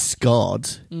scarred.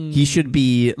 He should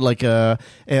be like a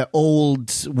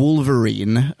old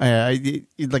Wolverine,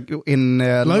 like in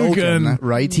Logan,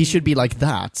 right? He should be like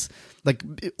that, like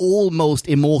almost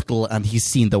immortal, and he's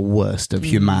seen the worst of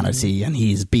humanity, and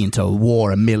he's been to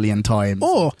war 1,000,000 times.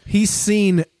 Or he's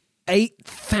seen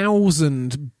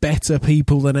 8,000 better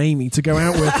people than Amy to go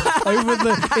out with over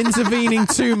the intervening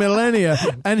 2 millennia,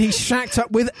 and he shacked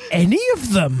up with any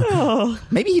of them.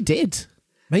 Maybe he did.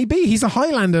 Maybe he's a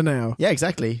Highlander now. Yeah,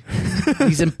 exactly.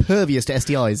 He's impervious to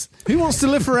STIs. Who wants to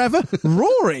live forever?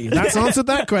 Rory. That's answered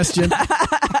that question. Do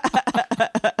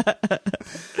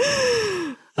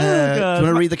you want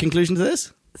to read the conclusion to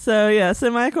this? So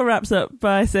Michael wraps up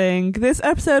by saying, this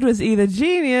episode was either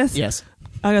genius... Yes.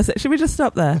 I'm going to say, should we just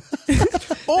stop there?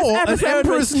 Or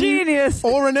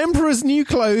an Emperor's New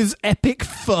Clothes epic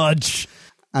fudge.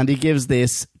 And he gives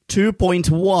this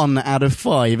 2.1 out of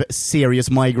 5 serious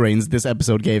migraines this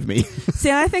episode gave me. See,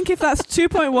 I think if that's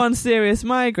 2.1 serious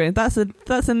migraine, that's a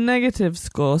negative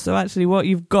score. So actually what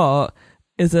you've got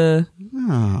is a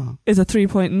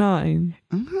 3.9.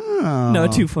 No,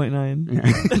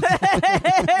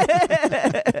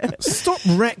 2.9. Stop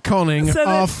retconning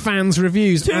our fans'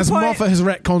 reviews, as Moffat has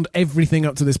retconned everything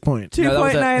up to this point.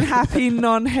 2.9 happy,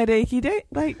 non-headachy day.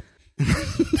 Like,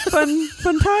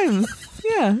 fun times.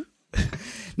 Yeah.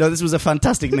 No, this was a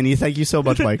fantastic mini. Thank you so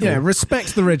much, Michael. Yeah,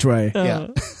 respect the Ridgeway. Yeah.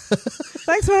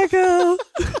 Thanks, Michael.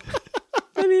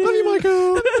 Love you,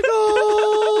 Michael.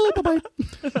 Bye-bye.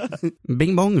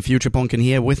 Bing bong, Future Ponkin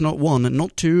here with not 1,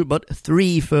 not 2, but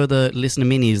 3 further listener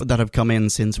minis that have come in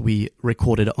since we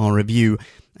recorded our review.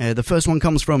 The first one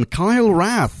comes from Kyle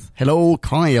Rath. Hello,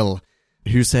 Kyle.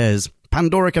 Who says,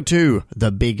 Pandorica 2,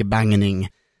 The Big Bangening.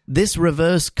 This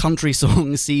reverse country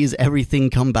song sees everything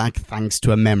come back thanks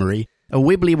to a memory. A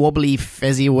wibbly-wobbly,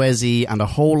 fezzy-wezzy, and a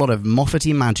whole lot of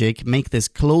Moffat-y magic make this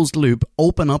closed loop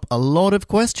open up a lot of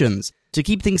questions. To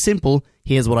keep things simple,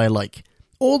 here's what I like.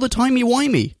 All the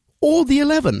timey-wimey. All the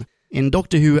 11. In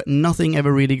Doctor Who, nothing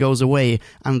ever really goes away,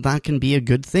 and that can be a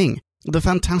good thing. The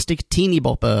fantastic teeny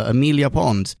bopper, Amelia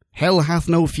Pond. Hell hath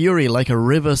no fury like a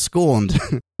river scorned.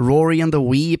 Rory and the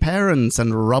wee parents,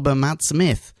 and rubber Matt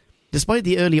Smith. Despite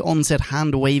the early onset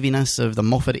hand-waviness of the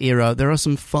Moffat era, there are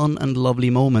some fun and lovely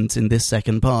moments in this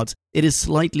second part. It is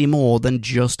slightly more than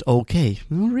just okay.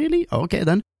 Oh, really? Okay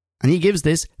then. And he gives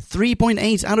this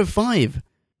 3.8 out of 5,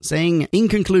 saying, in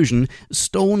conclusion,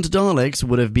 stoned Daleks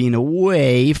would have been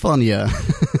way funnier.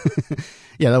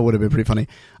 Yeah, that would have been pretty funny.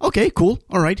 Okay, cool.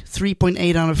 All right,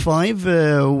 3.8 out of 5.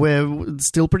 We're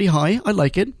still pretty high. I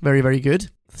like it. Very, very good.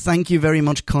 Thank you very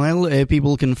much, Kyle.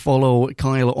 People can follow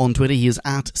Kyle on Twitter. He is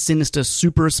at Sinister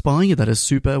Super Spy. That is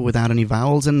super without any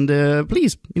vowels. And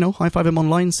please, high five him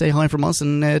online, say hi from us,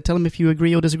 and tell him if you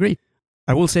agree or disagree.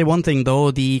 I will say one thing,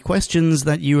 though. The questions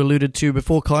that you alluded to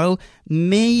before, Kyle,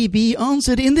 may be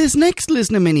answered in this next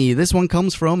listener mini. This one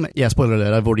comes from... Yeah, spoiler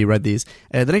alert, I've already read these.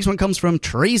 The next one comes from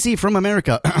Tracy from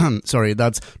America. Sorry,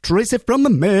 that's Tracy from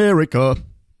America.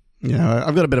 Yeah,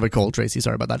 I've got a bit of a cold, Tracy.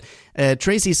 Sorry about that.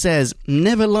 Tracy says,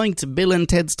 never liked Bill and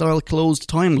Ted style closed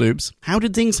time loops. How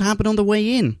did things happen on the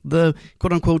way in? The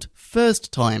quote-unquote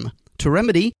first time. To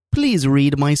remedy, please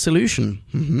read my solution.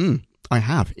 I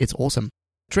have. It's awesome.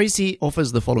 Tracy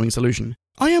offers the following solution.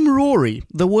 I am Rory.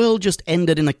 The world just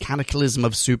ended in a cataclysm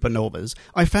of supernovas.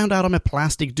 I found out I'm a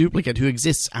plastic duplicate who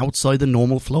exists outside the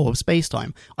normal flow of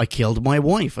space-time. I killed my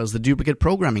wife as the duplicate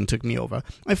programming took me over.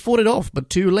 I fought it off, but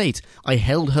too late. I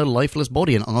held her lifeless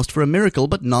body and asked for a miracle,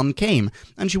 but none came,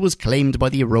 and she was claimed by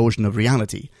the erosion of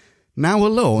reality. Now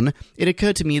alone, it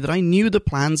occurred to me that I knew the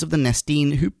plans of the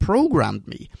Nestine who programmed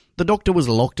me. The Doctor was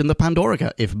locked in the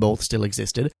Pandorica, if both still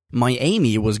existed. My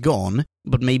Amy was gone,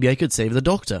 but maybe I could save the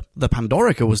Doctor. The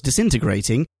Pandorica was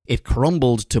disintegrating. It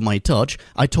crumbled to my touch.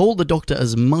 I told the Doctor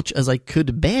as much as I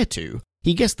could bear to.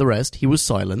 He guessed the rest, he was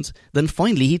silent. Then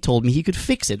finally he told me he could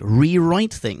fix it,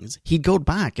 rewrite things. He'd go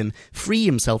back and free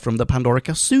himself from the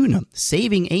Pandorica sooner,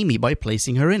 saving Amy by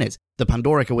placing her in it. The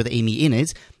Pandorica with Amy in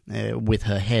it, with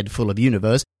her head full of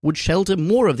universe, would shelter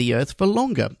more of the Earth for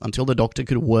longer, until the Doctor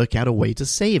could work out a way to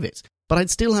save it. But I'd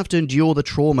still have to endure the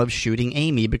trauma of shooting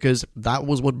Amy, because that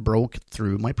was what broke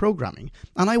through my programming.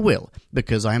 And I will,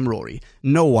 because I am Rory.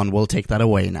 No one will take that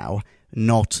away now.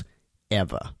 Not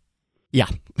ever. Yeah.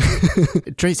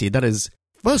 Tracy, that is...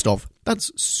 First off,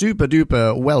 That's super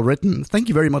duper well written. Thank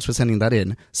you very much for sending that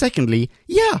in. Secondly,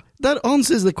 yeah, that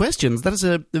answers the questions. That is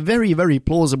a very, very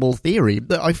plausible theory.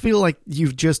 I feel like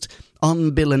you've just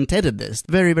un-Bill and Tedded this.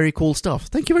 Very, very cool stuff.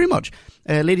 Thank you very much.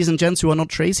 Ladies and gents who are not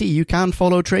Tracy, you can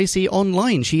follow Tracy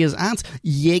online. She is at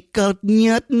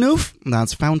Yekotnyatnuf.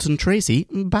 That's Fountain Tracy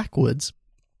backwards.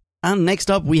 And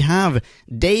next up we have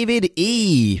David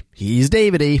E. He's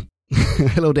David E.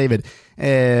 Hello, David.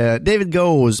 David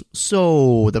goes,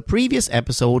 so the previous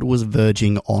episode was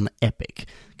verging on epic.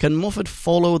 Can Moffat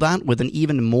follow that with an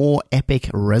even more epic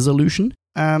resolution?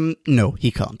 No, he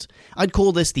can't. I'd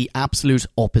call this the absolute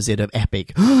opposite of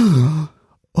epic. Oh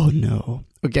no.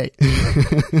 Okay.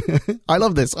 I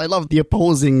love this. I love the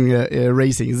opposing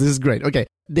racings. This is great. Okay.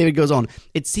 David goes on.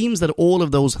 It seems that all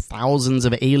of those thousands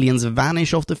of aliens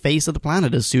vanish off the face of the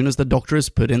planet as soon as the Doctor is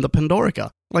put in the Pandorica.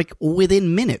 Like,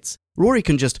 within minutes. Rory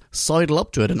can just sidle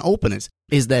up to it and open it.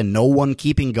 Is there no one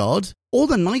keeping guard? All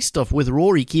the nice stuff with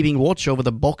Rory keeping watch over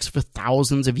the box for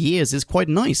thousands of years is quite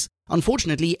nice.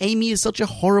 Unfortunately, Amy is such a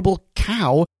horrible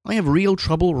cow, I have real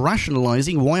trouble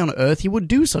rationalizing why on earth he would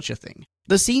do such a thing.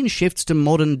 The scene shifts to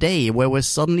modern day, where we're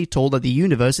suddenly told that the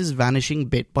universe is vanishing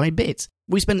bit by bit.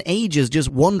 We spend ages just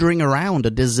wandering around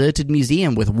a deserted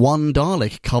museum with one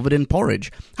Dalek covered in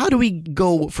porridge. How do we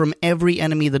go from every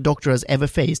enemy the Doctor has ever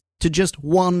faced to just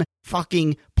one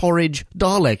fucking porridge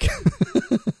Dalek?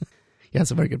 Yeah,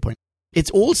 that's a very good point.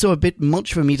 It's also a bit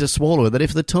much for me to swallow that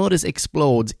if the TARDIS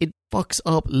explodes, it fucks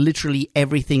up literally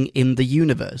everything in the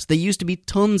universe. There used to be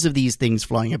tons of these things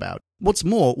flying about. What's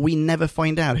more, we never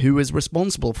find out who is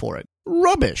responsible for it.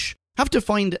 Rubbish! Have to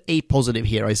find a positive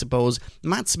here, I suppose.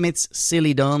 Matt Smith's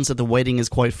silly dance at the wedding is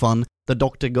quite fun. The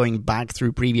Doctor going back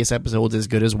through previous episodes is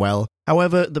good as well.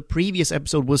 However, the previous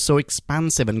episode was so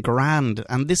expansive and grand,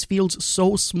 and this feels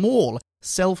so small,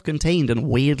 self-contained and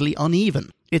weirdly uneven.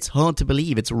 It's hard to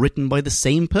believe it's written by the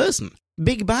same person.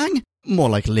 Big Bang? More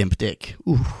like Limp Dick.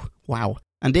 Ooh, wow.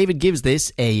 And David gives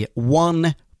this a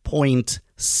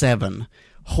 1.7.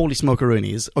 Holy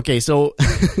smokeroonies. Okay, so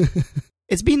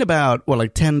it's been about,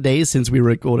 10 days since we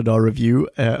recorded our review,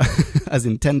 as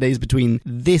in 10 days between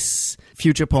this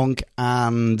Future Punk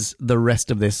and the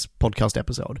rest of this podcast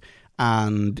episode.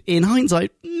 And in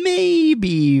hindsight,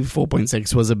 maybe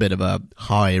 4.6 was a bit of a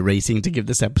high rating to give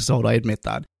this episode, I admit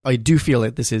that. I do feel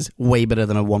that this is way better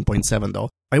than a 1.7 though.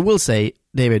 I will say,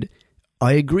 David,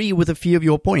 I agree with a few of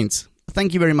your points.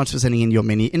 Thank you very much for sending in your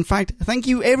mini. In fact, thank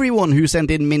you everyone who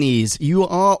sent in minis. You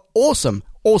are awesome.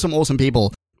 Awesome, awesome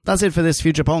people. That's it for this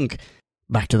Future Punk.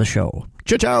 Back to the show.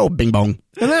 Ciao, bing bong.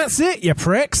 And that's it, you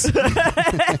pricks.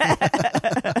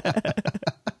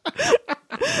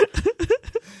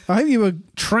 I hope you were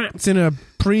trapped in a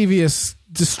previous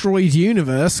destroyed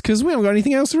universe, because we haven't got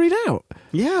anything else to read out.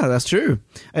 Yeah, that's true.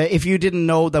 If you didn't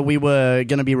know that we were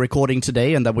going to be recording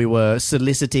today and that we were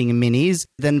soliciting minis,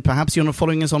 then perhaps you're not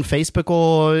following us on Facebook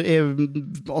or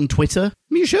on Twitter.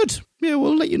 You should. Yeah,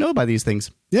 we'll let you know about these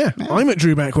things. Yeah. I'm at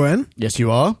Drew Back When. Yes,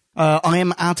 you are. I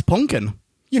am at Punkin.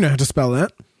 You know how to spell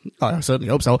that. I certainly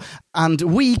hope so. And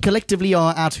we collectively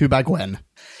are at Who Back When.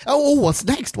 Oh, what's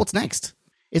next? What's next?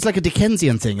 It's like a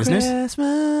Dickensian thing, isn't it?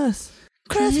 Christmas.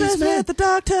 Christmas with the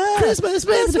Doctor. Christmas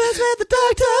with the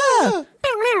Doctor.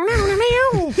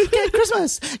 Get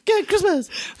Christmas. Get Christmas.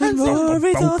 And more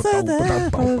resources there,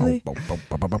 probably.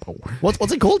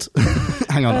 What's it called?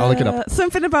 Hang on, I'll look it up.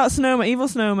 Something about snowman, evil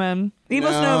snowmen.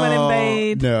 Evil snowmen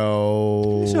invade.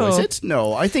 No. Sure. Is it?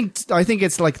 No. I think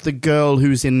it's like the girl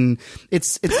who's in.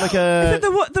 It's like a. Is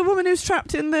it the woman who's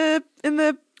trapped in the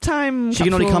time? She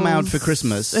can only come out capsules, for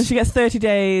Christmas, and she gets 30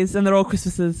 days, and they're all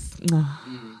Christmases.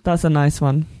 That's a nice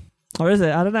one. Or is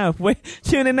it? I don't know.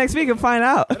 Tune in next week and find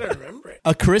out. I don't remember it.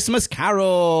 A Christmas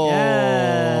Carol.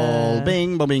 Yeah.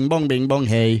 Bing, bong, bing, bong, bing, bong,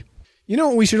 hey. You know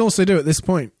what we should also do at this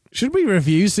point? Should we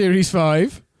review Series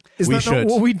 5? Is We that should. not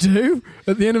what we do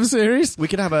at the end of a series? We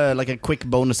could have a quick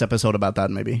bonus episode about that,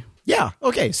 maybe. Yeah.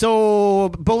 Okay. So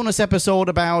bonus episode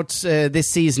about this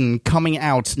season coming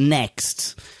out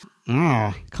next.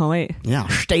 Can't wait. Yeah.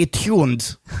 Stay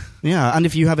tuned. Yeah. And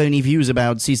if you have any views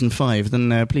about season 5,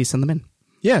 then please send them in.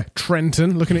 Yeah,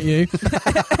 Trenton, looking at you.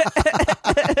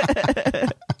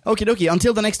 Okie dokie.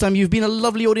 Until the next time, you've been a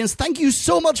lovely audience. Thank you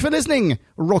so much for listening.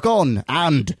 Rock on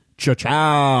and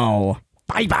ciao.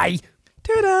 Bye bye.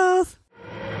 Toodles.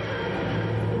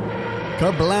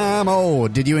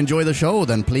 Kablamo! Did you enjoy the show?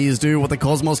 Then please do what the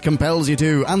cosmos compels you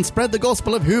to and spread the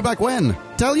gospel of Who Back When.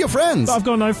 Tell your friends. I've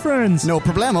got no friends. No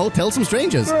problemo. Tell some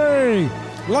strangers. Hooray!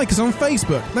 Like us on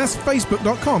Facebook. That's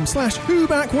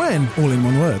facebook.com/whobackwhen, all in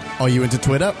one word. Are you into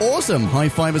Twitter? Awesome. High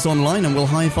five us online and we'll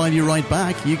high five you right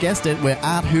back. You guessed it. We're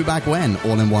at Who Back When,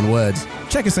 all in one word.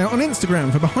 Check us out on Instagram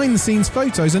for behind-the-scenes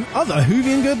photos and other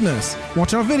Whovian goodness.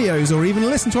 Watch our videos or even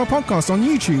listen to our podcast on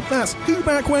YouTube. That's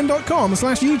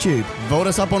whobackwhen.com/YouTube. Vote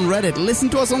us up on Reddit, listen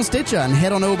to us on Stitcher, and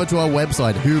head on over to our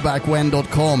website,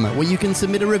 whobackwhen.com, where you can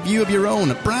submit a review of your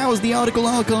own, browse the article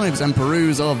archives, and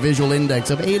peruse our visual index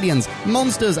of aliens,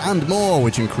 monsters, and more,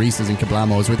 which increases in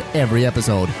kablamos with every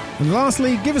episode. And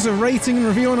lastly, give us a rating and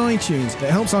review on iTunes. It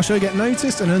helps our show get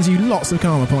noticed and earns you lots of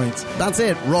karma points. That's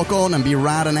it. Rock on and be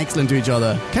rad and excellent to each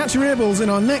other. Catch your earballs in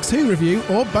our next Who review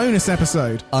or bonus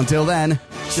episode. Until then,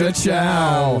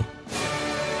 ciao.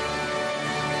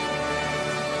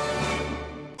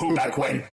 Who back when?